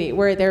this movie,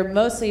 where they're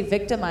mostly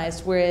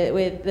victimized, where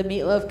with the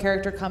Meatloaf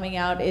character coming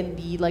out in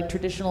the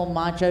traditional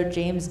macho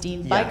James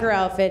Dean biker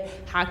outfit,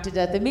 hacked to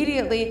death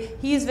immediately.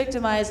 He's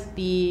victimized.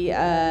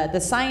 The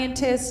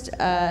scientist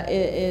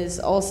is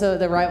also,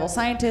 the rival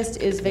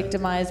scientist is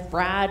victimized.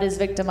 Brad is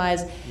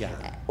victimized.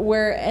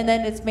 And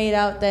then it's made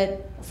out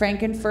that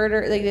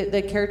Frankenfurter,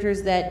 the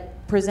characters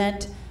that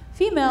present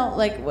female,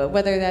 like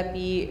whether that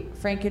be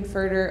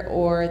Frankenfurter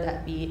or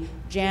that be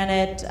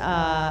Janet,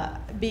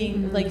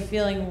 being like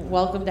feeling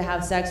welcome to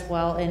have sex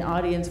while an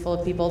audience full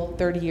of people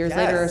 30 years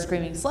later are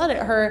screaming slut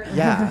at her.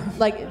 Yeah.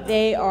 Like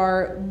they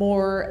are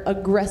more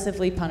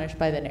aggressively punished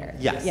by the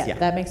narrative. Yes. Yeah,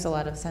 that makes a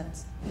lot of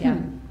sense. Yeah.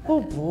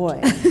 Oh boy.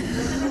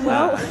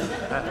 Well,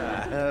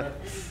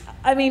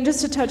 I mean,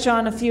 just to touch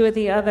on a few of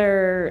the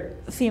other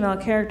female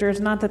characters,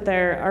 not that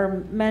there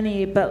are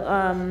many, but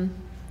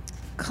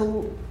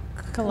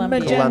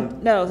Columbia.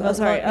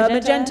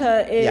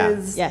 Magenta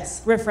is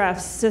Yes. Riff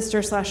Raff's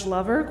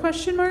sister/lover,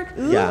 question mark?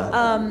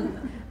 Yeah.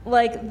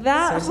 Like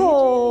that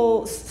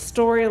whole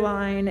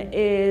storyline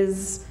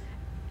is,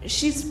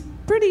 she's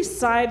pretty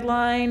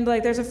sidelined.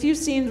 Like there's a few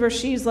scenes where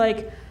she's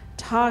like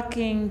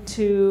talking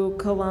to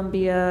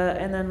Columbia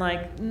and then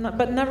like,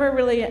 but never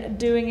really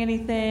doing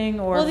anything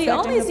or. Well, the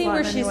affecting only scene plot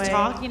where in she's any way.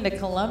 talking to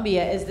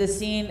Columbia is the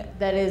scene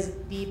that is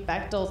the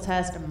Bechdel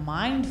test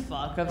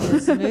mindfuck of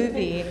this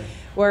movie,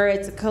 where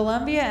it's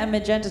Columbia and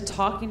Magenta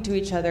talking to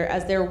each other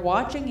as they're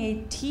watching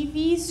a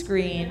TV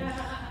screen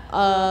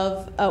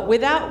of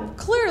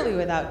clearly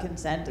without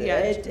consent.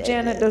 Yeah,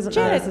 Janet doesn't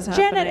know this is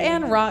Janet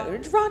happening. and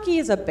Rocky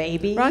is a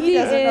baby. Rocky He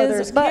doesn't know is,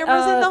 there's but,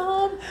 cameras in the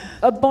home.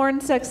 A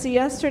Born Sexy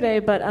Yesterday,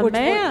 but a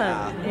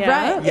man.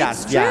 Yeah. Right,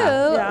 Yes, it's true,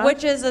 yeah.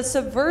 which is a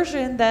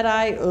subversion that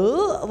I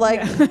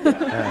like.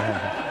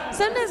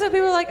 Sometimes when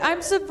people are like,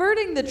 I'm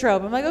subverting the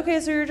trope. I'm like, okay,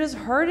 so you're just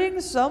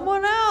hurting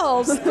someone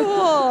else.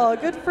 Cool,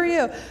 good for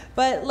you.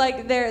 But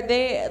like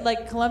they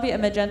like Columbia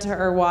and Magenta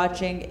are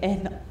watching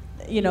an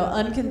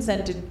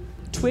unconsented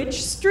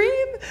Twitch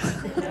stream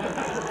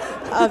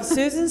of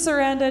Susan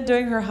Sarandon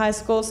doing her high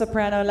school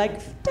soprano,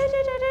 like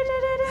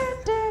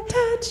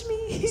touch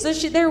me. So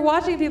they're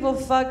watching people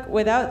fuck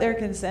without their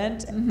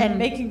consent and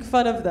making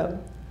fun of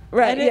them.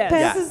 Right, and it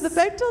passes the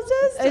Bechdel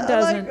test? It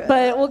doesn't,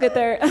 but we'll get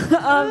there.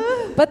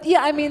 But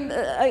yeah, I mean,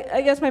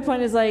 I guess my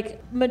point is like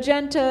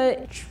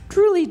Magenta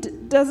truly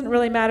doesn't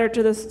really matter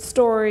to the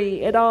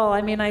story at all.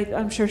 I mean,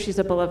 I'm sure she's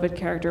a beloved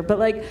character, but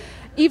like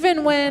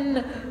even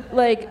when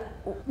like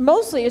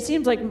mostly it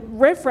seems like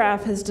Riff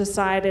Raff has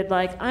decided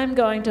like I'm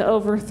going to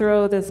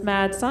overthrow this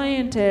mad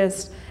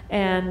scientist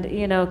and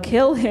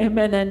kill him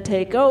and then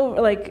take over,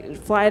 like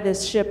fly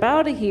this ship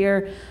out of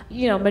here.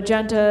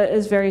 Magenta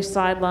is very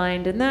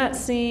sidelined in that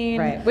scene,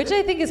 right? Which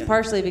I think is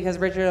partially because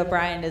Richard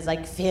O'Brien is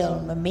like,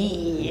 film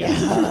me.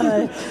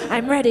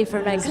 I'm ready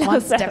for my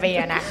wants to be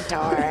an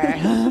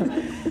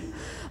actor.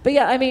 But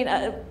yeah, I mean,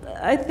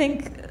 I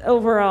think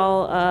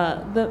overall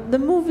the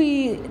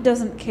movie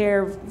doesn't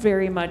care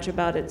very much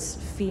about its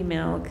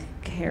female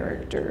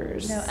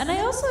characters. No, and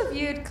I also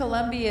viewed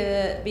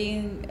Columbia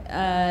being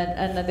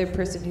another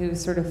person who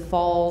sort of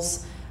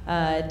falls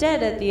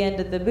dead at the end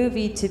of the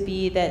movie to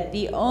be that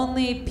the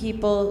only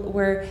people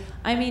where,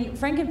 I mean,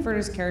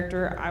 Frankenfurter's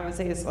character, I would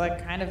say, is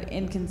like kind of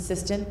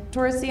inconsistent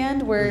towards the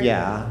end, where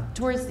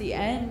towards the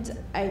end,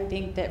 I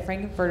think that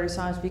Frankenfurter's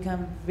songs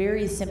become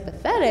very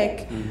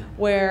sympathetic,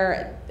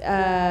 where,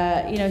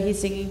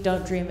 he's singing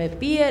Don't Dream It,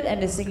 Be It,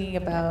 and is singing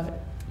about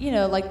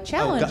like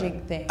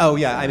challenging things. Oh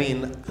yeah, I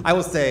mean, I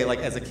will say, like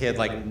as a kid,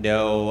 like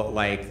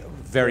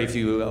very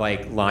few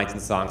like lines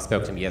and songs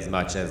spoke to me as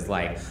much as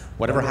like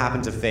Whatever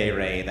Happened to Fay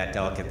Ray, that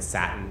delicate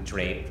satin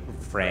drape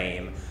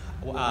frame.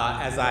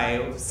 I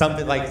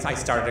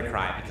started to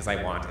cry because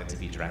I wanted to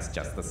be dressed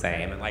just the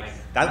same, and like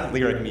that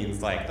lyric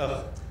means like,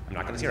 ugh, I'm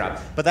not gonna tear up.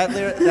 But that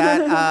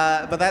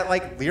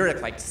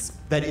lyric,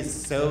 that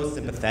is so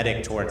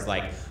sympathetic towards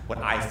like what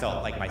I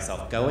felt like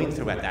myself going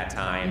through at that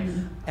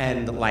time,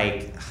 and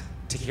like.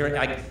 To hear it,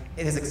 like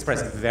it is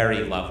expressed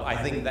very lovely. I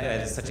think that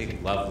is such a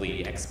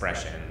lovely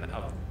expression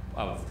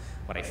of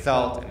what I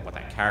felt and what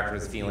that character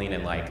was feeling,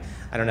 and like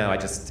I don't know, he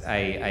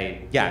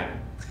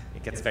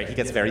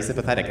gets very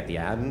sympathetic at the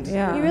end.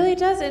 Yeah, he really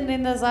does. And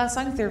in those last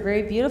songs, they're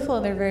very beautiful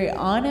and they're very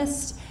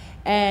honest,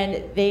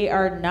 and they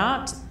are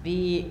not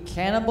the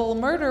cannibal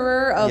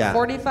murderer of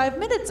 45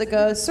 minutes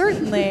ago,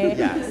 certainly.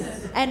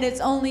 Yes. And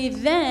it's only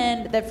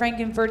then that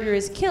Frankenfurter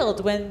is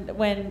killed,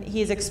 when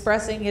he's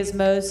expressing his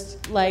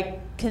most like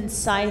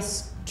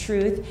concise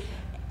truth,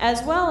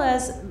 as well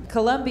as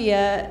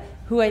Columbia,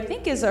 who I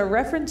think is a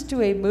reference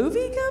to a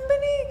movie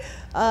company,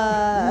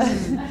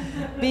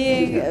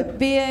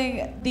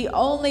 being the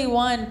only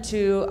one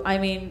to, I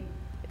mean,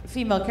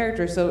 female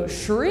character, so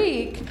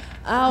shriek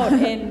out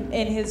in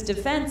his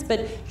defense,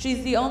 but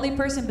she's the only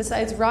person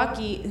besides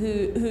Rocky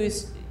who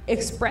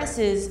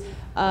expresses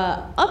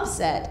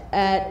upset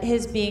at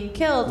his being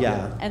killed.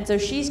 Yeah. And so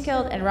she's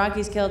killed and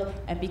Rocky's killed,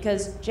 and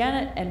because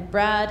Janet and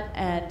Brad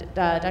and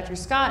Dr.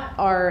 Scott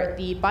are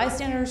the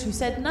bystanders who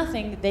said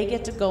nothing, they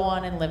get to go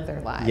on and live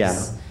their lives. Yeah.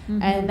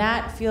 Mm-hmm. And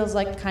that feels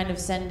like kind of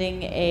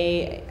sending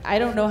I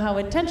don't know how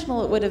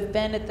intentional it would have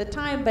been at the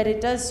time, but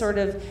it does sort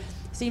of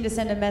seem to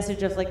send a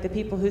message of like the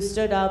people who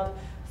stood up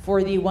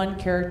for the one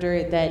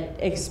character that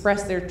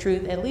expressed their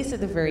truth, at least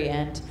at the very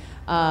end,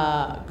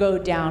 go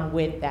down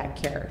with that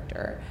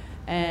character.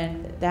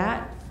 And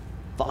that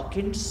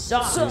fucking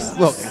sucks.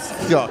 Look,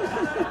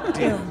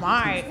 In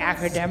my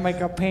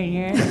academic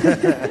opinion.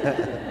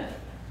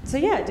 So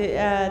yeah,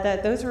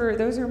 those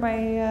are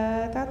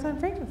my thoughts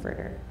on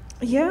Frankenfurter.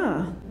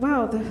 Yeah.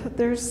 Wow.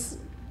 There's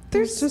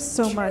just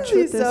so much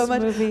with this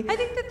movie. I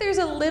think that there's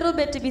a little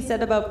bit to be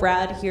said about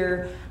Brad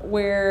here,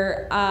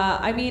 where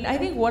I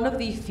think one of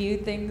the few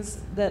things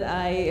that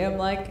I am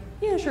like,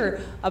 yeah,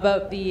 sure,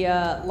 about the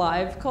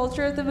live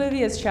culture of the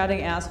movie is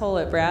shouting asshole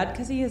at Brad,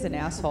 because he is an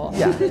asshole.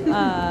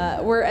 Yeah.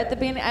 Where at the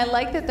beginning, I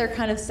like that they're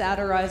kind of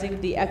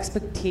satirizing the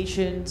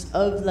expectations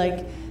of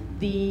like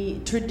the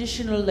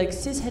traditional like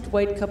cishet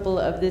white couple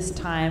of this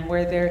time,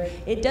 where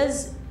it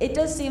does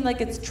seem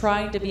like it's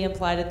trying to be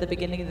implied at the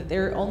beginning that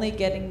they're only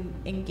getting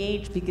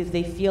engaged because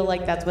they feel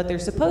like that's what they're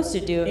supposed to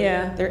do.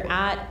 Yeah. They're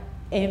at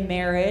a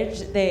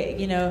marriage. They,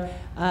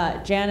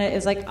 Janet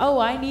is like, oh,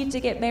 I need to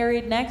get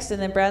married next,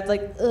 and then Brad's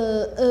like,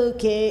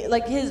 okay,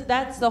 like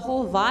that's the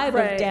whole vibe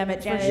of damn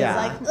it, Janet is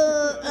like,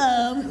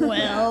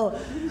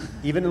 well.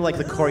 Even in like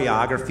the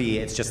choreography,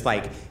 it's just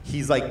like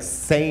he's like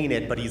saying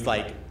it, but he's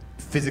like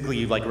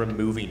physically like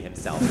removing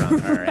himself from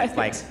her. Right.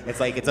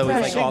 It's always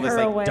like all this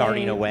like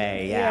darting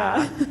away.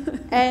 Yeah.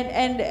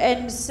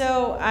 and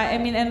so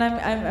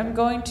I'm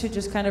going to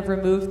just kind of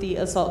remove the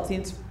assault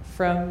scenes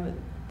from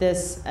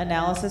this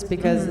analysis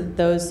because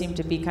those seem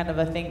to be kind of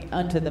a thing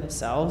unto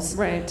themselves,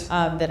 right?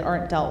 That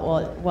aren't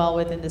dealt well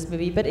with in this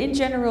movie. But in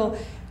general,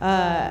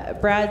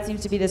 Brad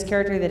seems to be this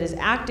character that is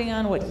acting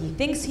on what he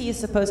thinks he is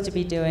supposed to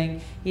be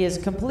doing. He is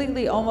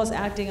completely almost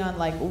acting on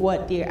like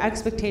what the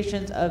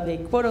expectations of a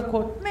quote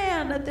unquote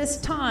man at this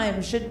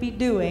time should be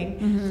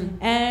doing.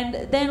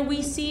 And then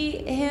we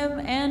see him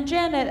and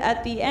Janet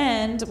at the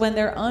end when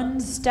they're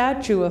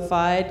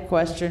unstatuified ?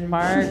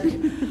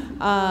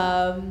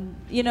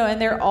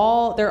 And they're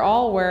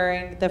all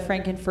wearing the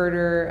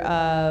Frankenfurter.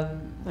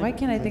 Why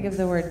can't I think of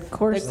the word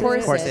corset?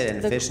 Corset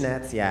and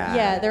fishnets. Yeah.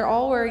 Yeah, they're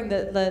all wearing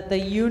the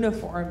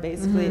uniform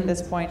basically at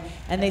this point,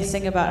 and they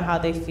sing about how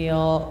they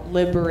feel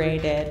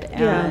liberated,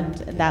 and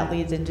that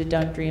leads into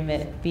 "Don't Dream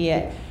It, Be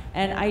It."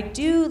 And I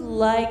do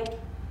like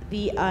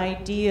the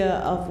idea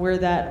of where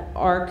that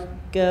arc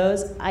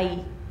goes.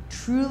 I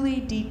truly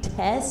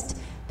detest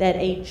that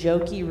a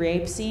jokey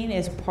rape scene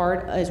is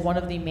one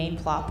of the main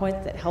plot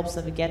points that helps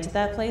them to get to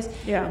that place.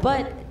 Yeah.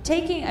 But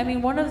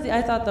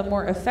I thought the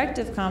more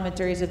effective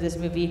commentaries of this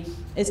movie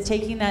is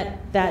taking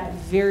that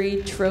very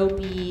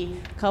tropey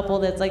couple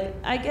that's like,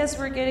 I guess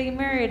we're getting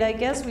married, I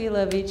guess we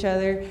love each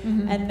other,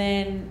 and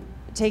then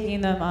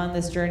taking them on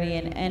this journey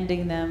and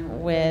ending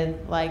them with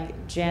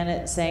like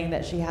Janet saying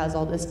that she has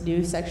all this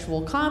new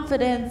sexual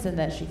confidence and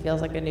that she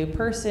feels like a new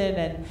person,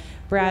 and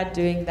Brad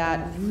doing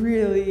that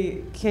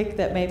really kick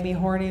that made me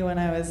horny when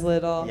I was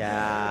little.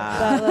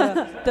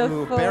 Yeah.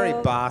 Barry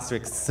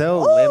Bostwick,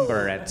 so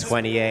limber at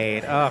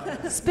 28. Oh,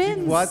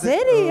 Spin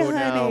City,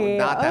 honey. No,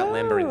 not that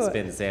limber in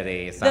Spin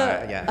City.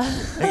 Sorry.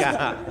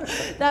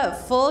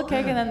 That full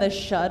kick and then the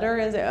shudder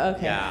is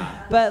okay.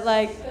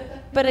 Yeah.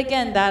 But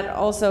again, that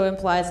also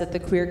implies that the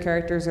queer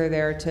characters are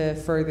there to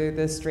further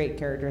the straight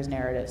characters'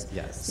 narratives.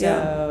 Yes.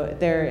 So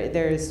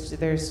there's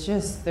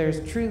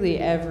truly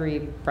every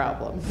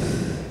problem.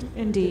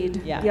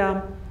 Indeed.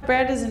 Yeah.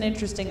 Brad is an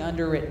interesting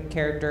underwritten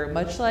character,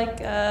 much like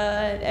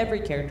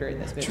every character in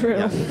this movie. True.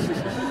 Yeah.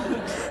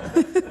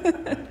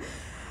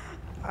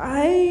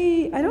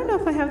 I don't know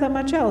if I have that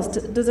much else.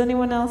 Does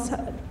anyone else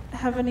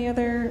have any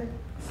other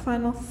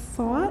final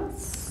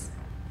thoughts?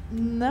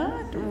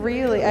 Not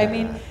really. I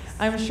mean,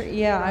 I'm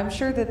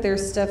sure that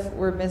there's stuff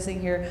we're missing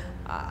here.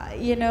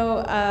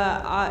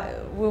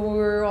 When we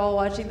were all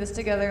watching this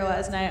together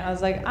last night, I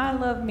was like, I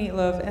love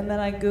meatloaf, and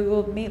then I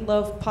googled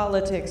meatloaf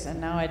politics,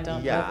 and now I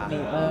don't love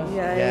meatloaf.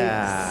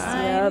 Yeah.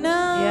 I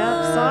know.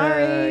 Yep.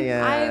 Sorry.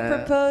 I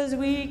propose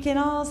we can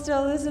all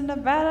still listen to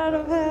Bat Out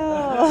of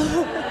Hell.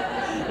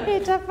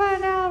 It's a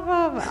fun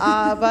album.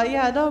 But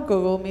yeah, don't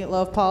Google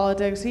meatloaf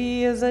politics.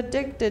 He is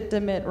addicted to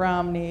Mitt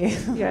Romney.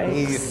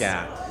 Romney's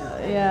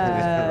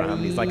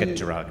like a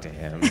drug to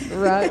him.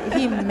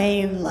 He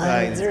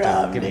mainlines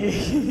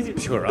Romney.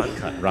 Pure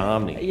uncut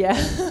Romney. Yeah.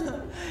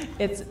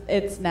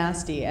 It's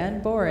nasty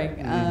and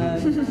boring.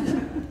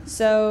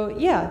 So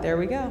yeah, there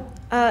we go.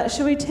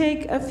 Should we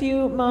take a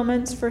few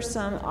moments for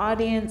some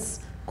audience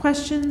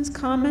questions,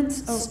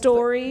 comments,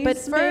 stories?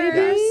 But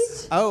maybe?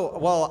 first, Oh,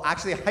 well,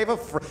 actually, I have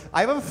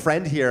a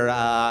friend here,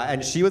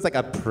 and she was like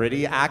a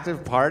pretty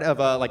active part of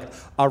a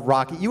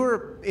Rocky. You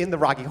were in the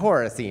Rocky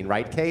Horror scene,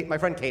 right, Kate? My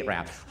friend Kate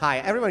Raft. Hi,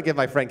 everyone, give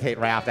my friend Kate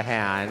Raft a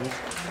hand.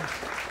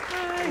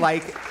 Hi.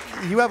 Like,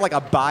 you have like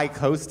a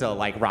bi-coastal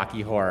like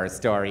Rocky Horror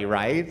story,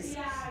 right?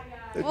 Yeah.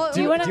 Well,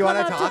 do you want to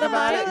talk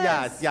about it?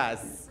 Yes.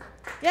 Yes.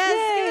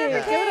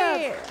 Yay, Give it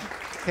up.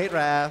 Kate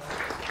Raft,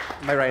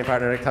 my writing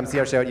partner, come see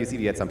our show at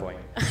UCB at some point.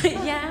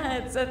 Yeah,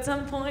 it's at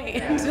some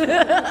point.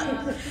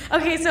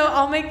 Okay, so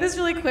I'll make this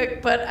really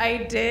quick, but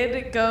I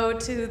did go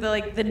to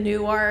the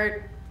New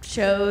Art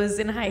shows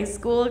in high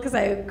school because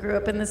I grew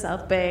up in the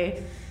South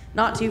Bay,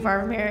 not too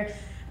far from here.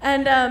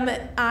 And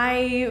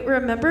I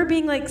remember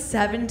being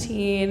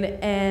 17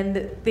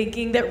 and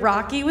thinking that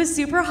Rocky was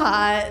super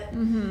hot.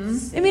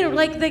 Mm-hmm. I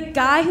mean, the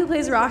guy who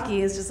plays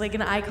Rocky is just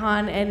an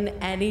icon in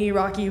any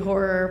Rocky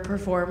Horror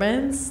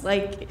performance.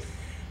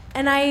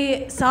 And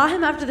I saw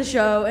him after the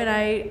show, and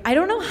I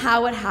don't know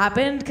how it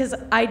happened, because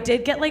I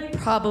did get, like,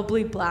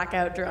 probably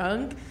blackout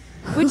drunk,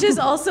 which is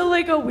also,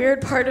 like, a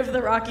weird part of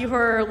the Rocky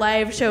Horror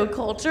live show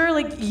culture.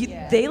 Like,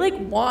 they, like,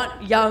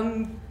 want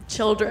young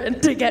children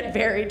to get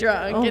very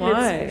drunk. Oh, and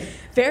my. It's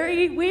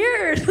very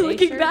weird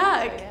looking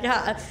back.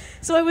 Yeah.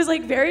 So I was,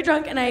 like, very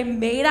drunk, and I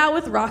made out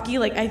with Rocky,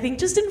 like, I think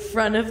just in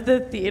front of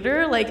the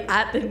theater, like,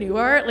 at the New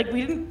Art. Like,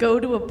 we didn't go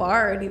to a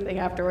bar or anything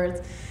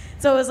afterwards.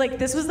 So it was like,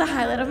 this was the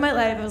highlight of my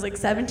life. I was like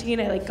 17.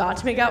 I like got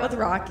to make out with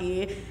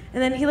Rocky.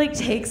 And then he like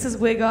takes his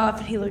wig off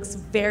and he looks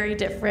very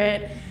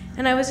different.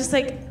 And I was just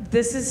like,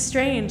 this is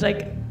strange.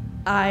 Like,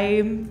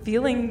 I'm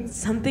feeling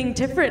something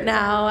different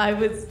now.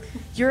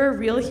 You're a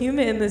real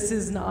human. This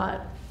is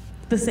not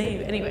the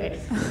same. Anyway.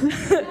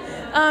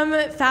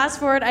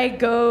 Fast forward, I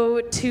go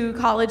to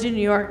college in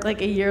New York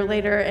like a year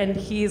later, and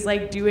he's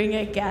like doing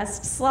a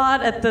guest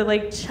slot at the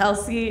like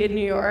Chelsea in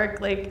New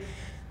York, like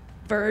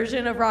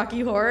version of Rocky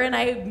Horror, and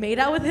I made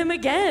out with him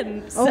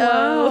again.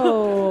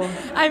 So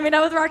I made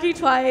out with Rocky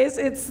twice.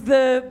 It's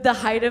the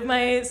height of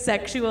my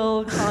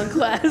sexual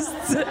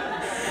conquests.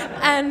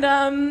 And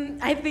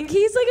I think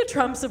he's like a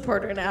Trump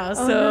supporter now,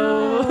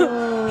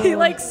 so he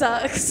like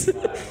sucks.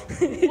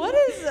 What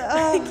is?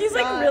 I think he's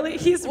like really.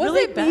 He's Was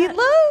really it bad.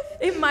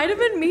 Meatloaf? It might have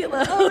been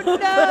Meatloaf. Oh no!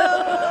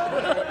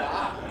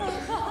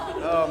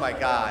 Oh my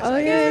gosh. Oh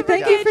yeah,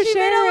 thank you for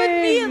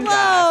sharing.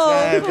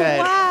 Gosh, good.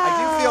 Wow.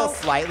 I do feel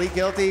slightly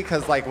guilty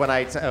because like when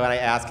I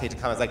asked Kate to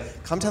come, I was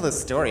like, come tell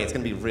this story. It's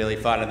gonna be really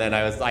fun. And then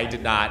I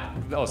did not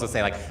also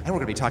say like, and we're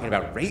gonna be talking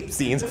about rape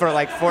scenes for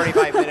like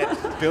 45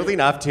 minutes, building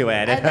up to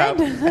it.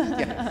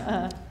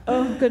 Yeah.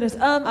 Oh goodness.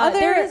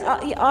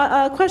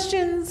 Other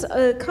questions,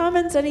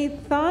 comments, any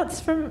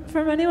thoughts from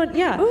anyone?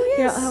 Yeah. Oh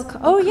yes.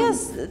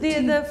 Yeah,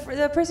 yes.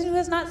 The person who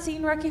has not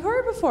seen Rocky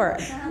Horror before.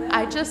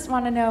 I just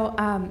want to know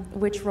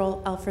which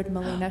role Alfred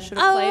Molina should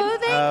have played. Oh,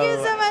 thank you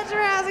so much for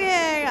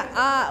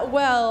asking.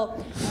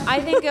 Well, I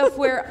think if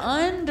we're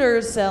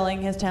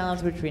underselling his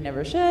talents, which we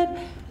never should,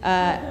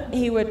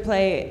 he would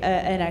play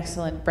an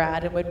excellent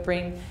Brad and would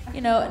bring,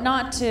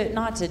 not to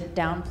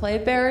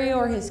downplay Barry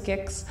or his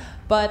kicks,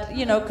 but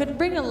could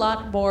bring a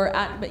lot more.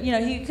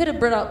 He could have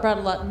brought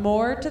a lot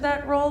more to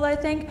that role, I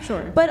think.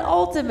 Sure. But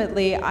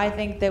ultimately, I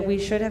think that we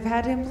should have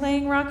had him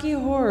playing Rocky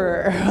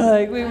Horror.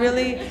 Like we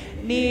really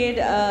need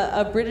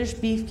a British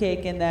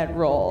beefcake in that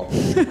role,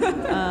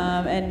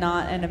 and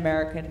not an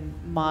American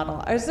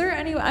model. Is there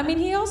any? I mean,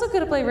 he also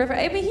could have played River.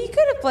 I mean, he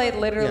could have played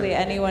literally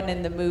anyone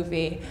in the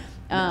movie.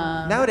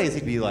 Nowadays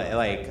he'd be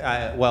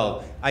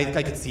I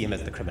could see him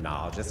as the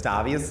criminologist,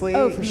 obviously.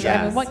 Oh, for sure.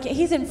 Yes. I mean,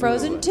 he's in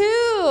Frozen 2.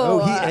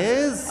 Oh, he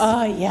is?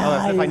 Oh, yeah.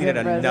 Oh, as if I needed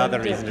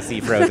another reason to see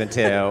Frozen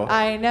 2.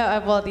 I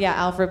know. Well, yeah,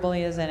 Alfred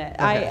Molina's in it.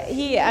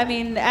 Okay. I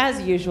mean,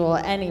 as usual,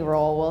 any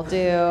role will do.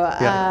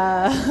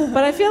 Yeah.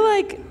 But I feel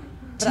like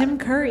Tim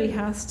Curry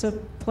has to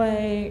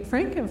play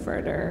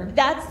Frankenfurter.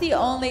 That's the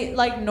only,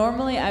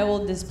 normally I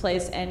will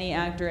displace any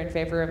actor in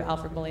favor of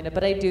Alfred Molina,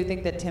 but I do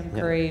think that Tim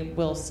Curry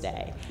will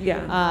stay. Yeah.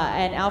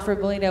 And Alfred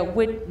Molina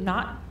would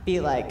not be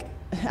like,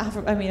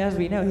 Alfred, I mean, as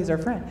we know, he's our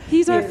friend.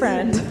 He's our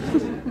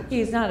friend.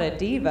 He's not a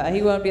diva.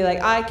 He won't be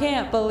like, I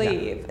can't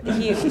believe.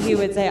 Yeah. He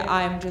would say,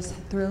 I'm just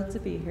thrilled to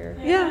be here.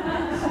 Yeah,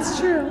 that's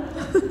true.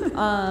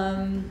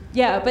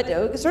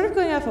 But sort of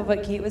going off of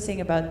what Kate was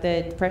saying about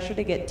the pressure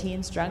to get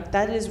teens drunk,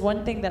 that is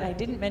one thing that I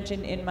didn't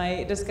mention in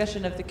my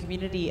discussion of the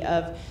community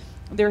of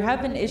there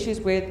have been issues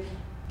with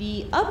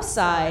the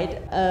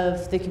upside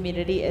of the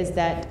community is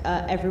that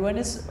everyone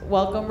is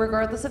welcome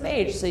regardless of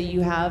age. So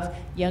you have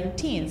young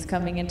teens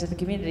coming into the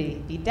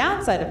community. The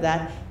downside of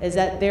that is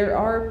that there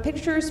are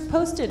pictures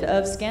posted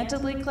of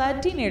scantily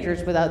clad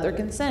teenagers without their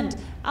consent,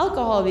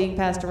 alcohol being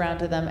passed around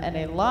to them, and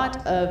a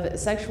lot of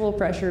sexual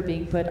pressure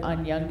being put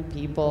on young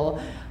people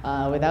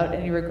without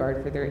any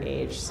regard for their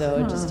age.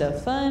 So just a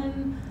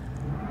fun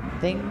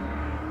thing.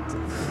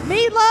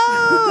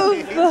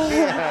 Meatloaf!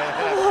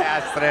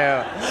 Pass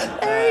through.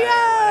 There he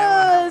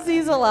goes.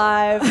 He's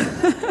alive.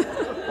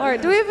 All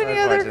right. Do we have any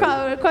other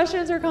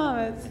questions or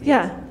comments?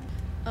 Yeah.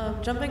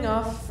 Jumping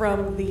off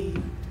from the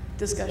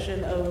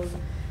discussion of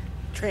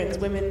trans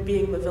women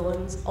being the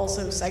villains,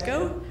 also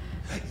Psycho.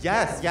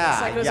 Yes. Yeah.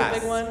 Psycho's a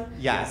big one.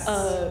 Yes.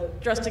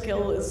 Dress to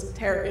Kill is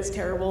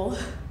terrible.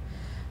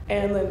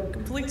 And then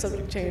complete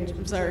subject change.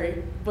 I'm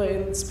sorry, but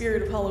in the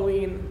spirit of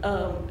Halloween,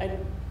 I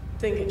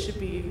think it should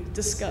be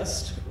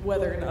discussed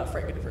whether or not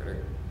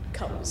Frankenfurter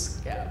comes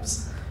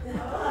scabs.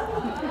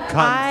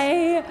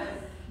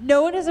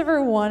 No one has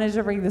ever wanted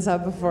to bring this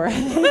up before.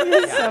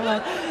 So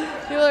much.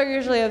 People are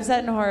usually upset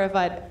and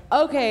horrified.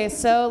 Okay,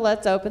 so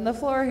let's open the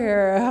floor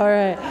here. All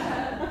right.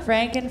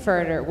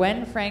 Frankenfurter.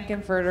 When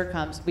Frankenfurter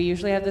comes, we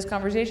usually have this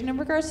conversation in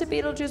regards to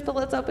Beetlejuice, but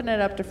let's open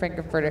it up to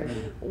Frankenfurter.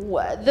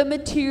 The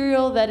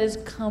material that is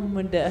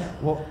coming to.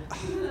 Well,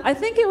 I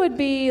think it would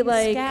be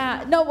like.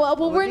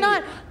 We're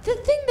not. The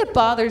thing that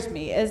bothers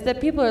me is that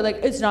people are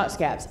like, it's not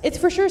scabs. It's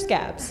for sure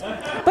scabs.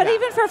 But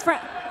even for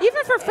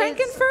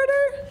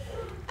Frankenfurter?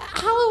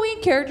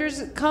 Halloween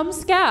characters come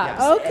scabs.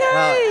 Yes.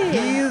 Okay.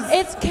 Well,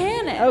 It's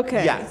canon.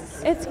 Okay.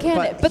 Yes. It's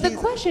canon. But the he's-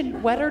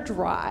 question, wet or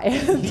dry?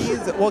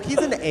 he's an he's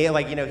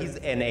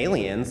an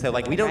alien, so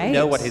like we don't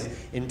know what his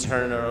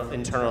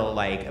internal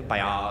like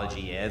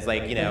biology is.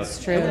 Like, you know,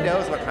 That's true. who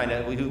knows what kind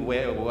of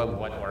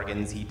what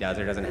organs he does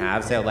or doesn't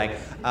have. So like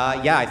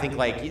I think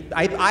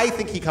I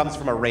think he comes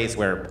from a race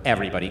where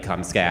everybody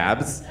comes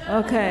scabs.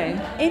 Okay.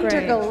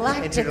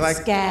 Intergalactic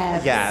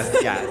scabs.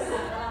 Yes.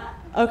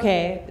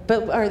 Okay,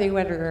 but are they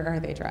wet or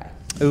are they dry?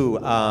 Ooh,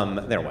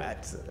 they're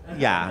wet.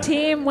 Yeah.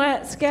 Team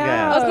wet scab.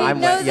 Yeah. Okay, I'm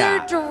no, wet, they're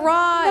yeah.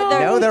 dry.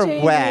 No, they're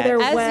Jamie, wet.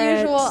 they're As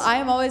wet. usual, I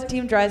am always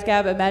team dry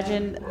scab.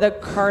 Imagine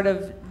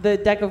the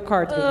deck of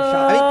cards being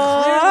shot.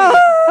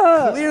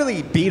 I mean,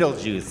 clearly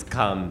Beetlejuice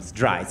comes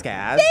dry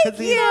scab. Thank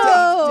you.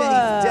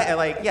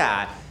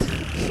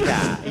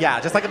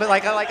 Just like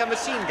a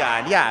machine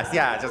gun. Yes,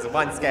 just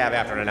one scab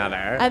after another.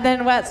 And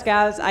then wet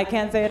scabs, I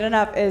can't say it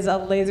enough, is a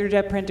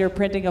laserjet printer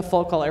printing a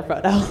full color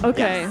photo.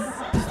 Okay.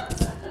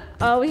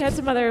 We had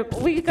some other.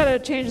 We gotta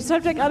change the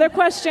subject. Other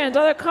questions?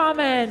 Other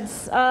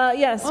comments?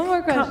 Yes. One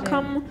more question.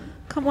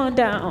 Come on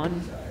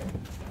down.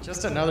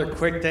 Just another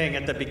quick thing.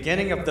 At the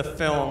beginning of the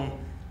film,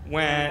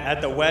 when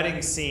at the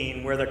wedding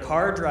scene where the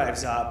car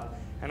drives up,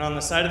 and on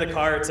the side of the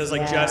car it says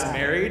like just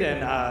married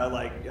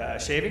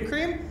and shaving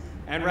cream,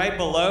 and right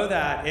below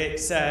that it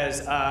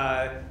says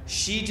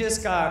she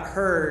just got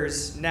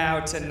hers.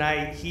 Now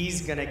tonight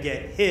he's gonna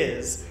get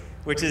his.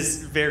 Which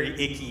is very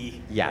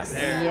icky. Yes.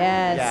 There.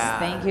 Yes, Yeah.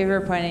 thank you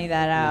for pointing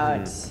that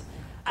out.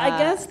 I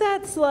guess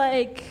that's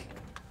like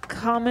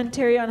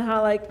commentary on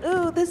how like,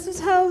 ooh, this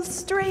is how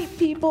straight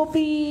people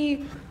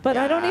be, but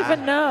I don't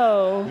even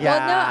know. Yeah.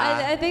 Well,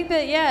 no, I think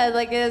that,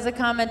 like it is a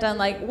comment on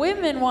like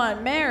women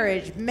want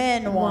marriage,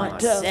 men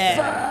want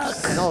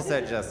sex. And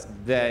also just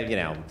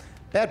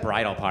that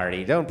bridal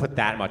party. Don't put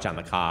that much on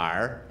the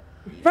car.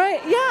 Right?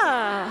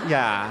 Yeah.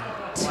 Yeah.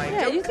 Like,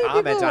 Yeah, you don't think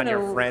comment people on your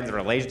wanna- friend's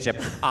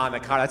relationship on the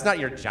car. That's not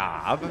your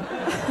job. Yeah,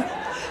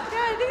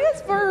 I think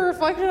it's for a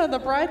reflection on the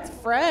bride's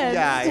friends.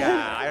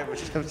 Yeah. I'm a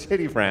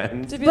shitty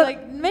friend. To be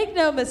like, make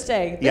no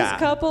mistake, this Yeah.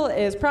 couple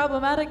is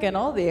problematic in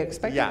all the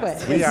expected ways.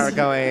 Yes, we are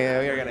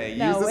going to use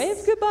Now this. wave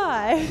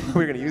goodbye.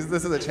 We're going to use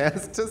this as a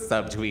chance to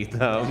subtweet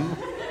them.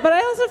 But I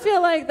also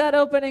feel like that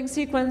opening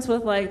sequence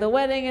with like the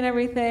wedding and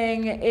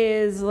everything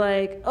is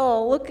like,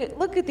 oh, look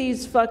at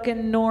these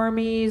fucking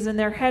normies and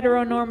their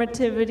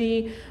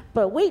heteronormativity.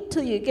 But wait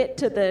till you get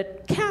to the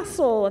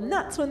castle, and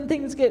that's when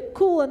things get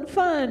cool and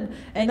fun.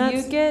 And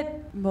you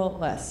get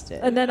molested.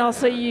 And then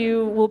also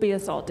you will be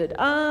assaulted.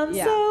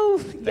 So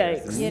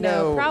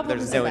yikes.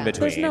 problems There's no in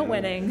between. There's no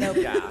winning. Nope.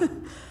 Yeah.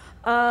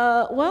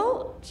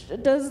 Well,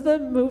 does the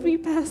movie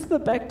pass the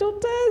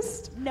Bechdel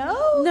test?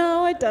 No.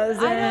 No, it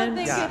doesn't. I don't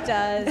think it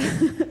does.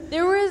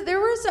 There's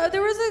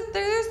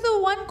the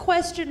one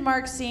question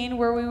mark scene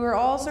where we were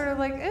all sort of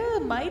like,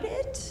 might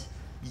it?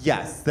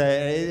 Yes.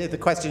 The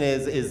question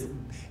is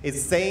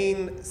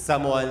saying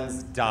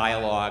someone's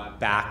dialogue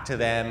back to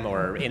them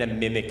or in a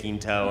mimicking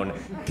tone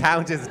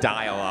count as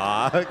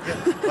dialogue?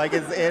 Like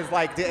is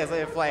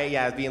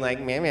being like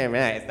meh meh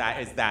meh.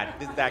 Is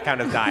that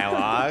kind of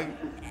dialogue?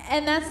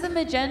 And that's the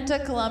Magenta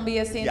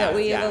Columbia scene that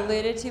we have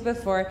alluded to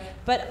before.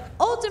 But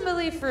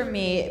ultimately for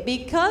me,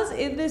 because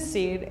in this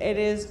scene it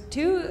is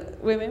two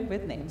women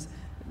with names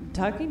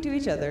talking to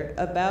each other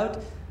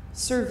about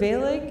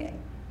surveilling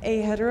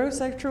a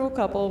heterosexual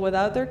couple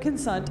without their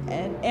consent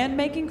and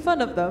making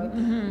fun of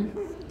them,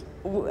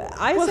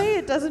 I say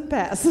it doesn't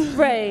pass.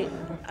 Right.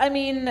 I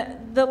mean,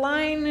 the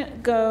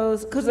line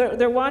goes, because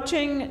they're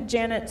watching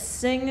Janet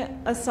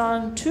sing a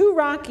song to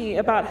Rocky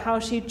about how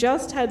she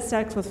just had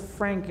sex with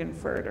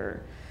Frankenfurter.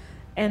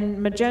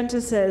 And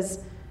Magenta says,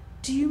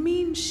 do you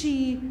mean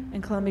she?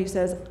 And Columbia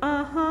says,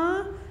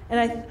 uh-huh.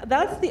 And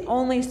that's the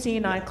only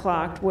scene I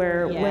clocked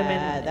where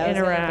women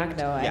interact.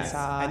 Yes.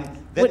 And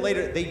then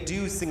later they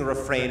do sing a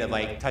refrain of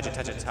like touch it,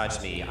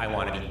 touch me. I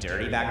want to be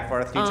dirty back and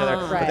forth to each other.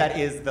 But that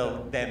is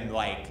them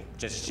like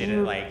just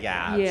shitting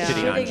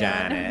shitting on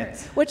Janet.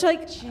 Which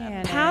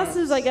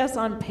passes, I guess,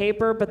 on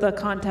paper, but the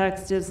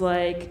context is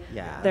like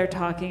they're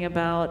talking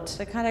about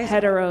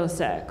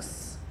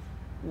heterosex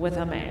with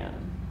a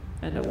man.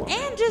 And a woman.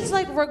 And just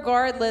like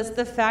regardless,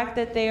 the fact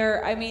that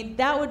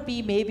that would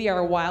be maybe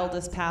our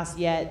wildest pass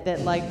yet,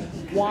 that like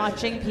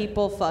watching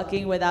people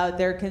fucking without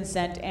their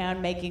consent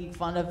and making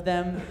fun of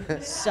them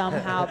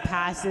somehow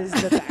passes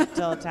the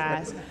Bechdel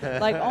test.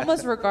 Like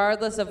almost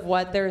regardless of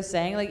what they're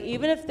saying, like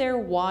even if they're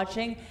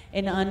watching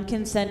an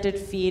unconsented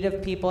feed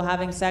of people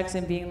having sex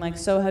and being like,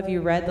 so have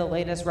you read the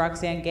latest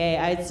Roxane Gay?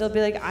 I'd still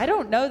be like, I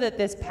don't know that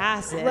this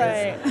passes.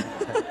 Right.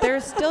 They're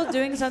still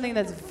doing something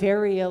that's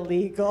very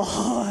illegal.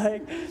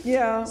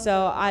 Yeah.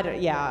 So I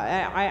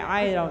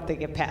don't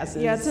think it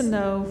passes. Yeah, it's a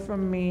no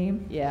from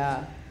me.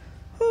 Yeah.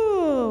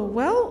 Oh,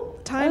 well,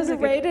 time to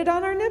rate it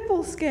on our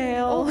nipple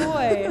scale. Oh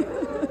boy.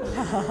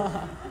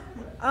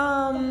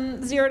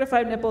 0 to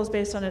 5 nipples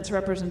based on its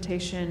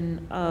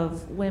representation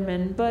of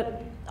women,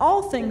 but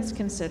all things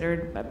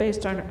considered,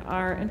 based on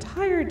our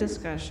entire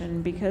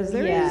discussion, because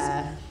there is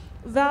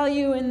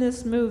value in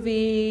this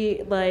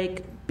movie,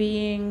 like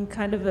being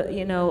kind of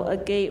a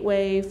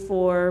gateway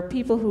for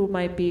people who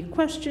might be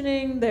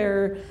questioning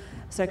their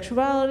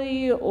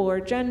sexuality or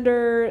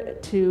gender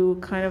to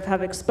kind of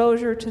have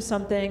exposure to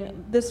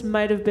something. This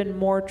might have been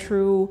more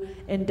true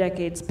in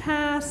decades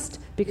past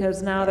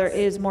because now there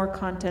is more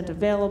content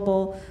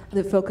available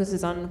that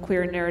focuses on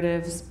queer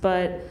narratives,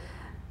 but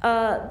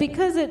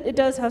because it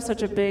does have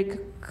such a big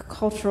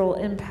cultural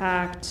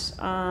impact,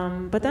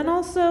 but then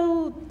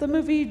also the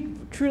movie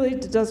truly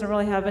doesn't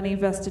really have any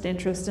vested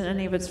interest in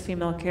any of its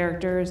female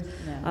characters.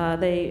 No.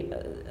 They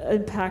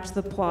impact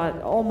the plot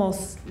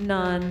almost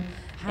none.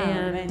 How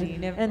many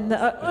nipples? And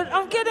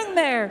I'm getting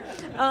there.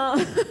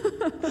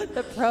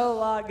 The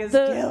prologue is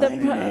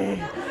killing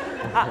me.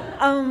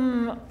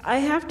 I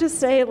have to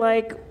say,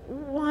 like,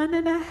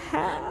 1.5.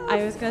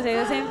 I was gonna say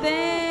the same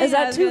thing. Is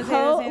that too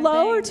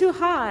low or too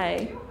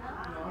high?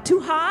 Too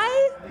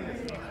high?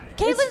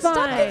 Caitlin,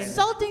 stop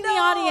insulting the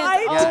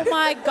audience. Oh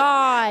my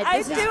God.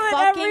 This is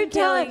fucking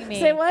killing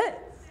me. Say what?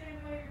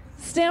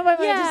 Stand by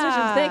my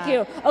decisions. Thank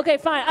you. Okay,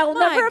 fine. I will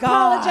never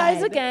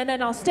apologize again,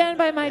 and I'll stand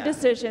by my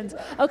decisions.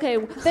 Okay,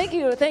 thank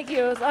you.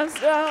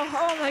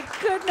 Oh my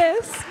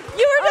goodness.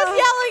 You were just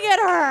yelling at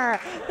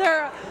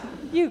her.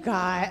 You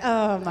guys.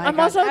 Oh my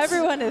God.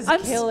 Everyone is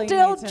killing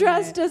me I'm still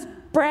dressed as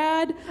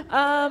Brad.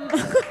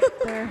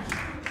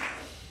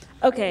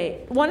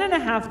 Okay,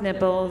 1.5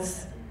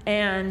 nipples,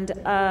 and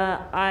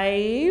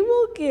I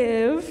will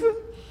give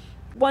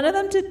one of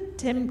them to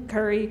Tim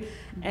Curry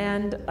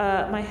and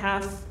my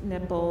half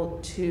nipple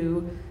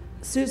to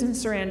Susan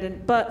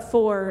Sarandon, but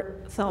for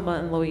Thelma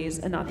and Louise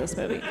and not this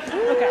movie.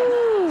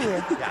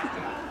 Okay.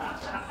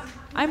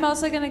 I'm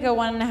also going to go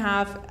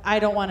 1.5. I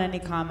don't want any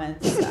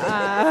comments.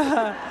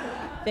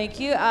 Thank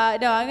you. No,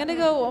 I'm going to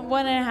go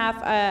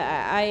 1.5.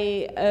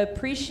 I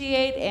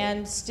appreciate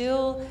and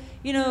still...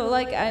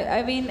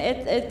 I mean,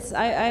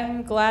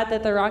 I'm glad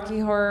that the Rocky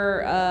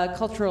Horror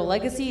cultural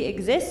legacy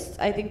exists.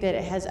 I think that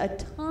it has a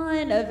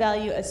ton of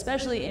value,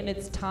 especially in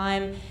its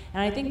time.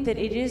 And I think that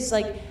it is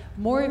like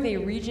more of a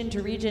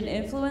region-to-region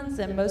influence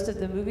than most of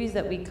the movies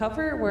that we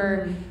cover,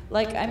 where,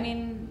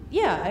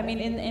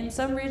 in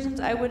some regions,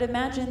 I would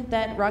imagine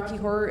that Rocky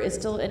Horror is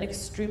still an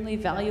extremely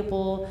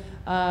valuable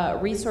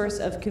resource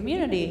of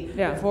community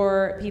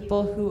for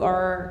people who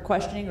are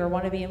questioning or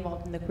want to be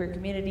involved in the queer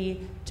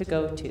community to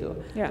go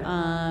to.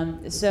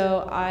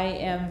 So I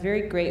am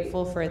very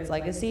grateful for its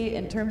legacy.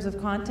 In terms of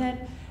content,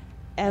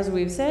 as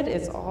we've said,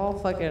 it's all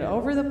fucking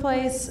over the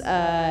place.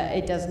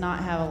 It does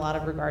not have a lot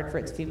of regard for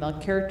its female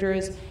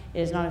characters. It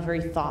is not a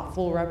very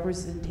thoughtful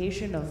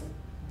representation of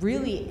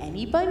really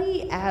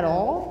anybody at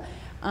all.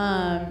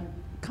 A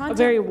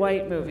very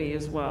white movie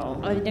as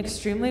well. An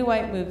extremely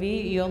white movie.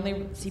 You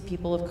only see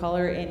people of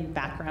color in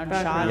background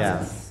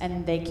shots,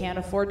 and they can't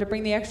afford to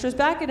bring the extras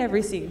back in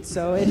every scene.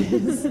 So it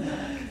is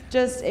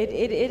just it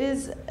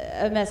is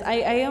a mess. I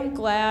am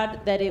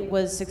glad that it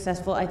was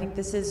successful. I think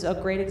this is a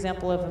great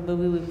example of a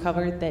movie we've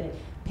covered that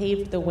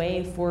paved the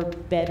way for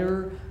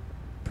better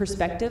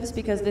perspectives,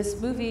 because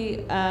this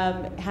movie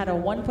had a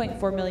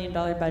 $1.4 million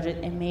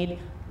budget and made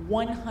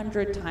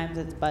 100 times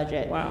its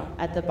budget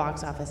at the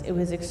box office. It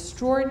was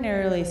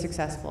extraordinarily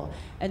successful.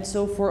 And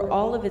so for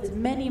all of its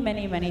many,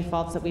 many, many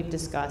faults that we've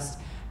discussed,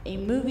 a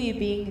movie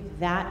being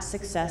that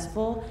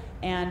successful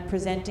and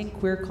presenting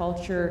queer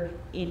culture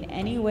in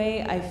any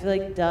way, I feel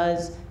like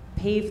does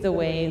pave the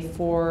way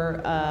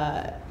for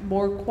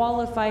more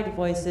qualified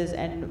voices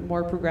and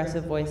more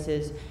progressive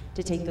voices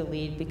to take the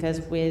lead,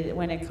 because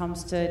when it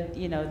comes to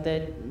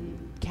the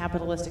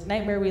capitalistic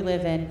nightmare we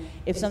live in,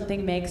 if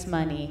something makes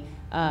money,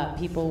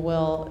 people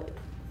will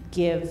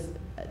give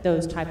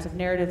those types of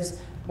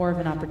narratives more of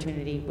an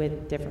opportunity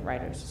with different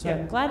writers. So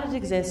I'm glad it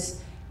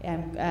exists,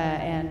 and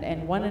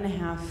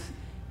 1.5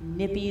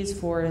 nippies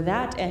for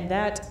that and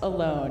that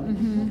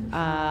alone.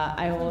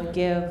 I will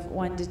give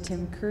 1 to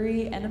Tim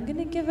Curry, and I'm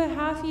gonna give a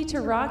halfie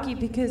to Rocky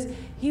because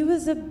he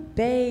was a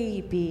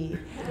baby.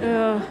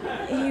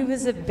 He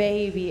was a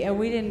baby, and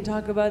we didn't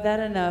talk about that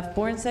enough.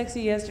 Born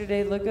Sexy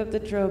Yesterday, look up the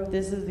trope.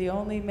 This is the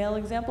only male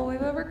example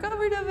we've ever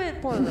covered of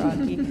it. Poor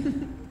Rocky.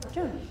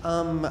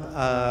 Joan.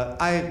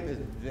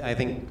 I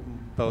think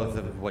both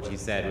of what you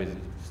said was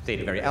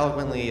stated very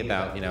eloquently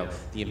about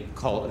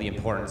the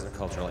importance and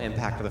cultural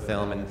impact of the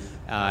film, and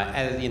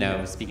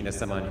as speaking as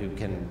someone who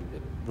can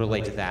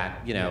relate to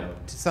that, to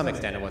some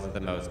extent it wasn't the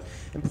most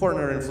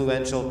important or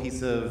influential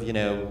piece of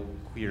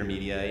queer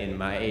media in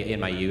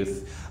my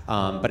youth,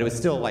 but it was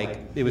still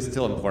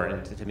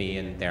important to me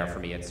and there for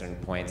me at certain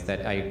points.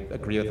 That I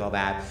agree with all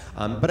that,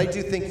 but I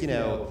do think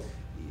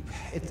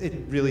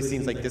it really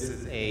seems like this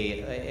is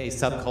a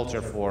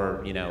subculture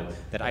for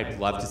that I'd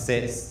love to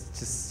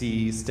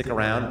see stick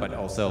around, but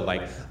also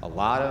like a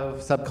lot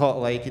of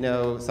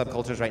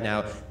subcultures right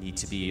now need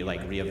to be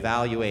like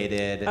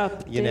reevaluated,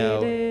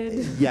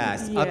 updated.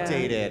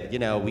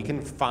 Updated. We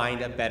can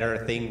find a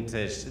better thing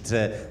to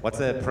what's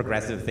a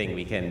progressive thing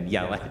we can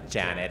yell at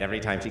Janet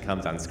every time she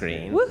comes on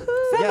screen.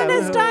 Woohoo!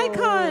 Feminist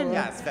icon. on.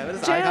 Yes,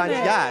 feminist Jam icon. it.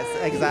 Yes,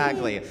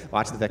 exactly.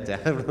 Watch the Victor.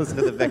 Listen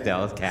to the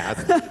Victor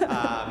cast.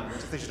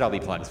 They should all be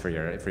plugs for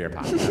your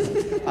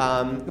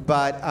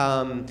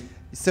podcast.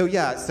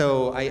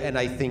 So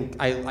I think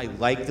I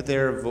like that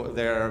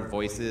there are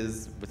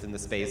voices within the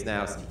space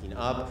now speaking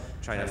up,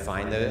 trying to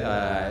find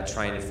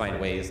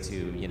ways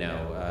to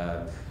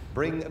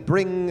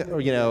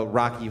bring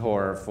Rocky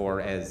Horror for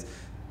as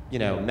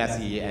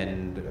messy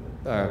and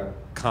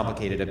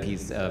complicated a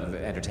piece of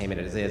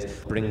entertainment as it is,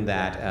 bring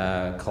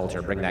that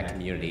culture, bring that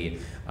community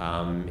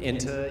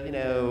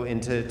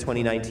into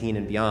 2019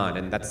 and beyond.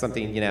 And that's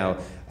something,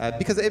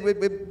 because it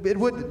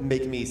would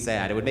make me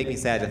sad. It would make me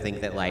sad to think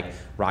that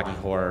Rocky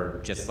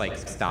Horror just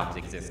stopped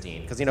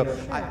existing. Because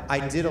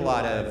I did a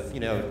lot of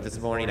this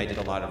morning I did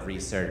a lot of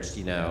research,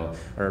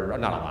 or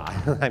not a lot.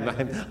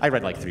 I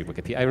read 3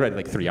 Wikipedia. I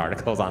read 3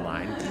 articles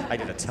online. I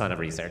did a ton of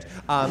research.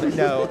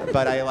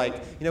 But I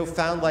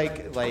found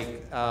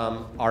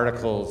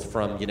articles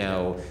from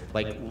little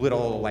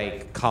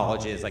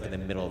colleges in the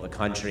middle of the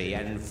country,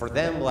 and for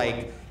them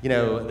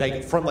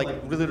from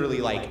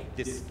literally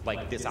this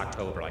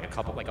October,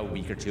 a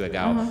week or two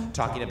ago,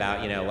 talking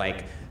about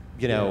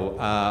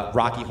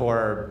Rocky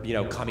Horror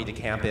coming to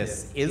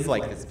campus is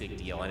this big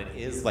deal, and it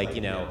is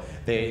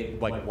they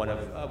one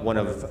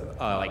of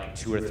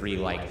 2 or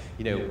 3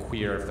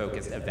 queer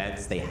focused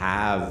events they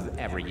have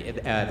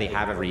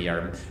every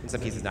year, in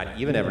some cases not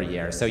even every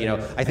year. So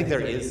I think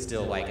there is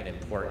still an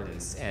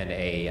importance and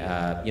a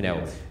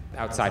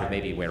outside of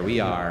maybe where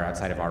we are,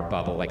 outside of our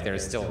bubble,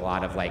 there's still a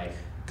lot of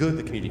good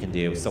the community can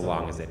do, so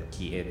long as it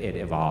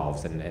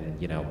evolves, and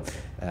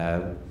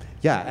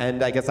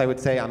and I guess I would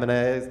say I'm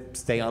gonna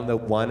stay on the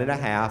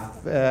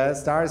 1.5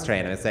 stars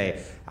train. I'm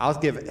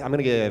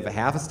gonna give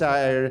half a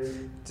star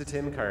to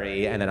Tim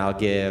Curry, and then I'll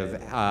give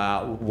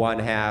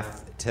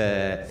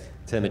 1/2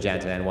 to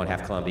Magenta and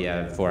 1/2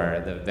 Columbia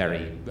for the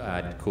very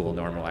cool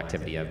normal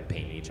activity of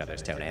painting each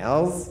other's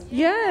toenails.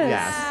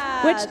 Yes.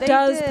 Which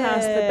does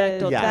pass the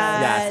Bechdel test.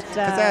 Yes.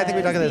 Because I think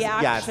we're talking this.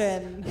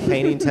 Action.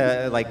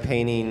 Yes.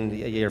 Painting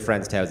your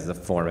friend's toes is a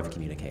form of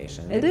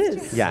communication. It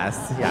is.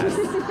 Yes.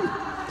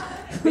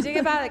 We do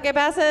get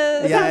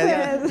passes.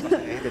 Yeah.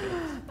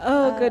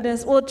 Oh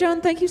goodness. Well,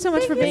 Joan, thank you so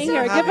much for being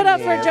here. Give it up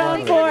for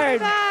Joan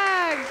Ford.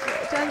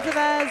 Joan's the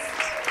best.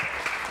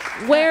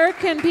 Where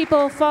can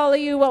people follow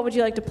you? What would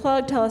you like to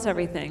plug? Tell us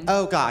everything.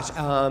 Oh gosh,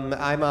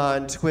 I'm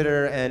on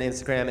Twitter and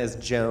Instagram as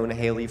Joan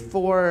Haley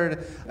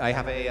Ford. I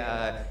have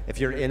if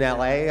you're in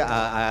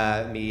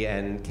LA, me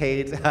and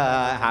Kate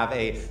have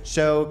a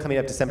show coming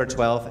up December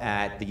 12th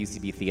at the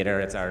UCB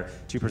Theater. It's our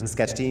 2-person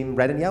sketch team,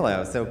 Red and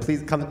Yellow. So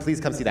please come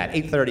see that.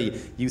 8:30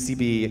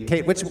 UCB.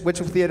 Kate, which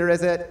theater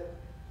is it?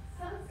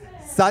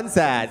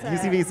 Sunset.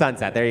 UCB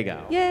Sunset. There you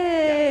go.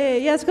 Yay!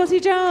 Yes, go see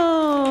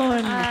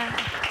Joan.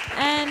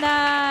 And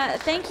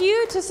thank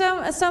you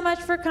so much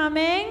for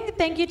coming.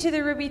 Thank you to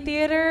the Ruby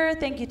Theater.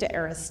 Thank you to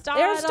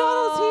Aristotle.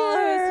 Aristotle's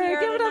here.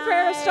 Give it up for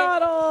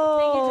Aristotle.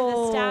 Thank you to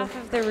the staff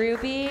of the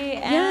Ruby.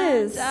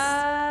 Yes.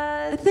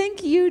 And,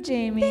 thank you,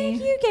 Jamie.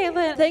 Thank you,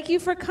 Caitlin. Thank you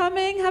for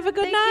coming. Have a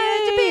good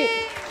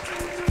night.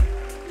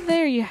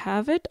 There you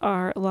have it,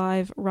 our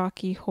live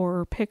Rocky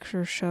Horror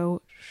Picture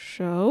Show.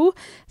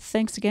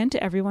 Thanks again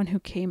to everyone who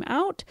came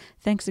out.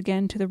 Thanks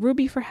again to the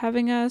Ruby for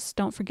having us.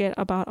 Don't forget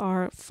about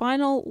our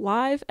final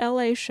live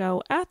LA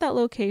show at that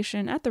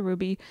location at the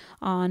Ruby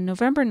on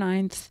November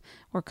 9th.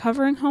 We're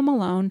covering Home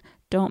Alone.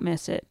 Don't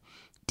miss it.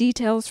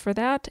 Details for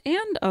that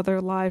and other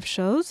live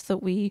shows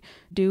that we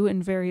do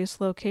in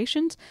various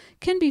locations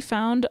can be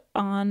found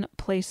on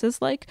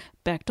places like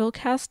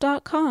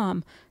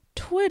BechdelCast.com,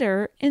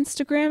 Twitter,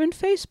 Instagram, and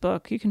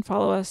Facebook. You can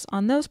follow us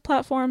on those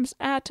platforms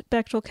at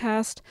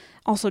BechdelCast.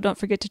 Also, don't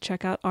forget to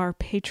check out our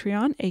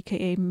Patreon,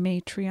 aka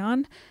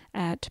Matreon,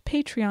 at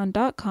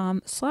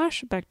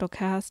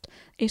patreon.com/BechdelCast.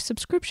 A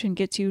subscription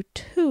gets you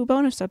 2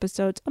 bonus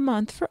episodes a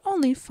month for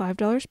only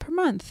 $5 per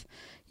month.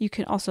 You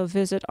can also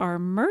visit our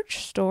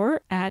merch store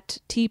at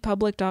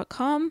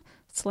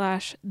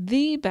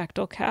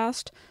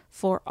tpublic.com/TheBechdelCast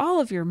for all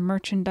of your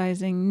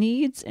merchandising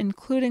needs,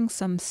 including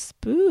some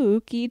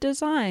spooky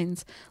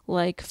designs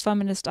like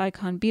feminist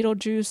icon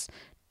Beetlejuice,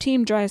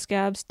 Team Dry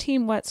Scabs,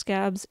 Team Wet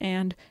Scabs,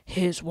 and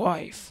his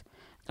wife.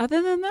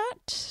 Other than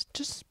that,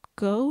 just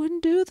go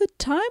and do the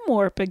time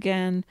warp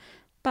again.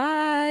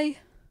 Bye.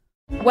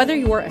 Whether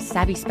you're a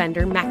savvy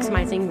spender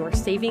maximizing your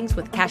savings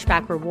with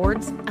cashback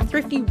rewards, a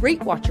thrifty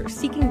rate watcher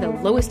seeking the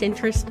lowest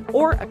interest,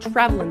 or a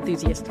travel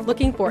enthusiast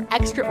looking for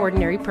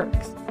extraordinary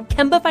perks,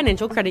 Kemba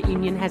Financial Credit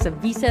Union has a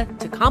visa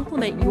to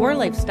complement your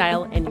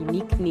lifestyle and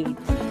unique needs.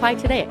 Apply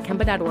today at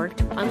Kemba.org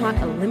to unlock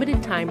a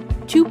limited time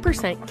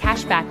 2%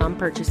 cash back on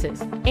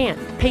purchases and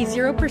pay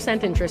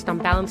 0% interest on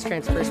balance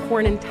transfers for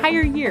an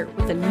entire year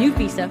with a new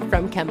visa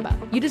from Kemba.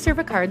 You deserve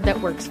a card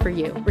that works for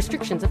you.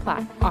 Restrictions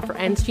apply. Offer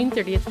ends June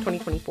 30th,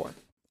 2024.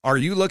 Are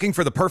you looking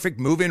for the perfect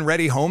move-in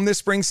ready home this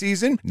spring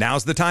season?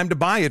 Now's the time to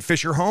buy at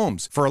Fisher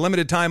Homes. For a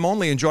limited time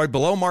only, enjoy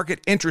below-market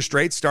interest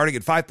rates starting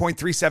at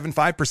 5.375%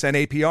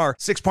 APR,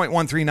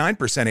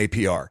 6.139%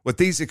 APR. With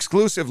these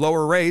exclusive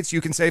lower rates,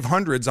 you can save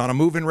hundreds on a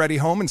move-in ready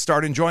home and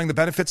start enjoying the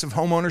benefits of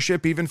home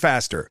ownership even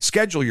faster.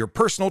 Schedule your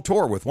personal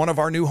tour with one of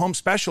our new home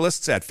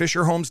specialists at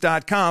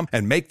FisherHomes.com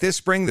and make this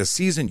spring the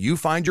season you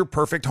find your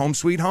perfect home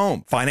sweet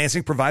home.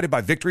 Financing provided by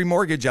Victory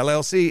Mortgage,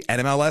 LLC,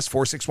 NMLS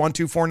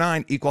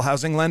 461249, Equal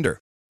Housing Lender.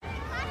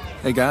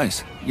 Hey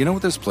guys, you know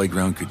what this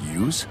playground could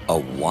use? A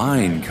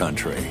wine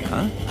country,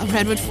 huh? A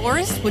redwood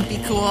forest would be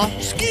cool.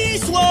 Ski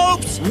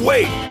slopes!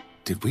 Wait!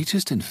 Did we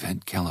just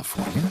invent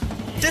California?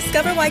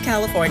 Discover why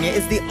California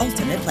is the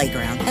ultimate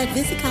playground at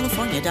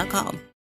visitcalifornia.com.